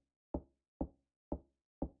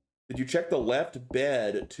 Did you check the left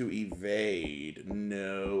bed to evade?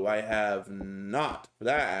 No, I have not.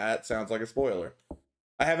 That sounds like a spoiler.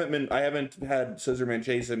 I haven't had Scissorman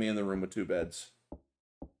chasing me in the room with 2 beds.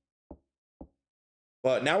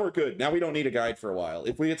 But now we're good. Now we don't need a guide for a while.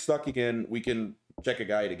 If we get stuck again, we can check a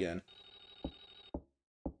guide again.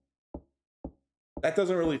 That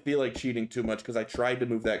doesn't really feel like cheating too much, because I tried to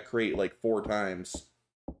move that crate like 4 times.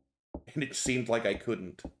 And it seemed like I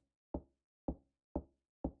couldn't.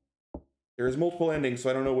 There's multiple endings, so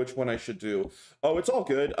I don't know which one I should do. Oh, it's all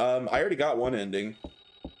good. I already got one ending.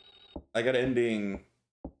 I got ending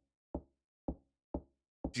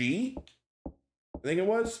G, I think it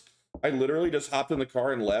was. I literally just hopped in the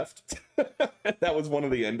car and left. That was one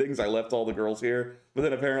of the endings. I left all the girls here, but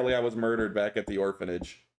then apparently I was murdered back at the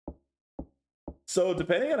orphanage. So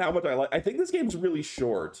depending on how much I think this game's really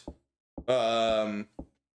short.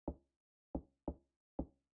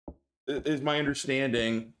 Is my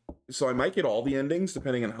understanding. So I might get all the endings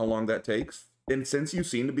depending on how long that takes. And since you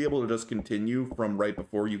seem to be able to just continue from right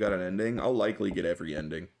before you got an ending, I'll likely get every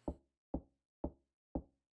ending.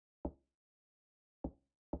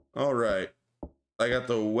 All right. I got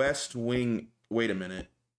the West Wing. Wait a minute.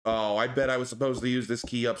 Oh, I bet I was supposed to use this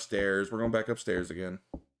key upstairs. We're going back upstairs again.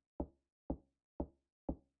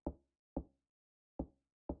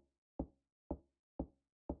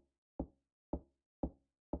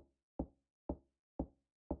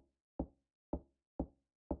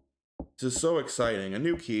 This is so exciting. A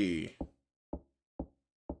new key.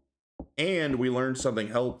 And we learned something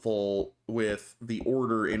helpful with the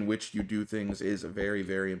order in which you do things is very,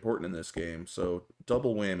 very important in this game. So,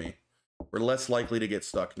 double whammy. We're less likely to get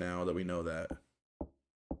stuck now that we know that.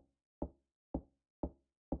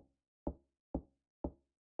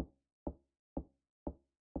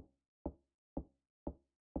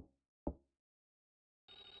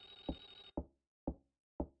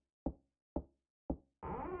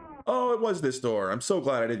 Oh, it was this door. I'm so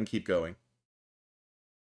glad I didn't keep going.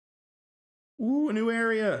 Ooh, a new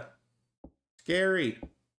area. Scary.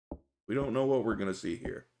 We don't know what we're going to see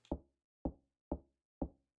here.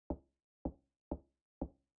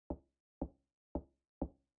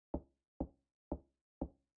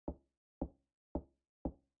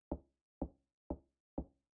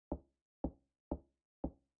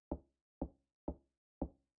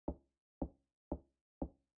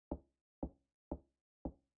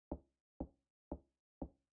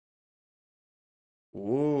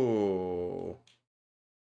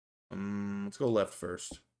 Let's go left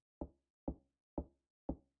first.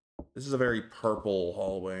 This is a very purple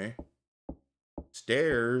hallway.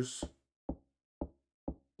 Stairs.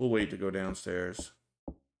 We'll wait to go downstairs.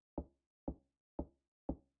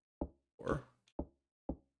 Or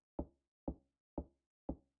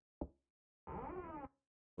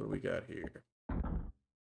what do we got here?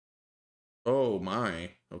 Oh my.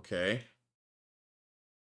 Okay.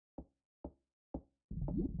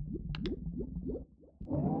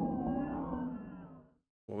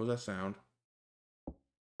 What was that sound?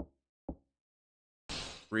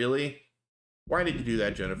 Really? Why did you do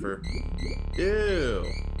that, Jennifer? Ew.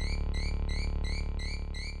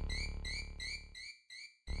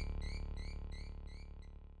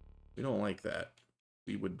 We don't like that.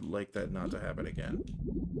 We would like that not to happen again.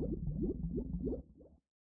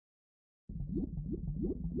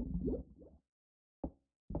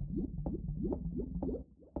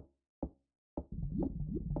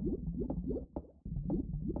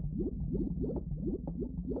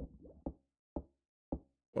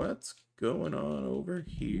 What's going on over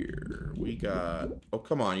here? We got... Oh,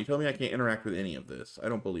 come on. You tell me I can't interact with any of this. I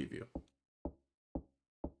don't believe you.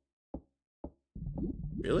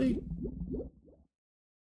 Really?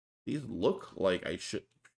 These look like I should...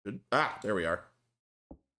 Ah, there we are.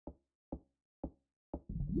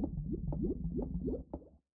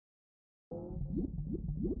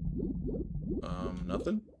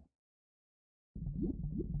 Nothing?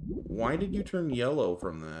 Why did you turn yellow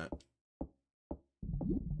from that?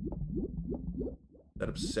 That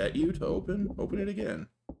upset you to open? Open it again.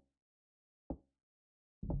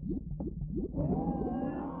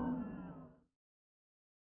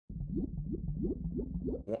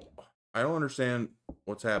 Well, I don't understand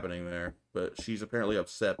what's happening there, but she's apparently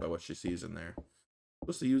upset by what she sees in there.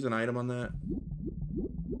 Supposed to use an item on that?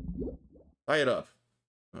 Tie it up.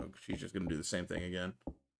 Oh, she's just gonna do the same thing again.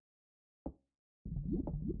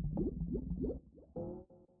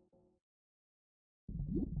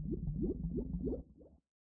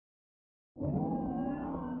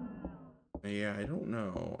 Yeah, I don't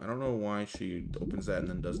know. I don't know why she opens that and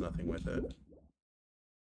then does nothing with it.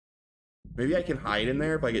 Maybe I can hide in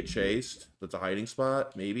there if I get chased. That's a hiding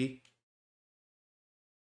spot, maybe.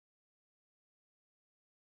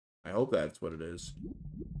 I hope that's what it is.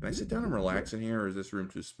 Can I sit down and relax in here, or is this room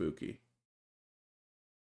too spooky?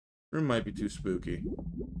 Room might be too spooky.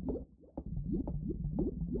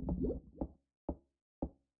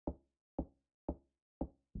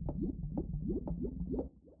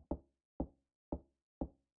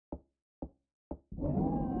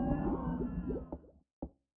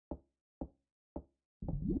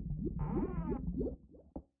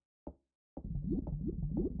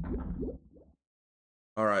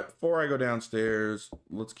 All right, before I go downstairs,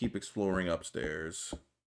 let's keep exploring upstairs.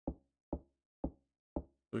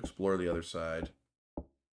 We'll explore the other side.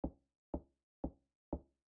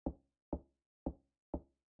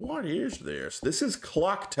 What is this? This is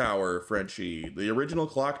Clock Tower, Frenchie. The original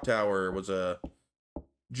Clock Tower was a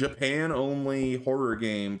Japan-only horror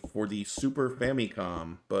game for the Super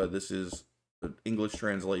Famicom, but this is the English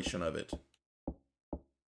translation of it.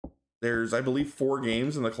 There's, I believe, 4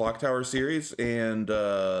 games in the Clock Tower series, and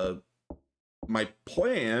my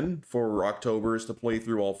plan for October is to play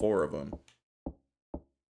through all 4 of them.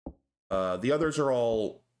 The others are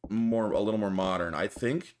all a little more modern. I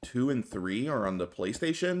think 2 and 3 are on the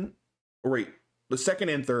PlayStation. Or wait, the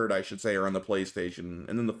 2nd and 3rd, I should say, are on the PlayStation,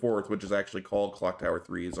 and then the 4th, which is actually called Clock Tower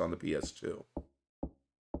 3, is on the PS2.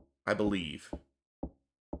 I believe.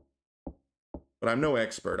 But I'm no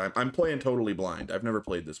expert. I'm playing totally blind. I've never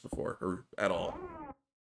played this before, or at all.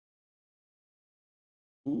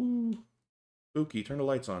 Ooh. Spooky. Turn the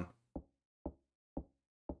lights on.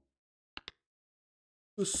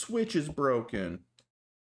 The switch is broken.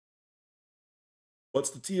 What's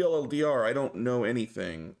the TLDR? I don't know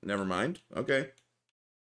anything. Never mind. Okay.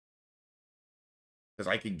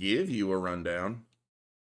 Because I could give you a rundown.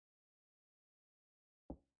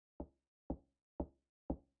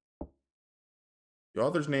 The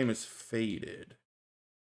author's name is Faded.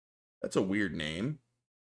 That's a weird name.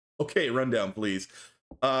 Okay, rundown, please.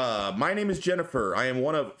 My name is Jennifer. I am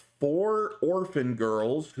one of 4 orphan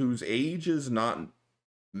girls whose age is not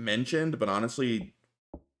mentioned, but honestly,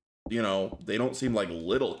 you know, they don't seem like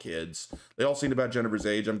little kids. They all seem about Jennifer's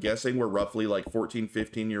age. I'm guessing we're roughly like 14,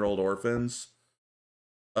 15-year-old orphans.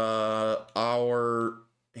 A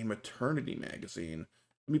maternity magazine.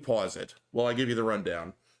 Let me pause it while I give you the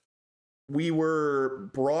rundown. We were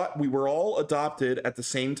all adopted at the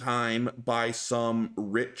same time by some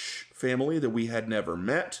rich family that we had never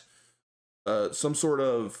met. Some sort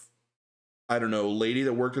of, I don't know, lady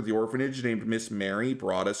that worked at the orphanage named Miss Mary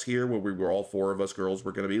brought us here where we were all four of us girls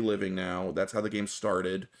were going to be living now. That's how the game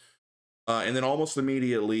started. And then almost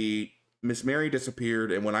immediately, Miss Mary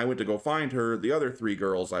disappeared. And when I went to go find her, the other three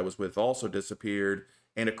girls I was with also disappeared.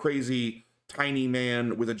 And a crazy tiny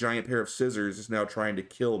man with a giant pair of scissors is now trying to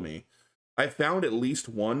kill me. I found at least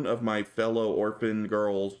one of my fellow orphan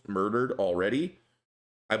girls murdered already.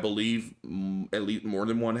 I believe at least more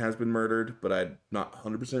than one has been murdered, but I'm not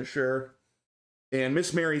 100% sure. And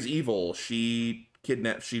Miss Mary's evil. She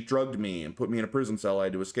drugged me and put me in a prison cell I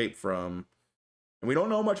had to escape from. And we don't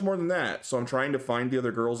know much more than that, so I'm trying to find the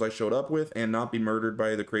other girls I showed up with and not be murdered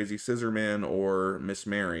by the crazy scissor man or Miss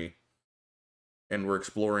Mary. And we're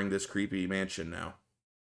exploring this creepy mansion now.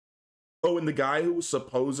 Oh, and the guy who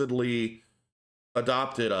supposedly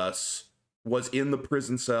adopted us was in the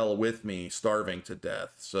prison cell with me, starving to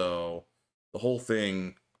death. So the whole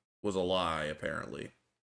thing was a lie, apparently.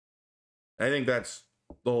 I think that's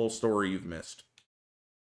the whole story you've missed.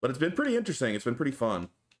 But it's been pretty interesting. It's been pretty fun.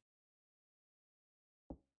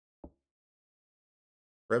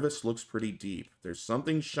 Crevice looks pretty deep. There's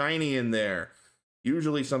something shiny in there.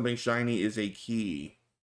 Usually something shiny is a key.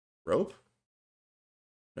 Rope?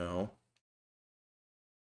 No.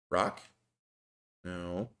 Rock?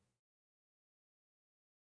 No.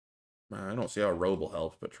 I don't see how a rope will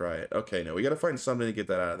help, but try it. Okay, no, we gotta find something to get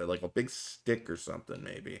that out of there. Like a big stick or something,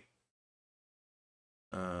 maybe.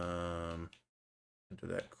 Into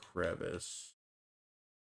that crevice.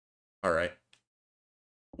 Alright.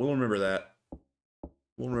 We'll remember that.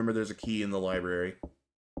 We'll remember there's a key in the library,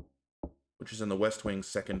 which is in the West Wing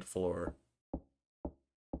 2nd floor.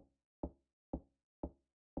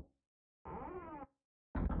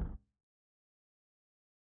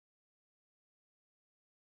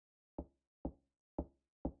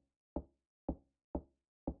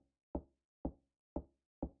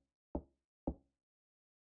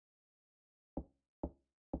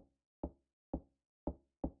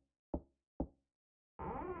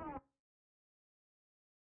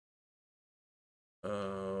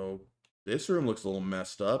 This room looks a little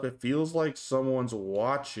messed up. It feels like someone's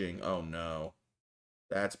watching. Oh no.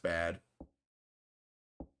 That's bad.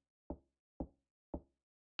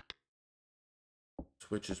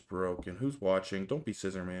 Switch is broken. Who's watching? Don't be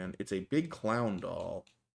Scissor Man. It's a big clown doll.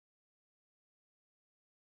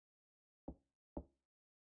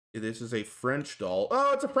 This is a French doll.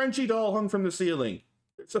 Oh, it's a Frenchy doll hung from the ceiling.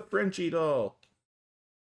 It's a Frenchy doll.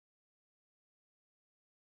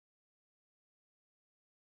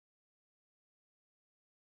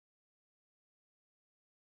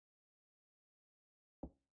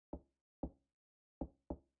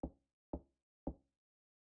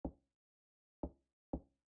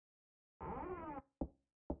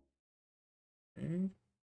 Okay.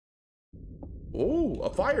 Oh, a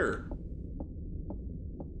fire.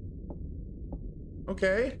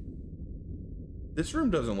 Okay. This room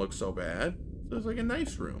doesn't look so bad. It looks like a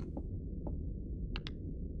nice room.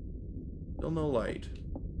 Still no light.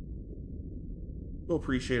 We'll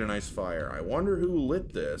appreciate a nice fire. I wonder who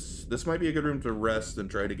lit this. This might be a good room to rest and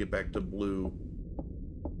try to get back to blue.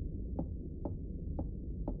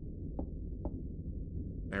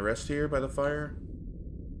 Can I rest here by the fire?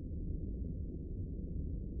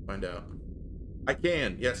 Find out. I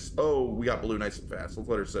can, yes. Oh, we got blue nice and fast. Let's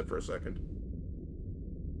let her sit for a second.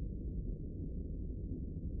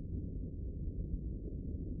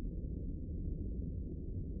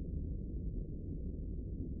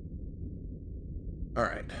 All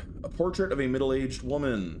right. A portrait of a middle-aged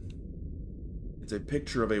woman. It's a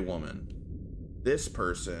picture of a woman. This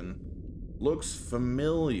person looks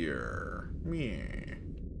familiar. Meh.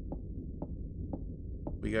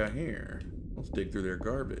 We got here. Let's dig through their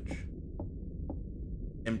garbage.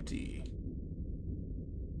 Empty.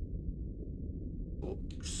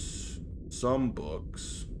 Books. Some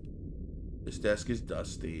books. This desk is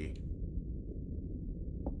dusty.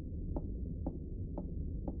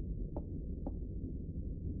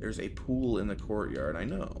 There's a pool in the courtyard. I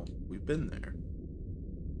know. We've been there.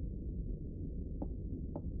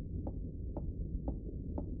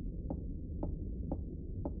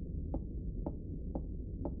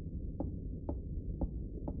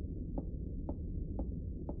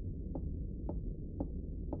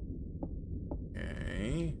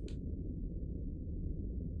 Okay.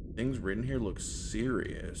 Things written here look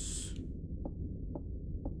serious.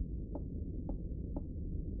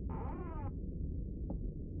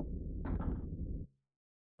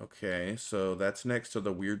 Okay, so that's next to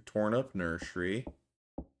the weird torn up nursery.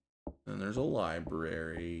 And there's a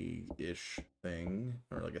library-ish thing,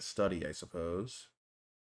 or like a study, I suppose.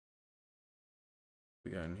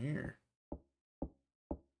 What we got in here?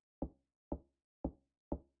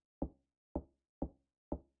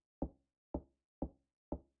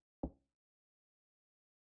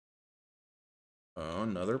 Oh,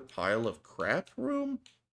 another pile of crap room?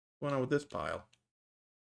 What's going on with this pile?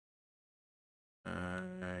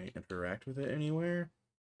 I interact with it anywhere?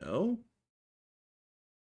 No?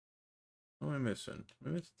 What am I missing?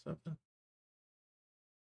 Am I missing something?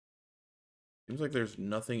 Seems like there's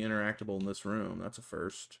nothing interactable in this room. That's a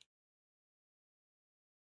first.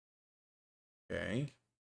 Okay.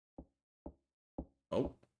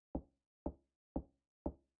 Oh.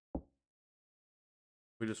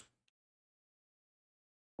 We just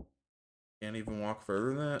can't even walk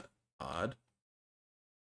further than that? Odd.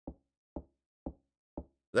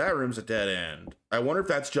 That room's a dead end. I wonder if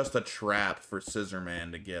that's just a trap for Scissor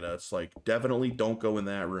Man to get us. Like, definitely don't go in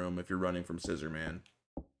that room if you're running from Scissor Man.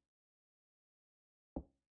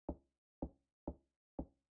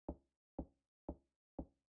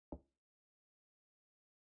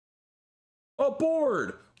 Oh,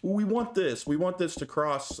 board! We want this. We want this to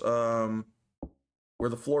cross where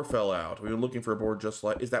the floor fell out. We were looking for a board just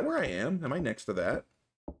like... Is that where I am? Am I next to that?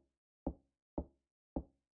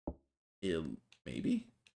 Maybe?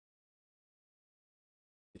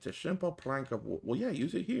 It's a simple plank of wood. Well, yeah,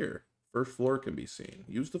 use it here. First floor can be seen.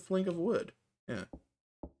 Use the plank of wood. Yeah.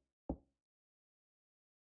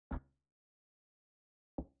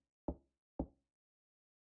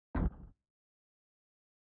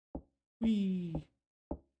 Whee!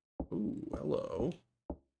 Ooh, hello.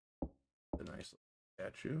 A nice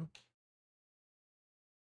statue.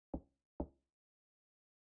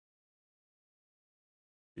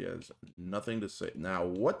 Yeah, there's nothing to say. Now,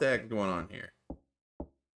 what the heck is going on here?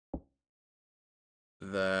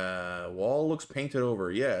 The wall looks painted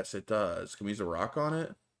over. Yes, it does. Can we use a rock on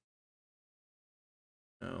it?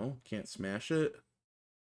 No, can't smash it.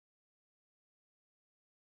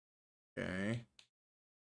 Okay.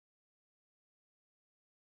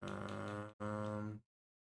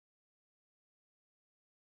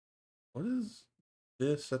 What is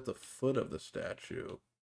this at the foot of the statue?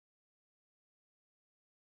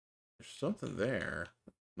 There's something there,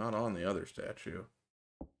 not on the other statue.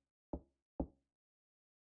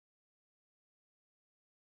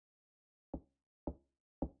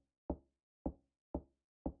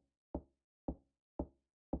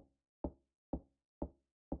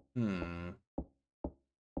 Hmm.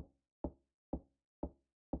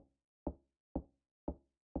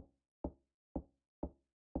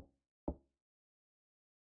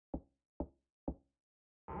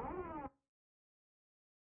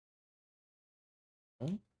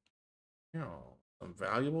 Oh, yeah, some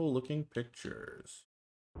valuable looking pictures.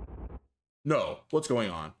 No, what's going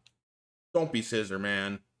on? Don't be Scissor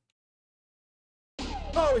Man.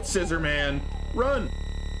 Oh, it's Scissor Man. Run.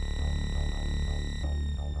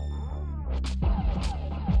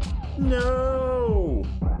 No.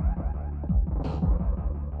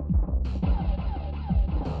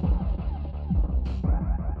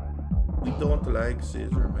 We don't like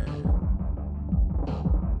Scissor Man.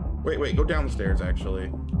 Wait, go down the stairs, actually.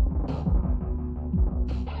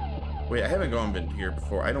 Wait, I haven't been here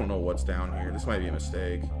before. I don't know what's down here. This might be a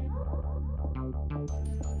mistake.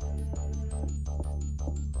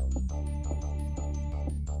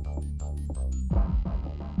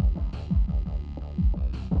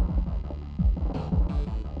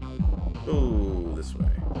 Oh, this way.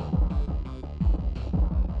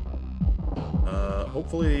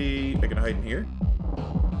 Hopefully I can hide in here.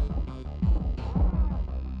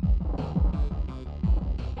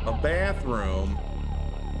 A bathroom.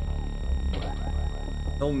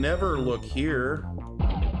 He'll never look here.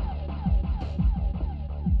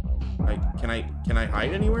 Can I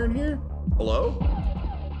hide anywhere in here? Hello?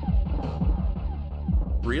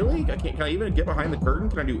 Really? Can I even get behind the curtain?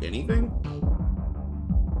 Can I do anything?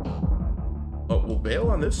 Oh, we'll bail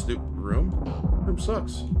on this stupid room. Room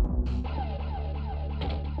sucks.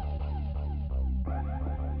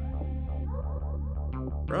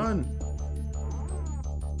 Run.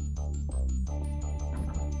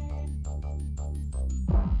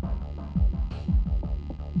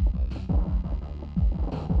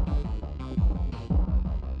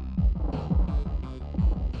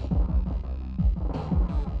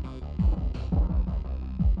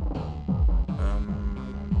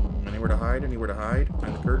 Anywhere to hide?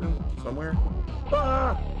 Behind the curtain? Somewhere?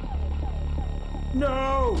 Ah!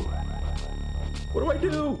 No! What do I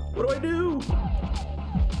do? What do I do?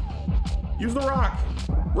 Use the rock!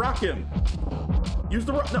 Rock him! Use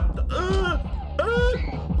the rock! No!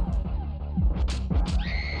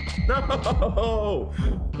 No!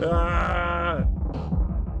 Ah!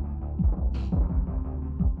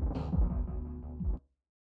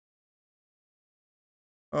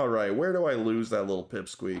 All right, where do I lose that little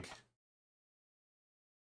pipsqueak?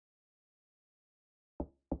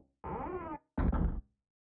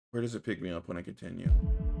 Where does it pick me up when I continue?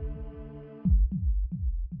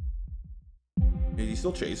 Is he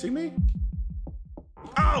still chasing me?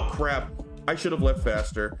 Oh, crap. I should have left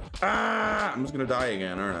faster. Ah! I'm just gonna die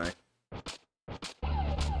again, aren't I?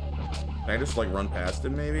 Can I just, like, run past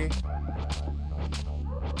him, maybe?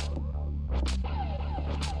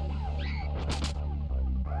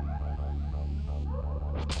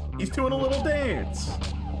 He's doing a little dance.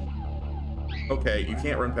 Okay, you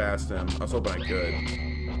can't run past him. I was hoping I could.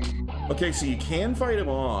 Okay, so you can fight him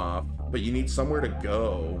off, but you need somewhere to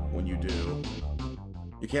go when you do.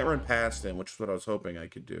 You can't run past him, which is what I was hoping I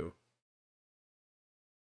could do.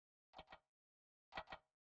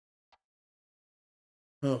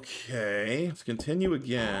 Okay, let's continue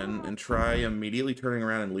again and try immediately turning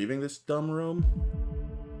around and leaving this dumb room.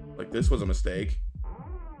 Like, this was a mistake.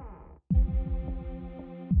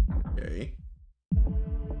 Okay.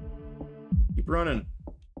 Keep running.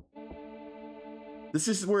 This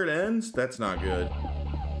is where it ends? That's not good.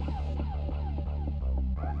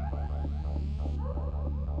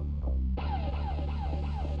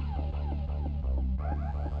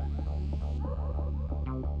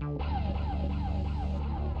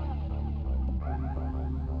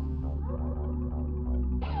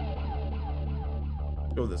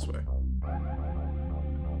 Go this way.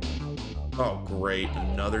 Oh, great.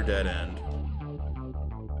 Another dead end.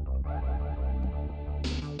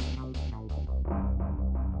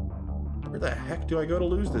 Where the heck do I go to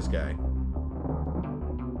lose this guy?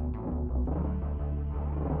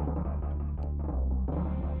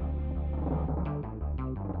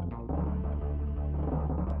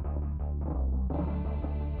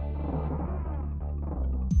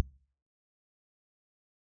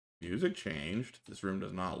 Music changed. This room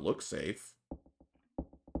does not look safe.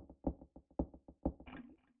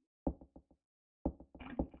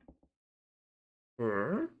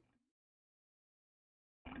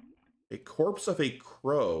 A corpse of a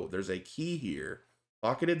crow. There's a key here.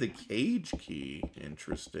 Pocketed the cage key.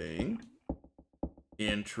 Interesting.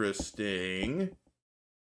 Interesting.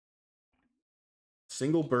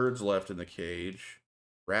 Single birds left in the cage.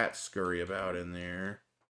 Rats scurry about in there.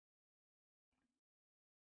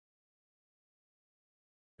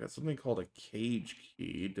 Got something called a cage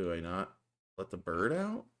key. Do I not let the bird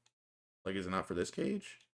out? Like, is it not for this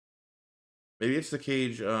cage? Maybe it's the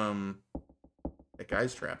cage that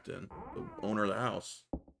guy's trapped in. The owner of the house.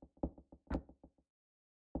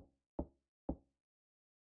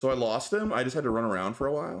 So I lost him. I just had to run around for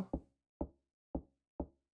a while.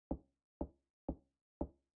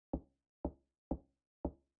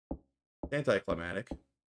 Anticlimactic.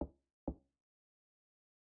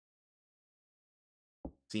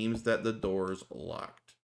 Seems that the door's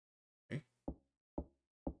locked. Okay.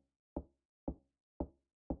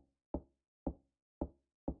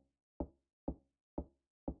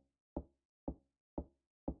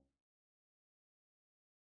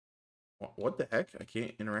 What the heck? I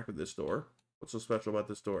can't interact with this door. What's so special about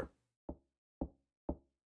this door?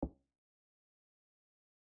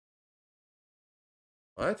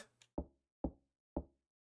 What?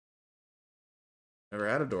 Never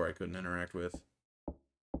had a door I couldn't interact with.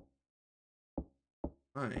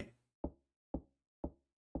 Hi.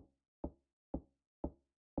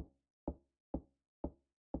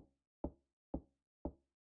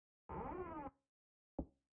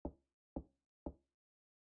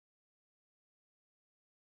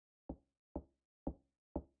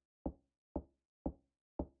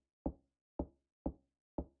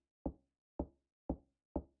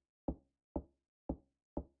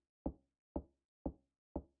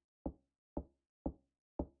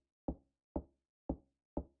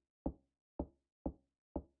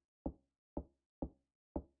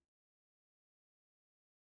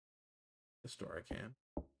 This door I can.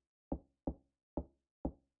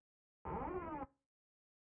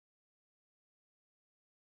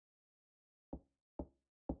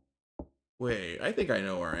 Wait, I think I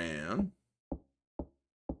know where I am.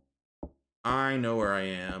 I know where I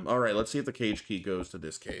am. All right, let's see if the cage key goes to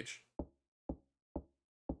this cage.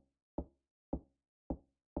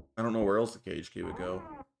 I don't know where else the cage key would go.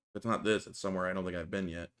 If it's not this, it's somewhere I don't think I've been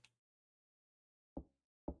yet.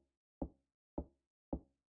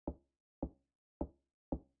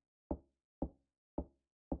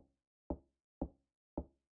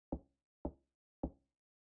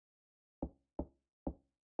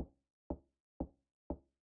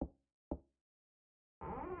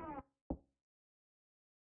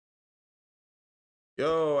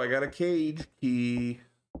 Yo, I got a cage key.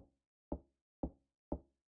 What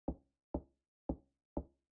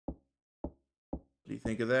do you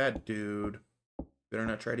think of that, dude? Better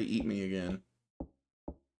not try to eat me again.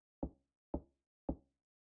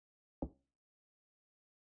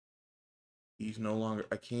 He's no longer...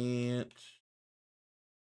 I can't...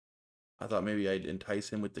 I thought maybe I'd entice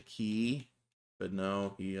him with the key. But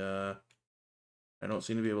no, I don't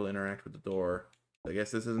seem to be able to interact with the door. I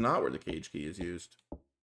guess this is not where the cage key is used.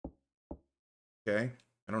 Okay.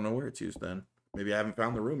 I don't know where it's used then. Maybe I haven't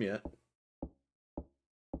found the room yet.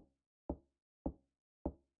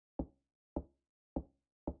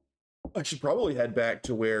 I should probably head back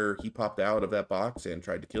to where he popped out of that box and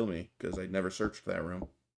tried to kill me, because I never searched that room.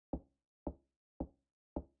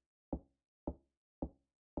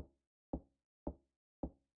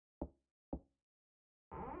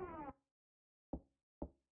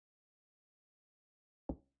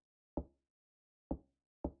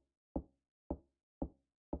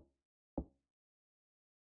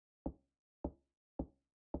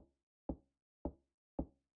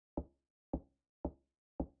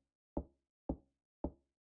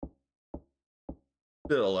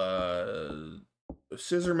 Still,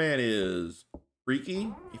 Scissor Man is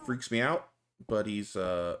freaky. He freaks me out, but he's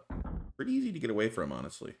pretty easy to get away from,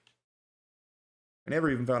 honestly. I never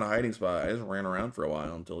even found a hiding spot. I just ran around for a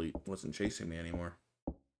while until he wasn't chasing me anymore.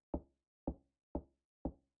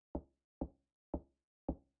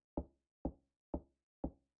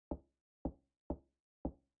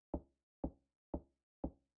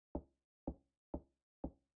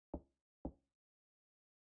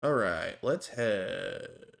 All right, let's head.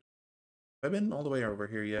 Have I been all the way over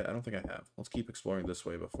here yet? I don't think I have. Let's keep exploring this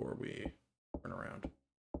way before we turn around.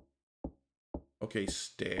 Okay,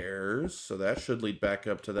 stairs. So that should lead back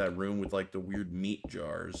up to that room with like the weird meat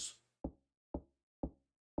jars.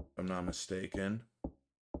 If I'm not mistaken.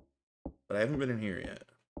 But I haven't been in here yet.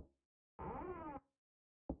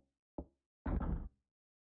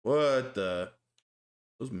 What the?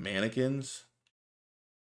 Those mannequins?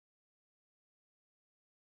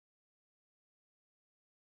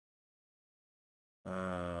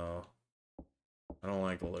 Oh. I don't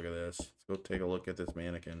like the look of this. Let's go take a look at this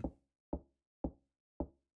mannequin.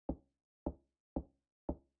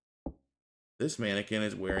 This mannequin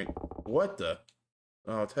is wearing... What the?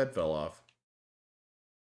 Oh, its head fell off.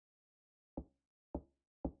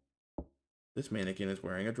 This mannequin is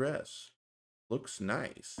wearing a dress. Looks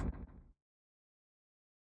nice.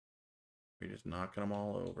 We're just knocking them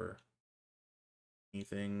all over.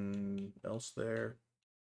 Anything else there?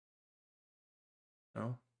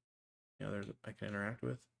 No? Yeah, there's I can interact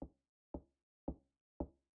with.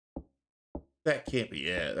 That can't be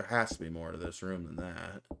it. There has to be more to this room than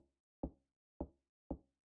that.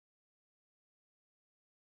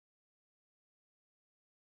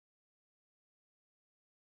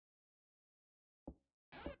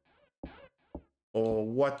 Oh,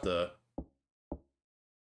 what the?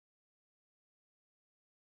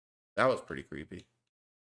 That was pretty creepy.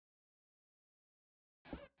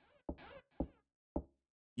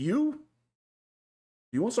 You?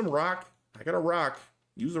 You want some rock? I got a rock.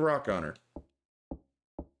 Use the rock on her.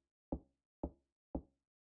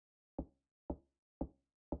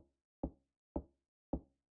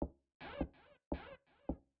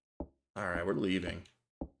 Alright, we're leaving.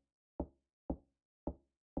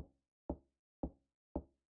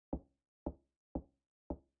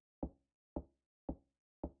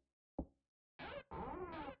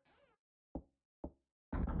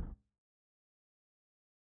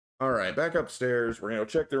 Alright, back upstairs. We're gonna go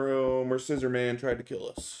check the room where Scissor Man tried to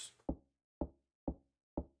kill us.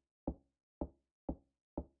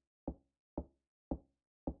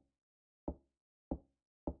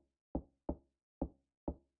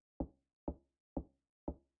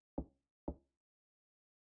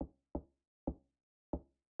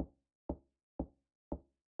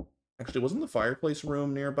 Actually, wasn't the fireplace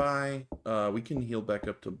room nearby? We can heal back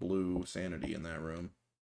up to blue sanity in that room.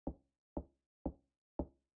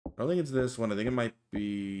 I don't think it's this one. I think it might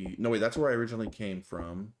be... No, wait, that's where I originally came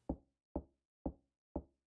from.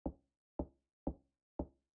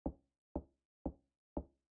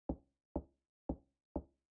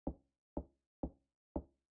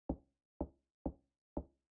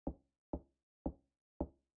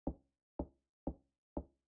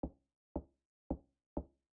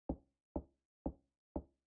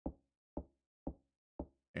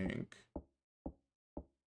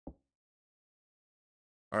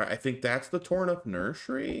 Alright, I think that's the torn up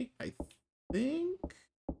nursery. I think.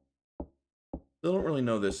 Still don't really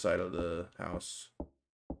know this side of the house.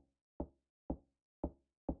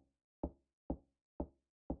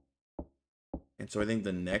 And so I think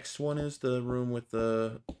the next one is the room with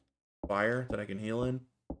the fire that I can heal in.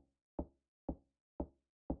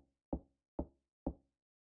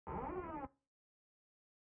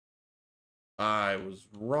 I was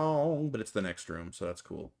wrong, but it's the next room, so that's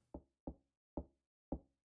cool.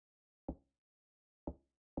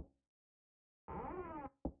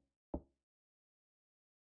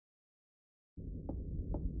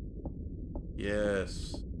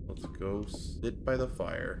 Yes. Let's go sit by the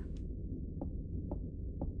fire.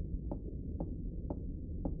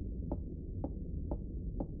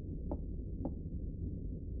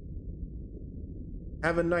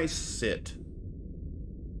 Have a nice sit.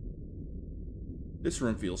 This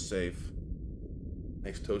room feels safe.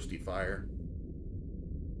 Nice toasty fire.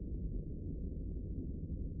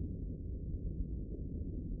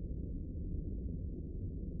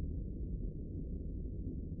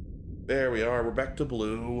 There we are. We're back to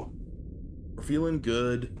blue. We're feeling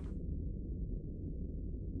good.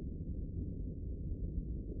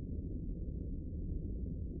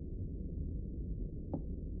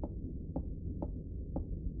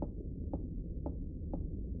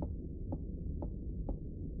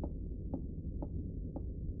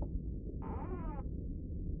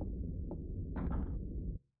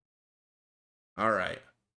 All right.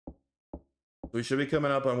 We should be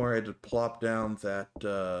coming up on where I had to plop down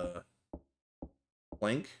that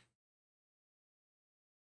plank.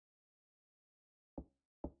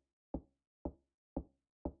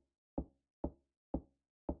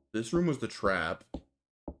 This room was the trap.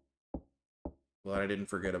 Glad I didn't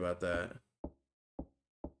forget about that.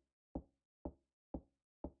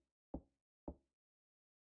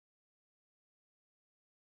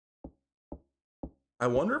 I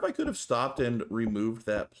wonder if I could have stopped and removed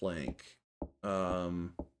that plank.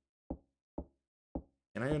 Can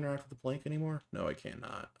I interact with the plank anymore? No, I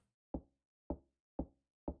cannot.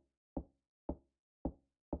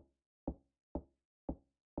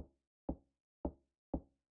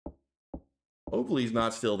 Hopefully he's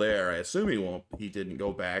not still there. I assume he won't. He didn't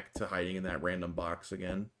go back to hiding in that random box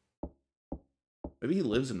again. Maybe he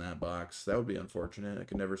lives in that box. That would be unfortunate. I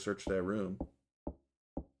could never search that room.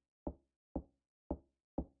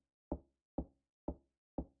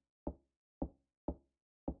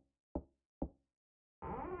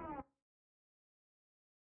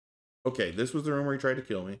 Okay, this was the room where he tried to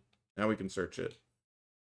kill me. Now we can search it.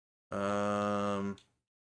 Check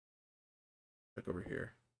over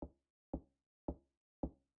here.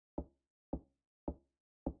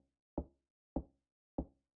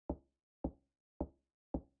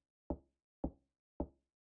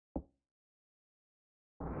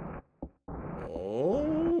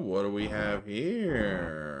 Oh, what do we have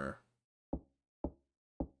here?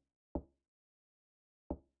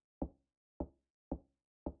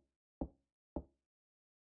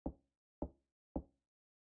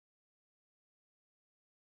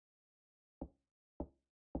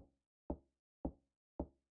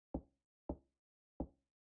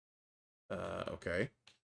 Okay.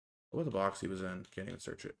 What was the box he was in? Can't even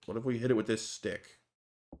search it. What if we hit it with this stick?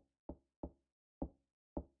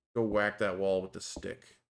 Go whack that wall with the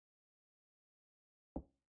stick.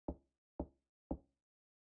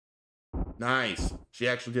 Nice. She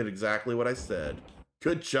actually did exactly what I said.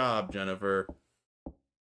 Good job, Jennifer.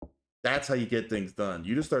 That's how you get things done.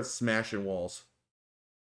 You just start smashing walls.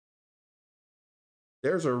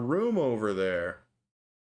 There's a room over there.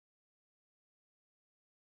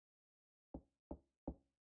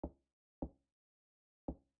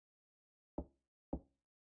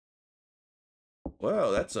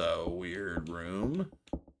 Well, that's a weird room.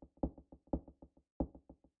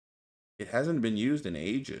 It hasn't been used in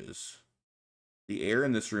ages. The air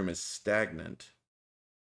in this room is stagnant.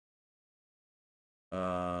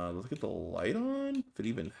 Let's get the light on. If it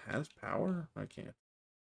even has power. I can't.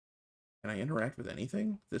 Can I interact with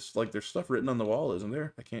anything? This, like, there's stuff written on the wall, isn't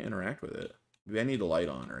there? I can't interact with it. Maybe I need a light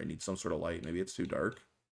on, or I need some sort of light. Maybe it's too dark.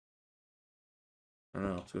 I don't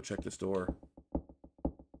know. Let's go check this door.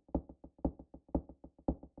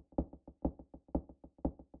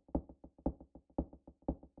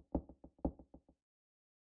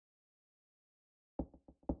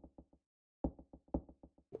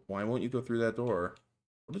 Why won't you go through that door?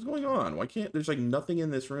 What is going on? Why can't... There's, like, nothing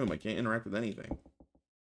in this room. I can't interact with anything.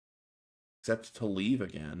 Except to leave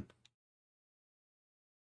again.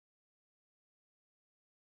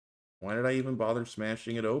 Why did I even bother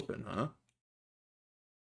smashing it open, huh?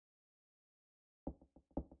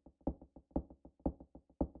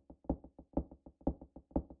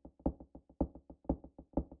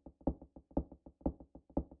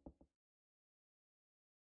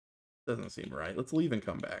 Doesn't seem right. Let's leave and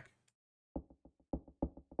come back.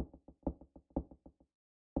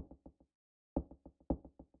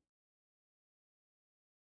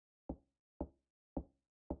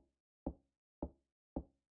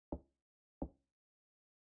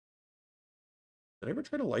 Did I ever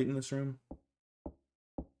try to light in this room?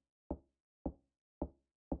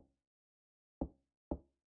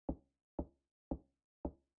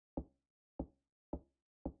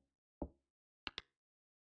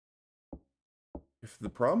 If the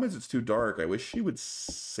problem is it's too dark, I wish she would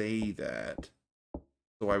say that.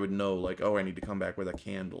 So I would know, like, oh, I need to come back with a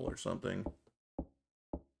candle or something.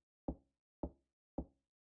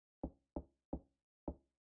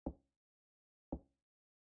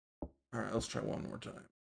 Alright, let's try one more time.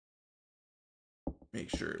 Make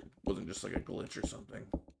sure it wasn't just like a glitch or something.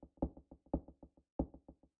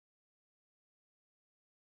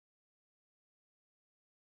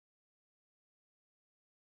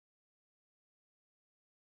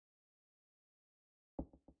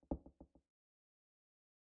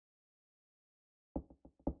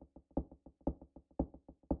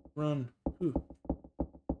 Run. Ooh.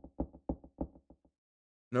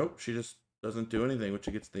 Nope, she just doesn't do anything when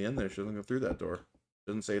she gets to the end there. She doesn't go through that door.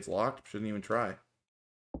 Doesn't say it's locked. Shouldn't even try.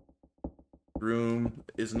 Room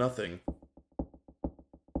is nothing.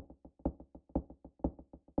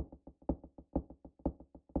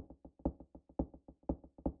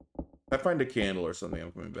 If I find a candle or something,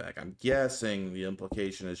 I'm coming back. I'm guessing the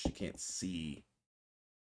implication is she can't see.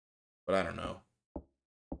 But I don't know.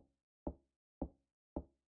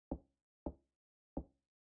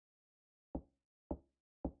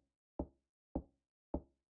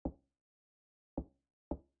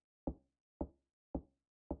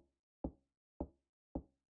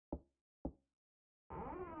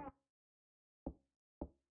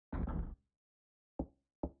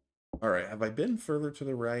 Alright, have I been further to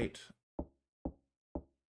the right?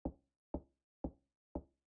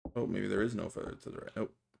 Oh, maybe there is no further to the right.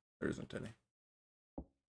 Nope, there isn't any.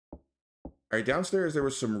 Alright, downstairs there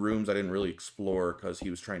was some rooms I didn't really explore because he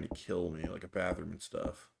was trying to kill me, like a bathroom and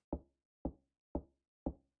stuff.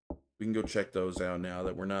 We can go check those out now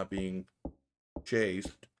that we're not being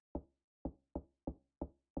chased.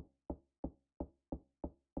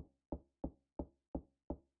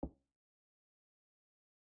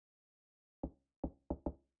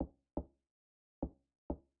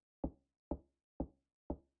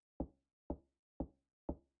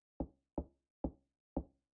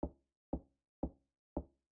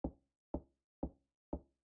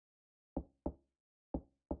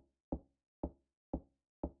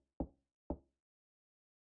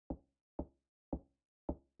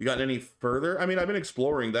 You got any further? I mean, I've been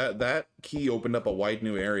exploring. That key opened up a wide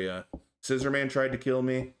new area. Scissorman tried to kill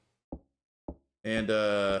me. And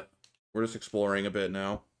we're just exploring a bit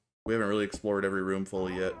now. We haven't really explored every room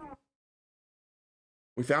fully yet.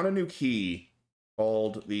 We found a new key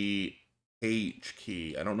called the H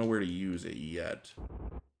key. I don't know where to use it yet.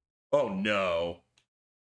 Oh no.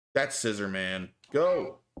 That's Scissorman.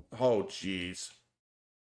 Go. Oh jeez.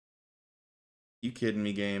 You kidding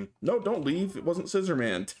me, game? No, don't leave. It wasn't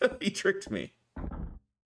Scissorman. He tricked me.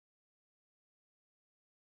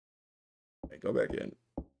 Okay, go back in.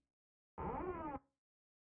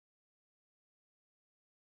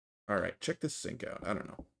 Alright, check this sink out. I don't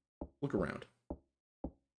know. Look around.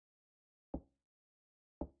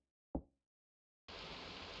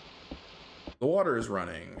 The water is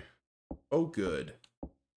running. Oh, good.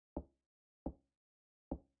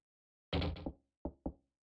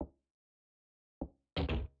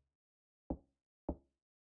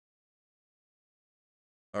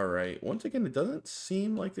 Alright, once again, it doesn't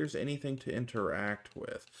seem like there's anything to interact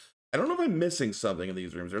with. I don't know if I'm missing something in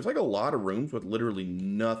these rooms. There's like a lot of rooms with literally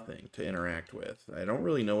nothing to interact with. I don't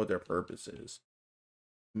really know what their purpose is.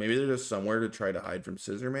 Maybe they're just somewhere to try to hide from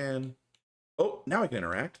Scissorman. Oh, now I can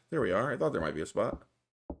interact. There we are. I thought there might be a spot.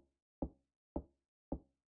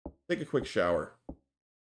 Take a quick shower.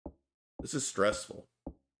 This is stressful.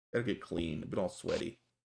 Gotta get clean. I've been all sweaty.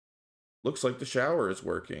 Looks like the shower is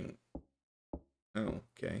working. Oh,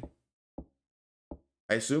 okay.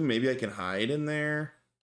 I assume maybe I can hide in there.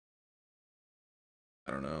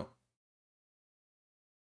 I don't know.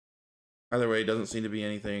 Either way, it doesn't seem to be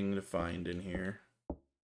anything to find in here.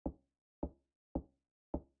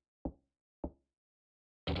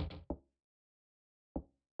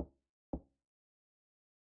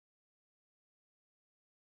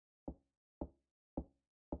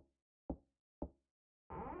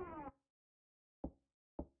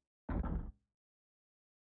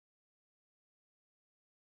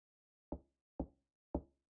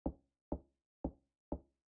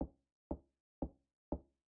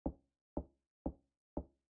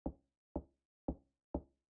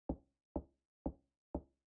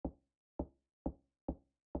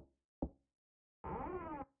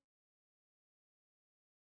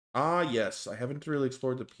 Ah, yes. I haven't really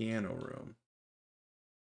explored the piano room.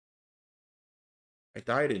 I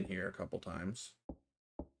died in here a couple times.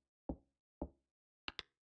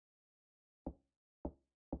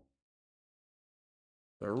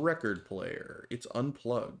 The record player. It's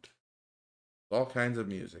unplugged. All kinds of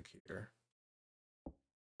music here.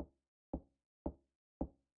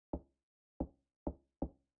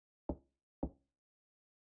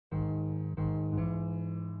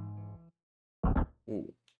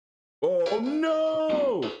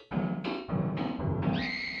 no!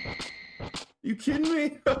 You kidding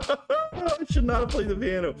me? I should not have played the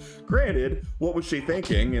piano. Granted, what was she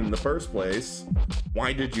thinking in the first place?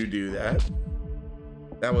 Why did you do that?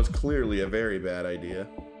 That was clearly a very bad idea.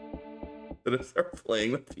 To start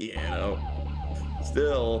playing the piano.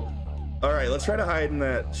 Still. All right, let's try to hide in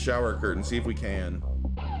that shower curtain, see if we can.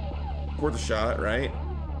 Worth a shot, right?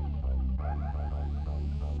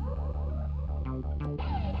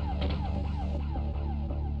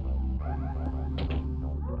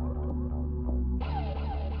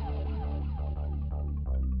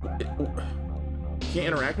 Can't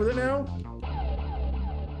interact with it now?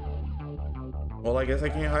 Well, I guess I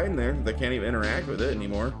can't hide in there. I can't even interact with it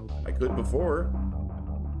anymore. I could before.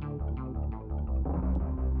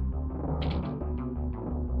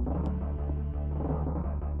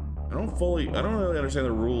 I don't really understand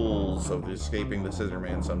the rules of escaping the Scissor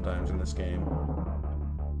Man sometimes in this game.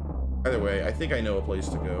 Either way, I think I know a place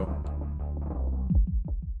to go.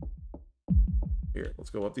 Here,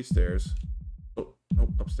 let's go up these stairs. Oh, no,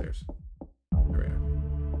 upstairs. There we are.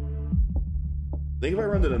 I think if I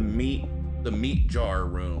run to the meat jar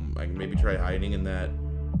room, I can maybe try hiding in that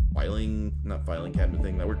not filing cabinet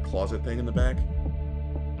thing, that weird closet thing in the back.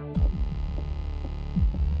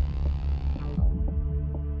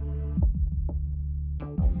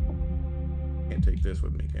 Can't take this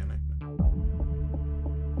with me, can I?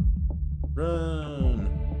 Run!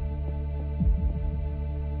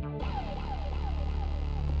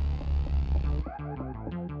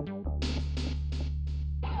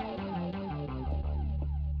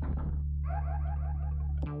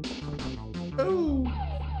 Oh!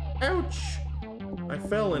 Ouch! I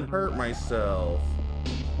fell and hurt myself.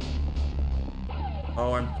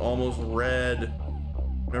 Oh, I'm almost red.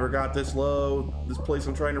 Never got this low. This place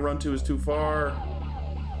I'm trying to run to is too far.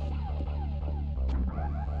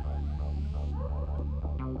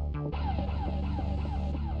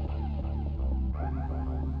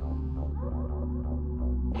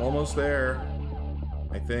 I'm almost there,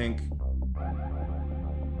 I think.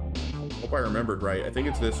 Hope I remembered right. I think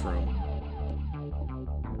it's this room.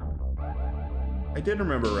 I did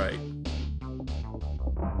remember right.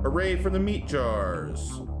 Hooray for the meat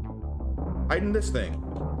jars. Hide in this thing.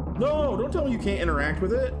 No, don't tell me you can't interact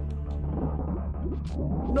with it.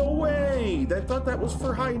 No way! I thought that was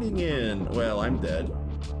for hiding in. Well, I'm dead.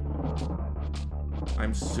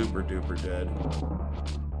 I'm super duper dead.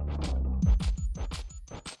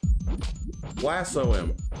 Lasso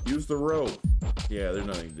him. Use the rope. Yeah, there's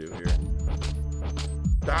nothing to do here.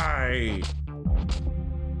 Die!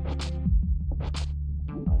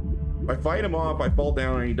 If I fight him off, I fall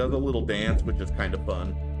down and he does a little dance, which is kind of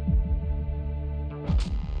fun.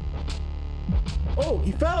 Oh,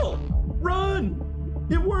 he fell! Run!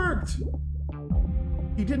 It worked!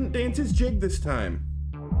 He didn't dance his jig this time.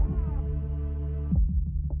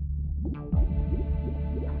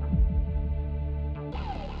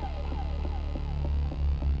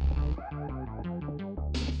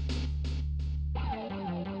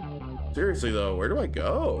 Seriously though, where do I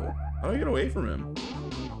go? How do I get away from him?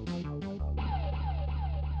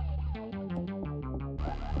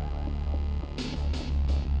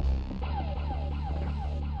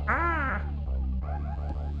 Ah!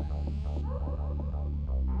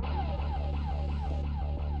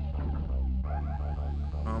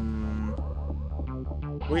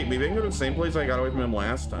 Wait, maybe I can go to the same place I got away from him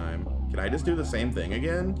last time. Can I just do the same thing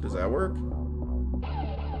again? Does that work?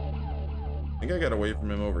 I think I got away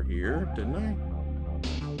from him over here, didn't I?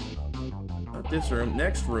 Not this room,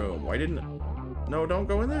 next room. Why didn't... No, don't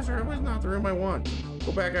go in this room. It's not the room I want.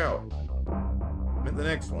 Go back out. I'm in the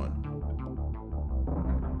next one.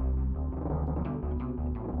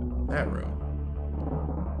 That room.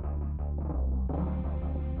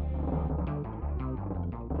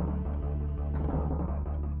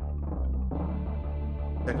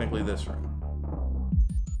 Technically this room.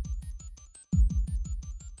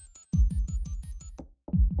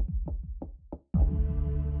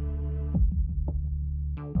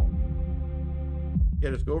 Yeah,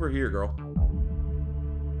 just go over here, girl.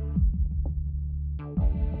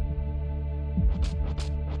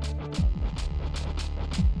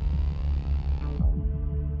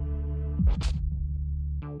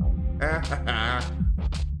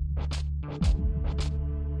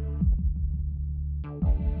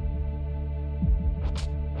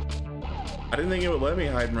 I didn't think it would let me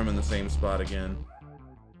hide from him in the same spot again.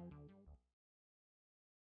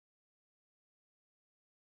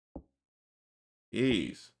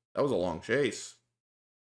 Jeez, that was a long chase.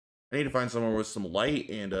 I need to find somewhere with some light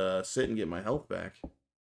and sit and get my health back.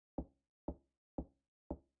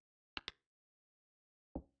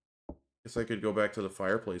 Guess I could go back to the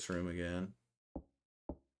fireplace room again.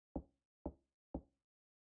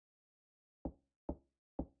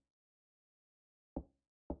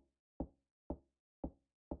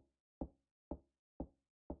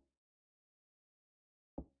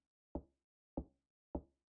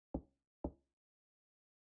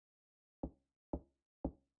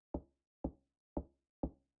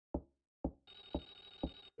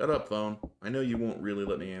 Shut up, phone. I know you won't really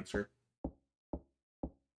let me answer.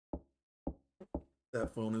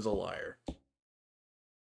 That phone is a liar.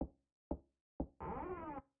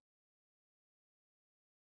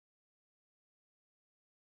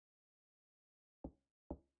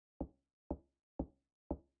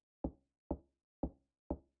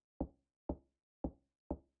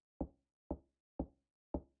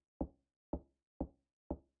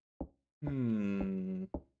 Hmm.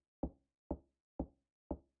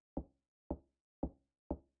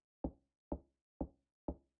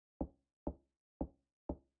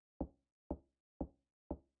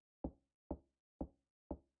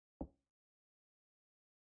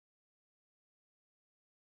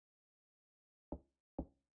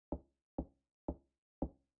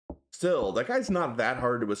 Still, that guy's not that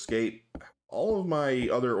hard to escape. All of my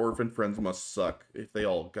other orphan friends must suck if they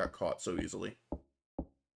all got caught so easily.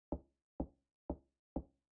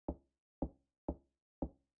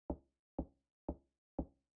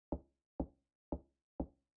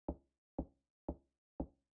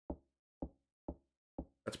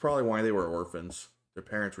 That's probably why they were orphans. Their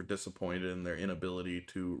parents were disappointed in their inability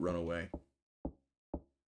to run away.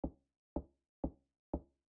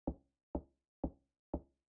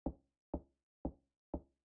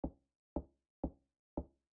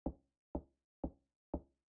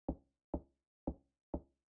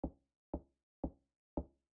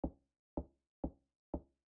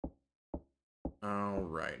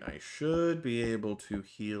 Alright, I should be able to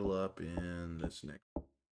heal up in this next.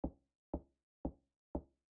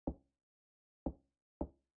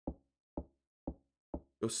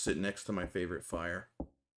 Go sit next to my favorite fire.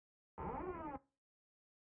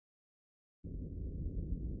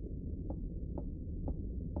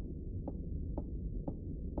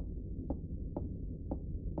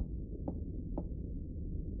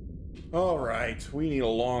 Alright, we need a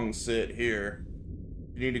long sit here.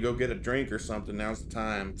 If you need to go get a drink or something, now's the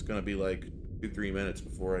time. It's gonna be like 2-3 minutes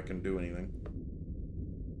before I can do anything.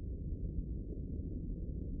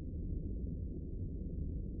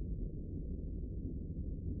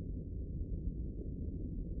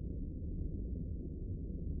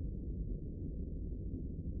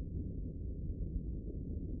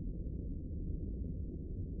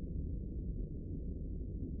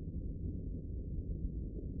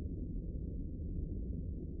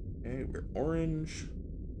 Okay, we're orange.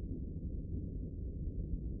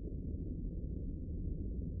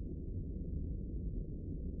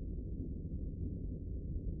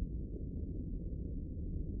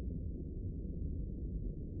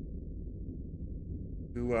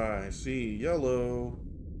 Do I see yellow?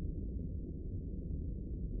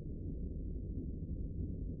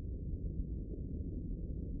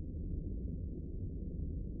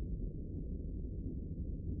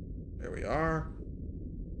 There we are.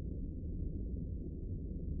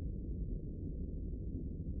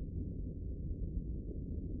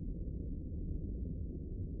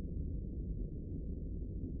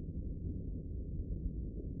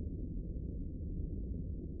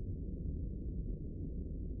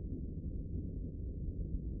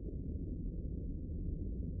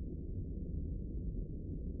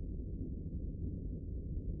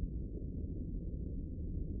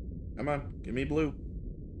 Come on, give me blue.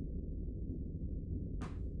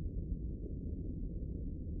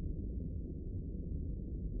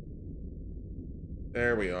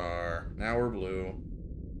 There we are. Now we're blue.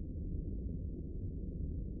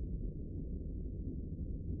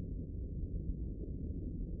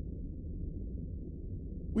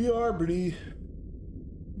 We are blue.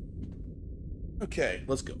 Okay,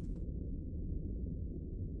 let's go.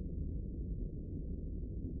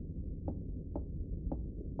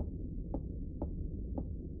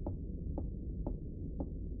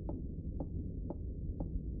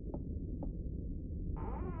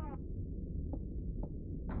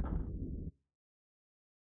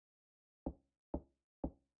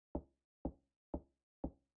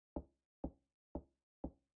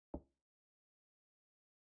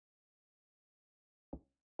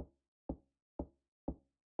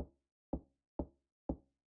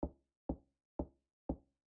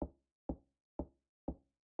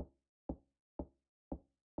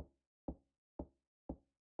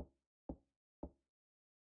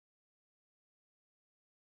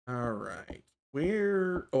 All right.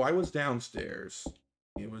 Where Oh, I was downstairs.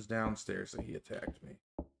 It was downstairs that he attacked me.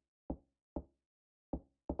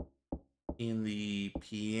 In the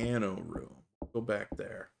piano room. Go back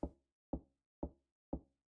there.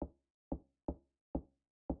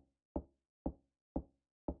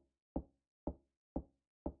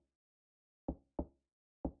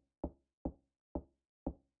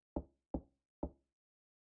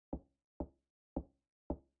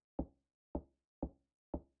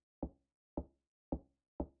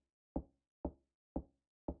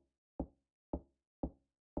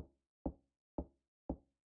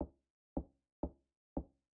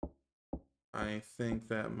 I think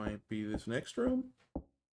that might be this next room. I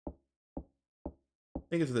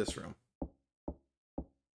think it's this room.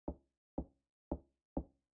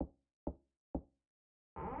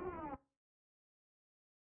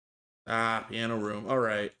 Ah, piano room. All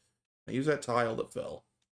right. I use that tile that fell.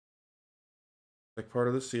 Like part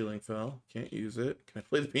of the ceiling fell. Can't use it. Can I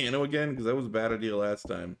play the piano again? Because that was a bad idea last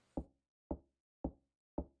time.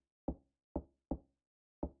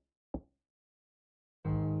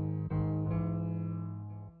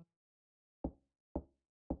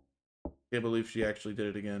 Can't believe she actually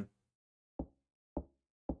did it again.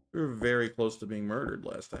 We were very close to being murdered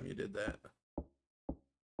last time you did that.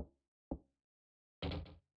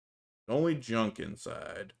 Only junk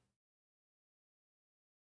inside.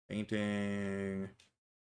 Painting.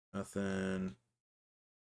 Nothing.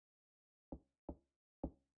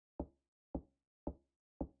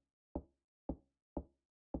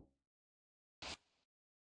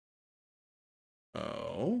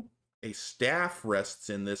 Oh. A staff rests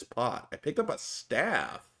in this pot. I picked up a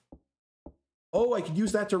staff. Oh, I could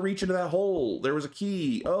use that to reach into that hole. There was a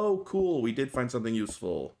key. Oh, cool. We did find something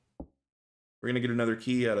useful. We're going to get another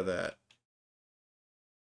key out of that.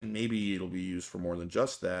 And maybe it'll be used for more than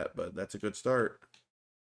just that, but that's a good start.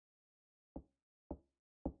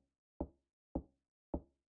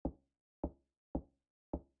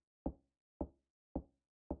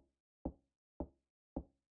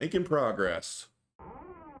 Making progress.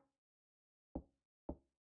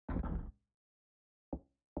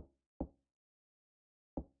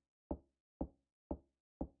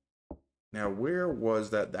 Now, where was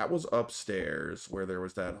that? That was upstairs where there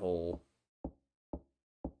was that hole.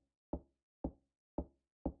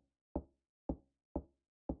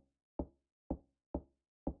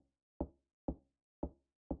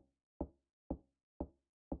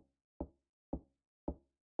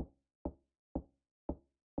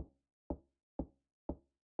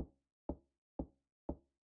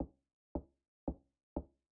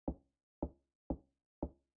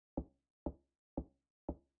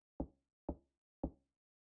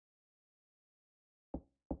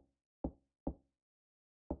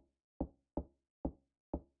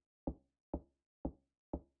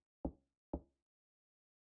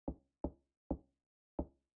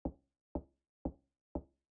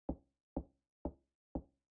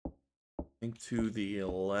 I think to the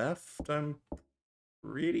left, I'm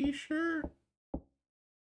pretty sure.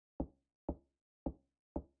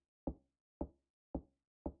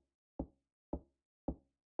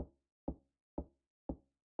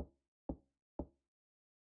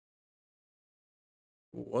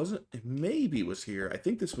 Wasn't it? Maybe it was here. I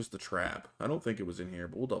think this was the trap. I don't think it was in here,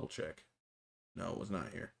 but we'll double check. No, it was not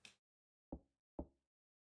here.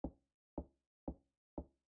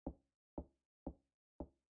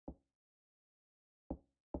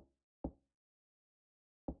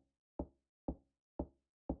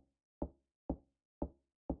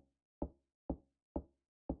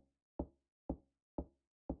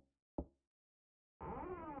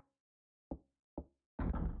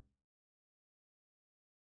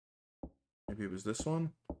 Maybe it was this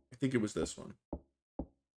one? I think it was this one.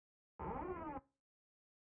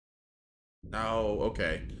 No,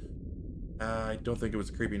 okay. I don't think it was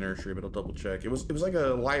a creepy nursery, but I'll double check. It was like a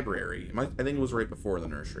library. I think it was right before the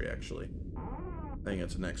nursery, actually. I think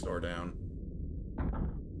it's next door down.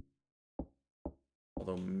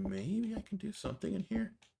 Although maybe I can do something in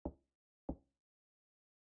here. I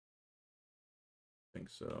think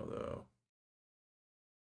so, though.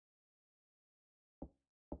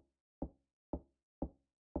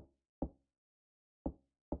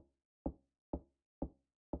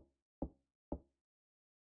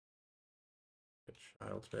 A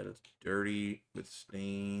child's bed is dirty with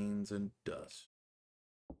stains and dust.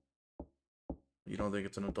 You don't think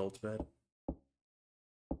it's an adult's bed?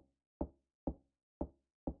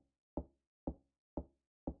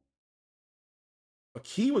 A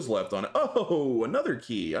key was left on it. Oh, another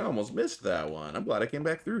key. I almost missed that one. I'm glad I came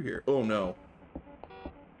back through here. Oh, no.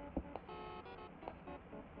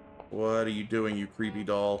 What are you doing, you creepy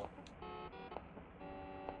doll?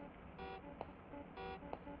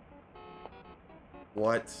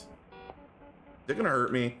 What? Is it gonna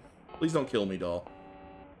hurt me? Please don't kill me, doll.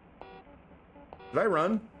 Did I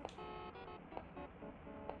run?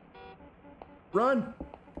 Run!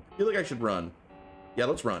 I feel like I should run. Yeah,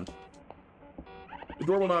 let's run. The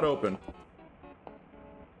door will not open.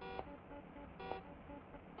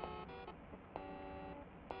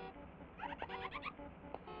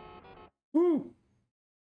 Woo!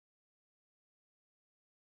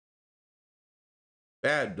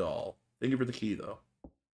 Bad doll. Thank you for the key, though.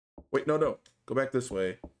 Wait, no, no. Go back this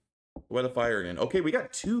way. Go by the fire again. Okay, we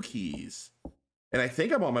got 2 keys. And I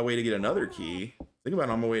think I'm on my way to get another key. Think about it,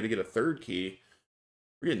 I'm on my way to get a 3rd key.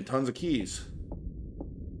 We're getting tons of keys.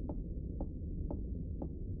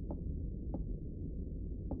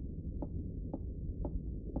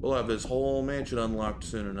 We'll have this whole mansion unlocked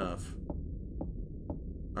soon enough.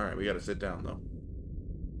 Alright, we gotta sit down, though.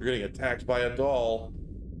 You're getting attacked by a doll.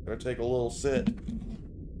 Gotta take a little sit.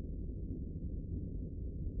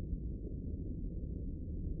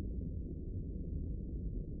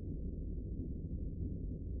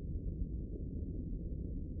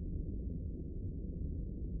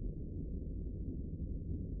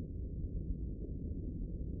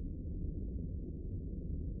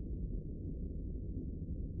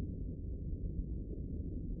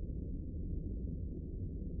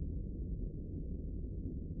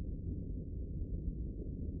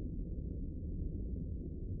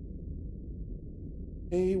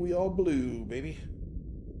 Hey, we all blue, baby.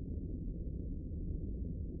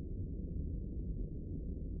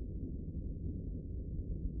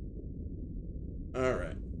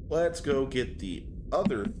 Alright, let's go get the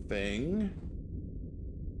other thing.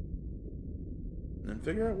 And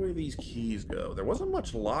figure out where these keys go. There wasn't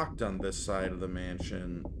much locked on this side of the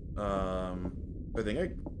mansion. I think I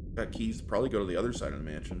got keys to probably go to the other side of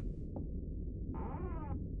the mansion.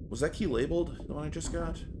 Was that key labeled, the one I just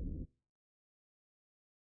got?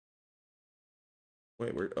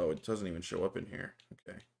 Wait, where? Oh, it doesn't even show up in here.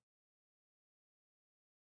 Okay.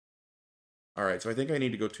 Alright, so I think I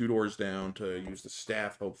need to go 2 doors down to use the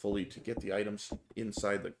staff, hopefully, to get the items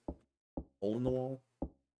inside the hole in the wall.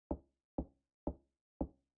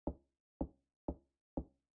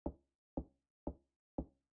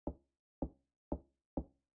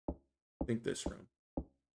 I think this room.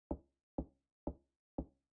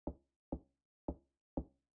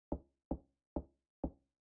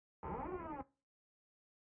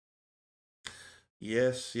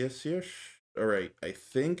 Yes, yes, yes. Alright, I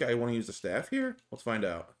think I want to use the staff here. Let's find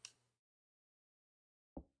out.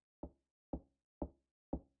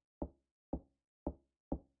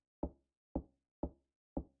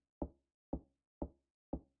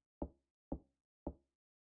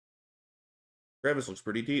 Crevice looks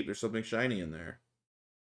pretty deep. There's something shiny in there.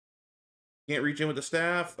 Can't reach in with the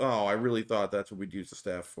staff? Oh, I really thought that's what we'd use the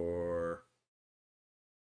staff for.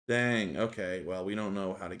 Dang, okay. Well, we don't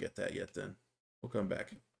know how to get that yet then. We'll come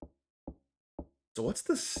back. So what's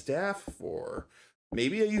the staff for?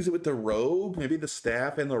 Maybe I use it with the robe? Maybe the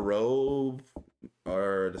staff and the robe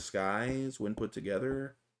are a disguise when put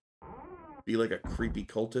together? Be like a creepy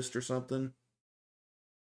cultist or something?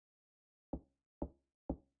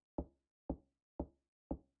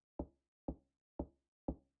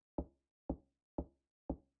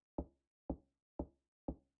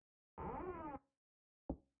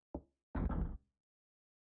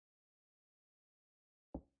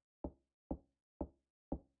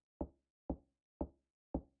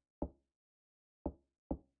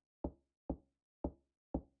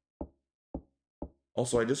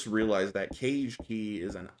 Also, I just realized that cage key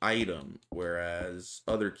is an item, whereas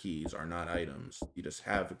other keys are not items. You just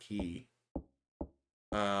have a key.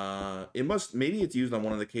 Maybe it's used on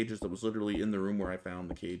one of the cages that was literally in the room where I found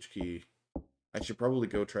the cage key. I should probably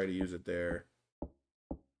go try to use it there.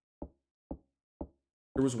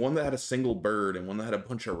 There was one that had a single bird and one that had a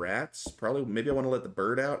bunch of rats. Probably, maybe I want to let the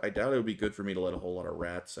bird out. I doubt it would be good for me to let a whole lot of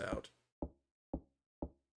rats out.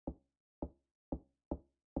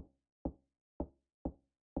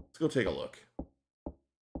 Let's go take a look.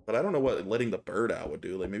 But I don't know what letting the bird out would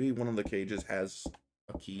do. Like, maybe one of the cages has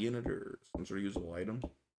a key in it or some sort of usable item.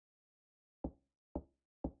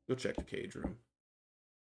 Go check the cage room.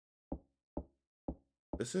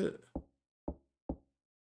 That's it.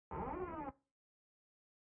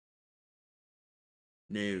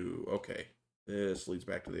 No. Okay. This leads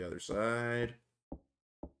back to the other side.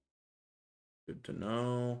 Good to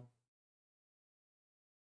know.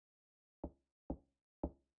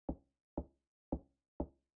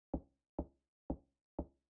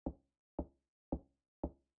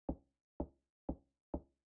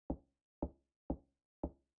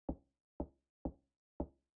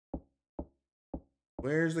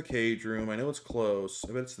 Where's the cage room? I know it's close.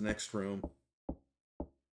 I bet it's the next room.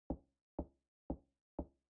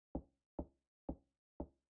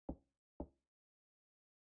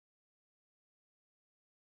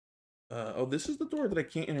 Oh, this is the door that I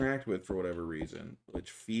can't interact with for whatever reason, which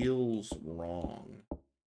feels wrong.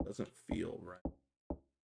 Doesn't feel right.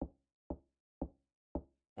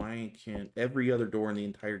 Why can't every other door in the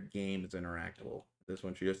entire game is interactable? This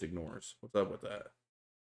one she just ignores. What's up with that?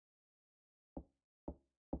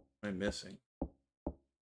 What am I missing?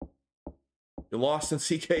 You lost in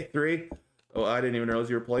CK3? Oh, I didn't even realize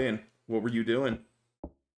you were playing. What were you doing?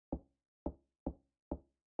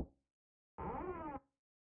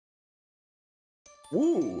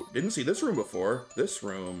 Ooh, didn't see this room before. This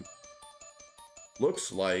room looks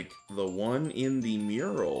like the one in the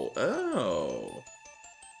mural. Oh.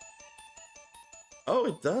 Oh,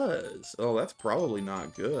 it does. Oh, that's probably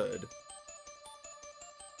not good.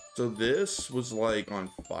 So this was like on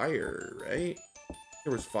fire, right?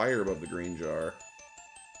 There was fire above the green jar.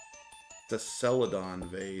 It's a Celadon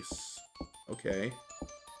vase. Okay.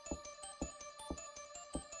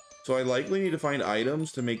 So I likely need to find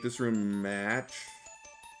items to make this room match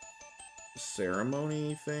the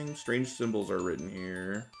ceremony thing. Strange symbols are written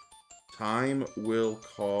here. Time will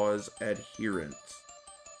cause adherence.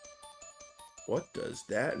 What does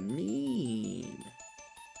that mean?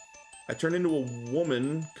 I turned into a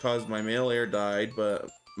woman cause my male heir died, but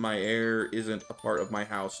my heir isn't a part of my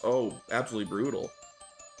house. Oh, absolutely brutal.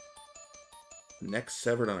 Neck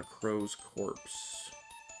severed on a crow's corpse.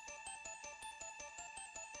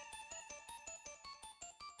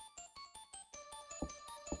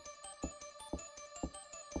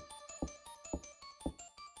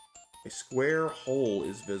 A square hole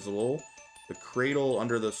is visible. The cradle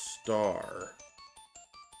under the star.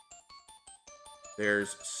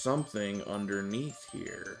 There's something underneath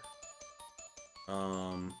here.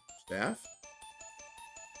 Staff?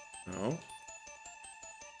 No.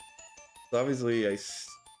 So obviously, I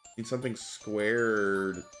need something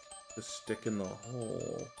squared to stick in the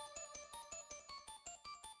hole.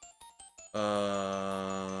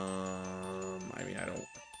 I mean, I don't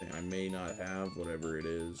think I may not have whatever it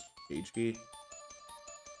is. Cage key?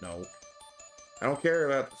 No. I don't care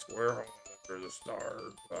about the square hole or the star.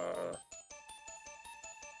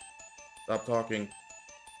 Stop talking.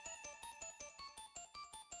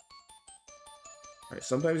 Alright,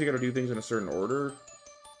 sometimes you gotta do things in a certain order.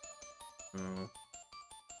 Oh.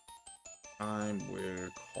 I'm where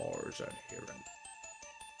cars adherent.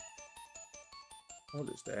 What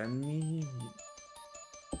does that mean?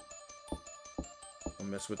 I'll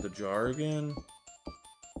mess with the jar again.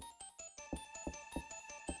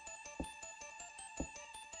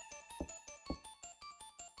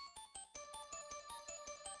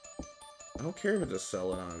 I don't care if it's a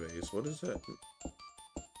Celadon vase. What is that?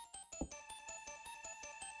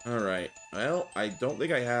 Alright. Well, I don't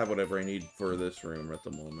think I have whatever I need for this room at the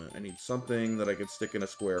moment. I need something that I could stick in a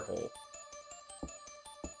square hole.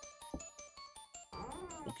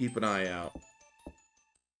 We'll keep an eye out.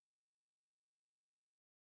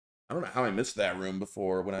 I don't know how I missed that room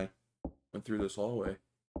before when I went through this hallway.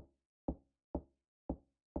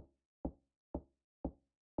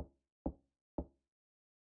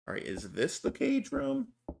 Alright, is this the cage room?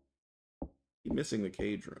 Keep missing the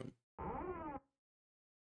cage room.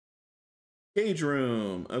 Cage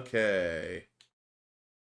room! Okay. I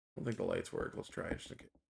don't think the lights work. Let's try it just in case.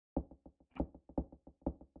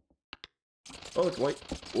 Oh, it's white.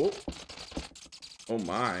 Whoa. Oh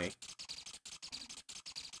my.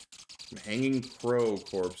 Some hanging crow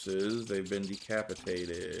corpses. They've been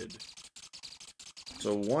decapitated.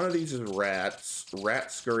 So one of these is rats.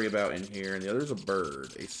 Rats scurry about in here, and the other's a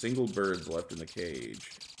bird. A single bird's left in the cage.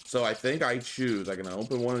 So I think I choose. I can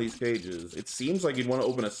open one of these cages. It seems like you'd want to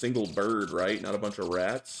open a single bird, right? Not a bunch of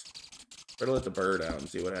rats. Better let the bird out and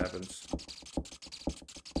see what happens.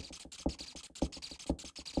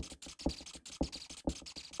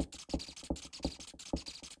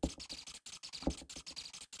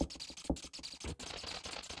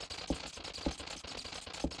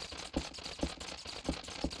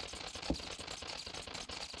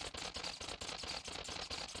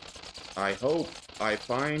 I hope I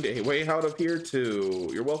find a way out of here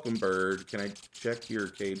too. You're welcome, bird. Can I check your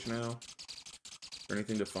cage now? Is there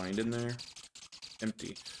anything to find in there?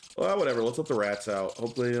 Empty. Well, whatever. Let's let the rats out.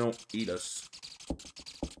 Hopefully they don't eat us.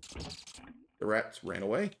 The rats ran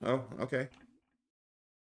away? Oh, okay.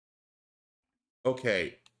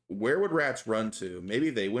 Okay. Where would rats run to?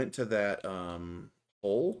 Maybe they went to that,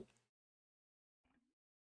 hole?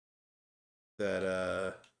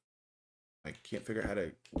 That, I can't figure out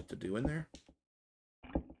what to do in there.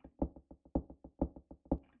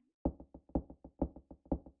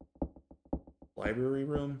 Library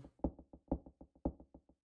room?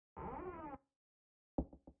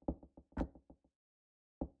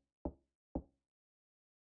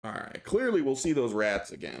 Alright, clearly we'll see those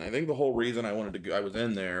rats again. I think the whole reason I wanted to go, I was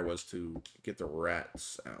in there was to get the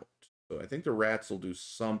rats out. So I think the rats will do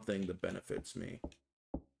something that benefits me.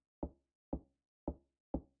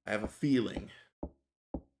 I have a feeling.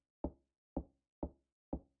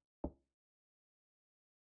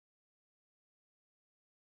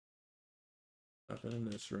 Nothing in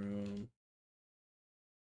this room.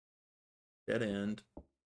 Dead end.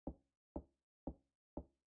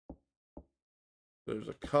 There's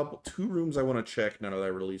a couple, 2 rooms I want to check now that I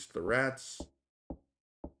released the rats.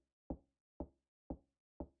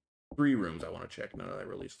 3 rooms I want to check now that I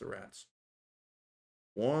released the rats.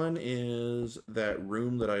 One is that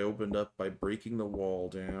room that I opened up by breaking the wall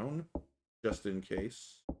down, just in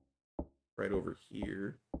case. Right over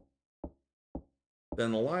here.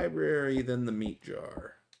 Then the library, then the meat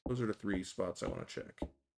jar. Those are the 3 spots I want to check.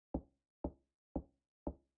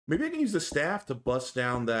 Maybe I can use the staff to bust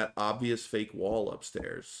down that obvious fake wall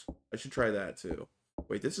upstairs. I should try that too.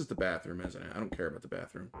 Wait, this is the bathroom, isn't it? I don't care about the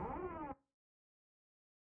bathroom.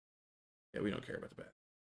 Yeah, we don't care about the bathroom.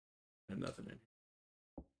 I have nothing in here.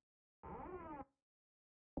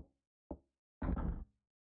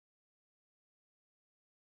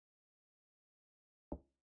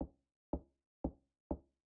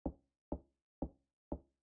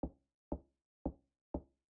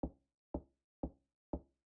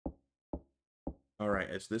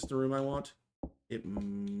 Alright, is this the room I want? It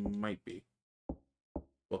might be.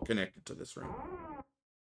 Well, connected to this room.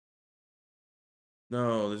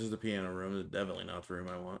 No, this is the piano room. This is definitely not the room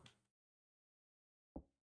I want.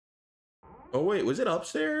 Oh, wait, was it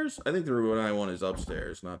upstairs? I think the room I want is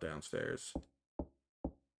upstairs, not downstairs.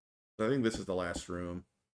 I think this is the last room.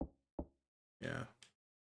 Yeah.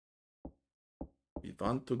 We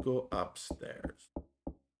want to go upstairs.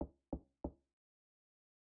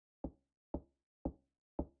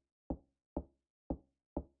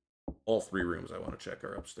 All 3 rooms I want to check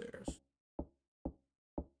are upstairs.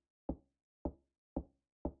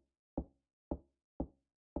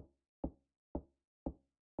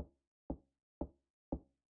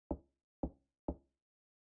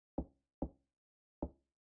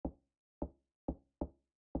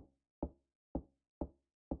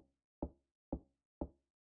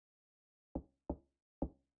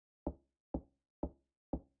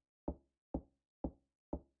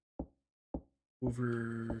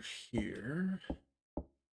 Over here.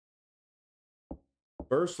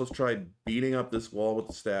 First, let's try beating up this wall with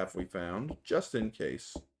the staff we found, just in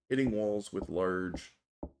case. Hitting walls with large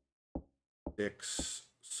sticks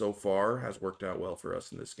so far has worked out well for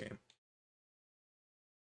us in this game.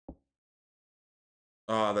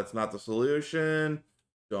 Ah, that's not the solution.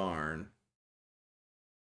 Darn.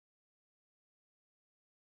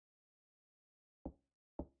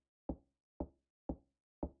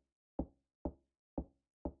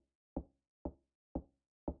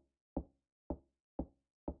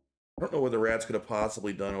 I don't know what the rats could have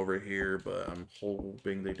possibly done over here, but I'm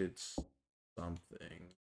hoping they did something.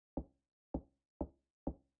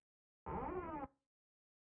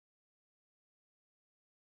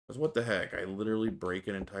 Because what the heck? I literally break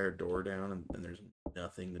an entire door down and there's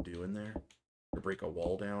nothing to do in there? Or break a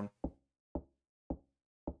wall down?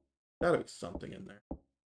 Gotta be something in there.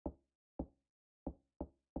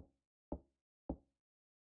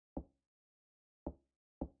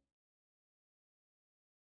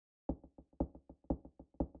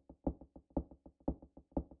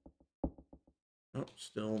 Oh,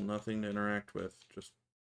 still nothing to interact with. Just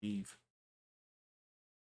leave.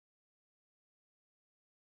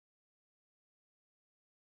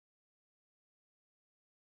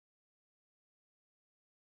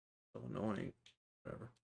 So annoying.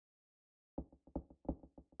 Whatever.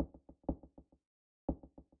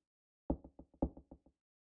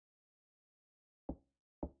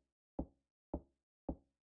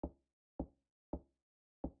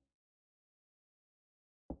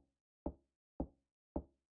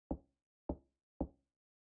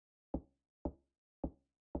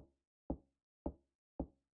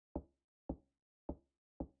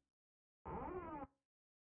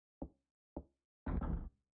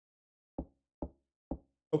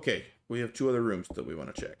 Okay, we have 2 other rooms that we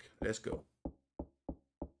want to check. Let's go.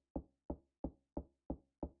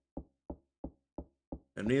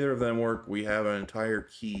 If neither of them work, we have an entire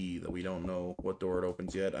key that we don't know what door it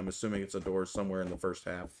opens yet. I'm assuming it's a door somewhere in the first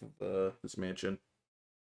half of this mansion.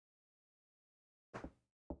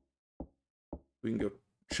 We can go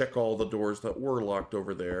check all the doors that were locked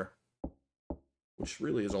over there, which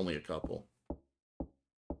really is only a couple.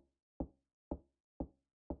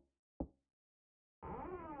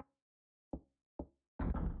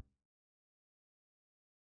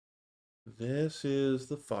 this is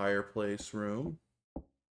the fireplace room.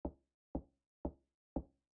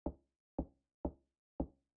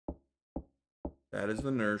 That is the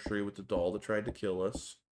nursery with the doll that tried to kill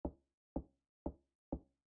us.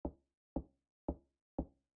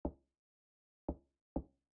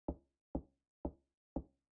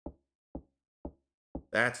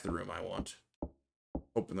 That's the room I want.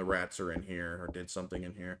 Hoping the rats are in here or did something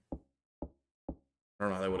in here. I don't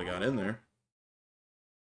know how they would have got in there.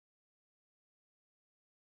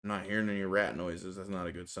 I'm not hearing any rat noises. That's not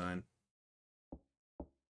a good sign.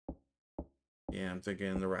 Yeah, I'm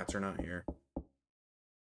thinking the rats are not here.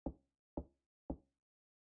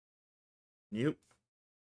 Yep.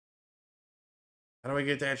 How do I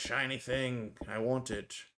get that shiny thing? I want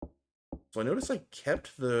it. So I noticed I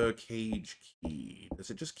kept the cage key. Does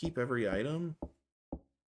it just keep every item?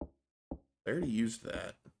 I already used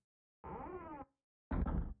that.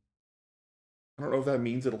 I don't know if that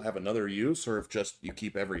means it'll have another use or if just you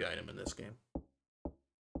keep every item in this game.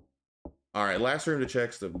 Alright, last room to check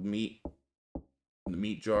is the meat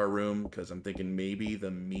jar room, because I'm thinking maybe the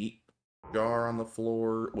meat jar on the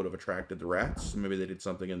floor would have attracted the rats. So maybe they did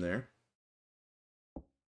something in there.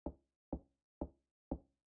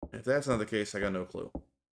 If that's not the case, I got no clue.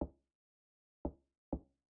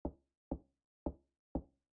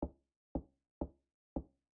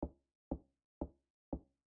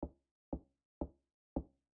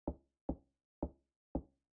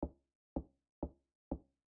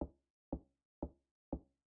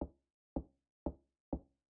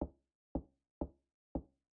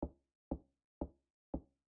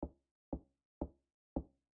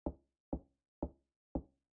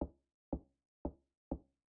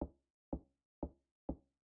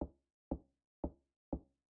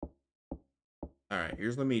 Alright,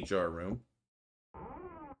 here's the meat jar room.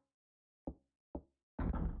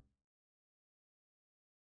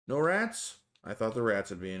 No rats? I thought the rats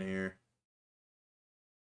would be in here.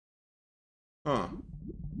 Huh.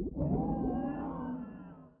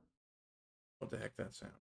 What the heck that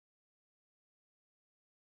sound?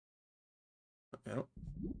 I don't...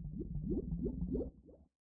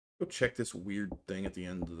 Go check this weird thing at the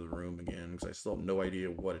end of the room again, because I still have no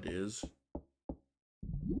idea what it is.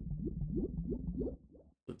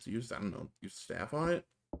 Let's use, I don't know, use staff on it?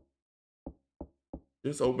 It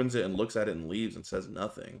just opens it and looks at it and leaves and says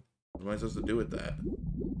nothing. What am I supposed to do with that?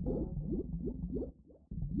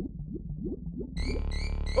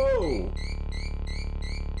 Oh!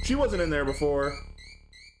 She wasn't in there before.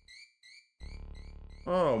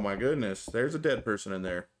 Oh my goodness, there's a dead person in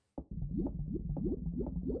there.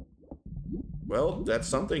 Well, that's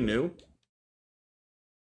something new.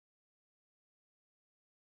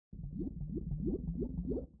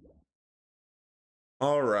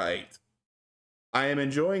 Alright. I am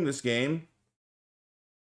enjoying this game,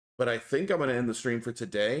 but I think I'm going to end the stream for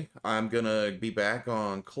today. I'm going to be back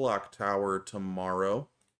on Clock Tower tomorrow,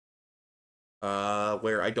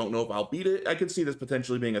 where I don't know if I'll beat it. I could see this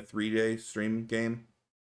potentially being a 3-day stream game.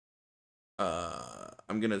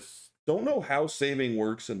 Don't know how saving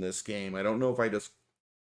works in this game. I don't know if I just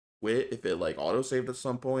quit, if it like auto-saved at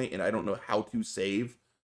some point, and I don't know how to save.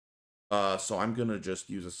 So I'm going to just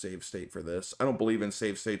use a save state for this. I don't believe in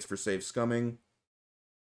save states for save scumming,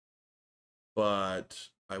 but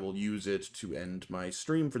I will use it to end my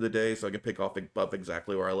stream for the day so I can pick up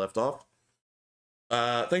exactly where I left off.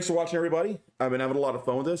 Thanks for watching, everybody. I've been having a lot of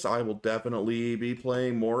fun with this. I will definitely be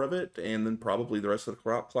playing more of it, and then probably the rest of the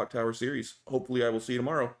Clock Tower series. Hopefully I will see you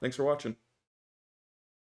tomorrow. Thanks for watching.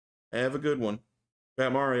 Have a good one.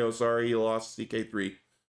 Pat Mario, sorry you lost CK3.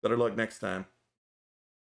 Better luck next time.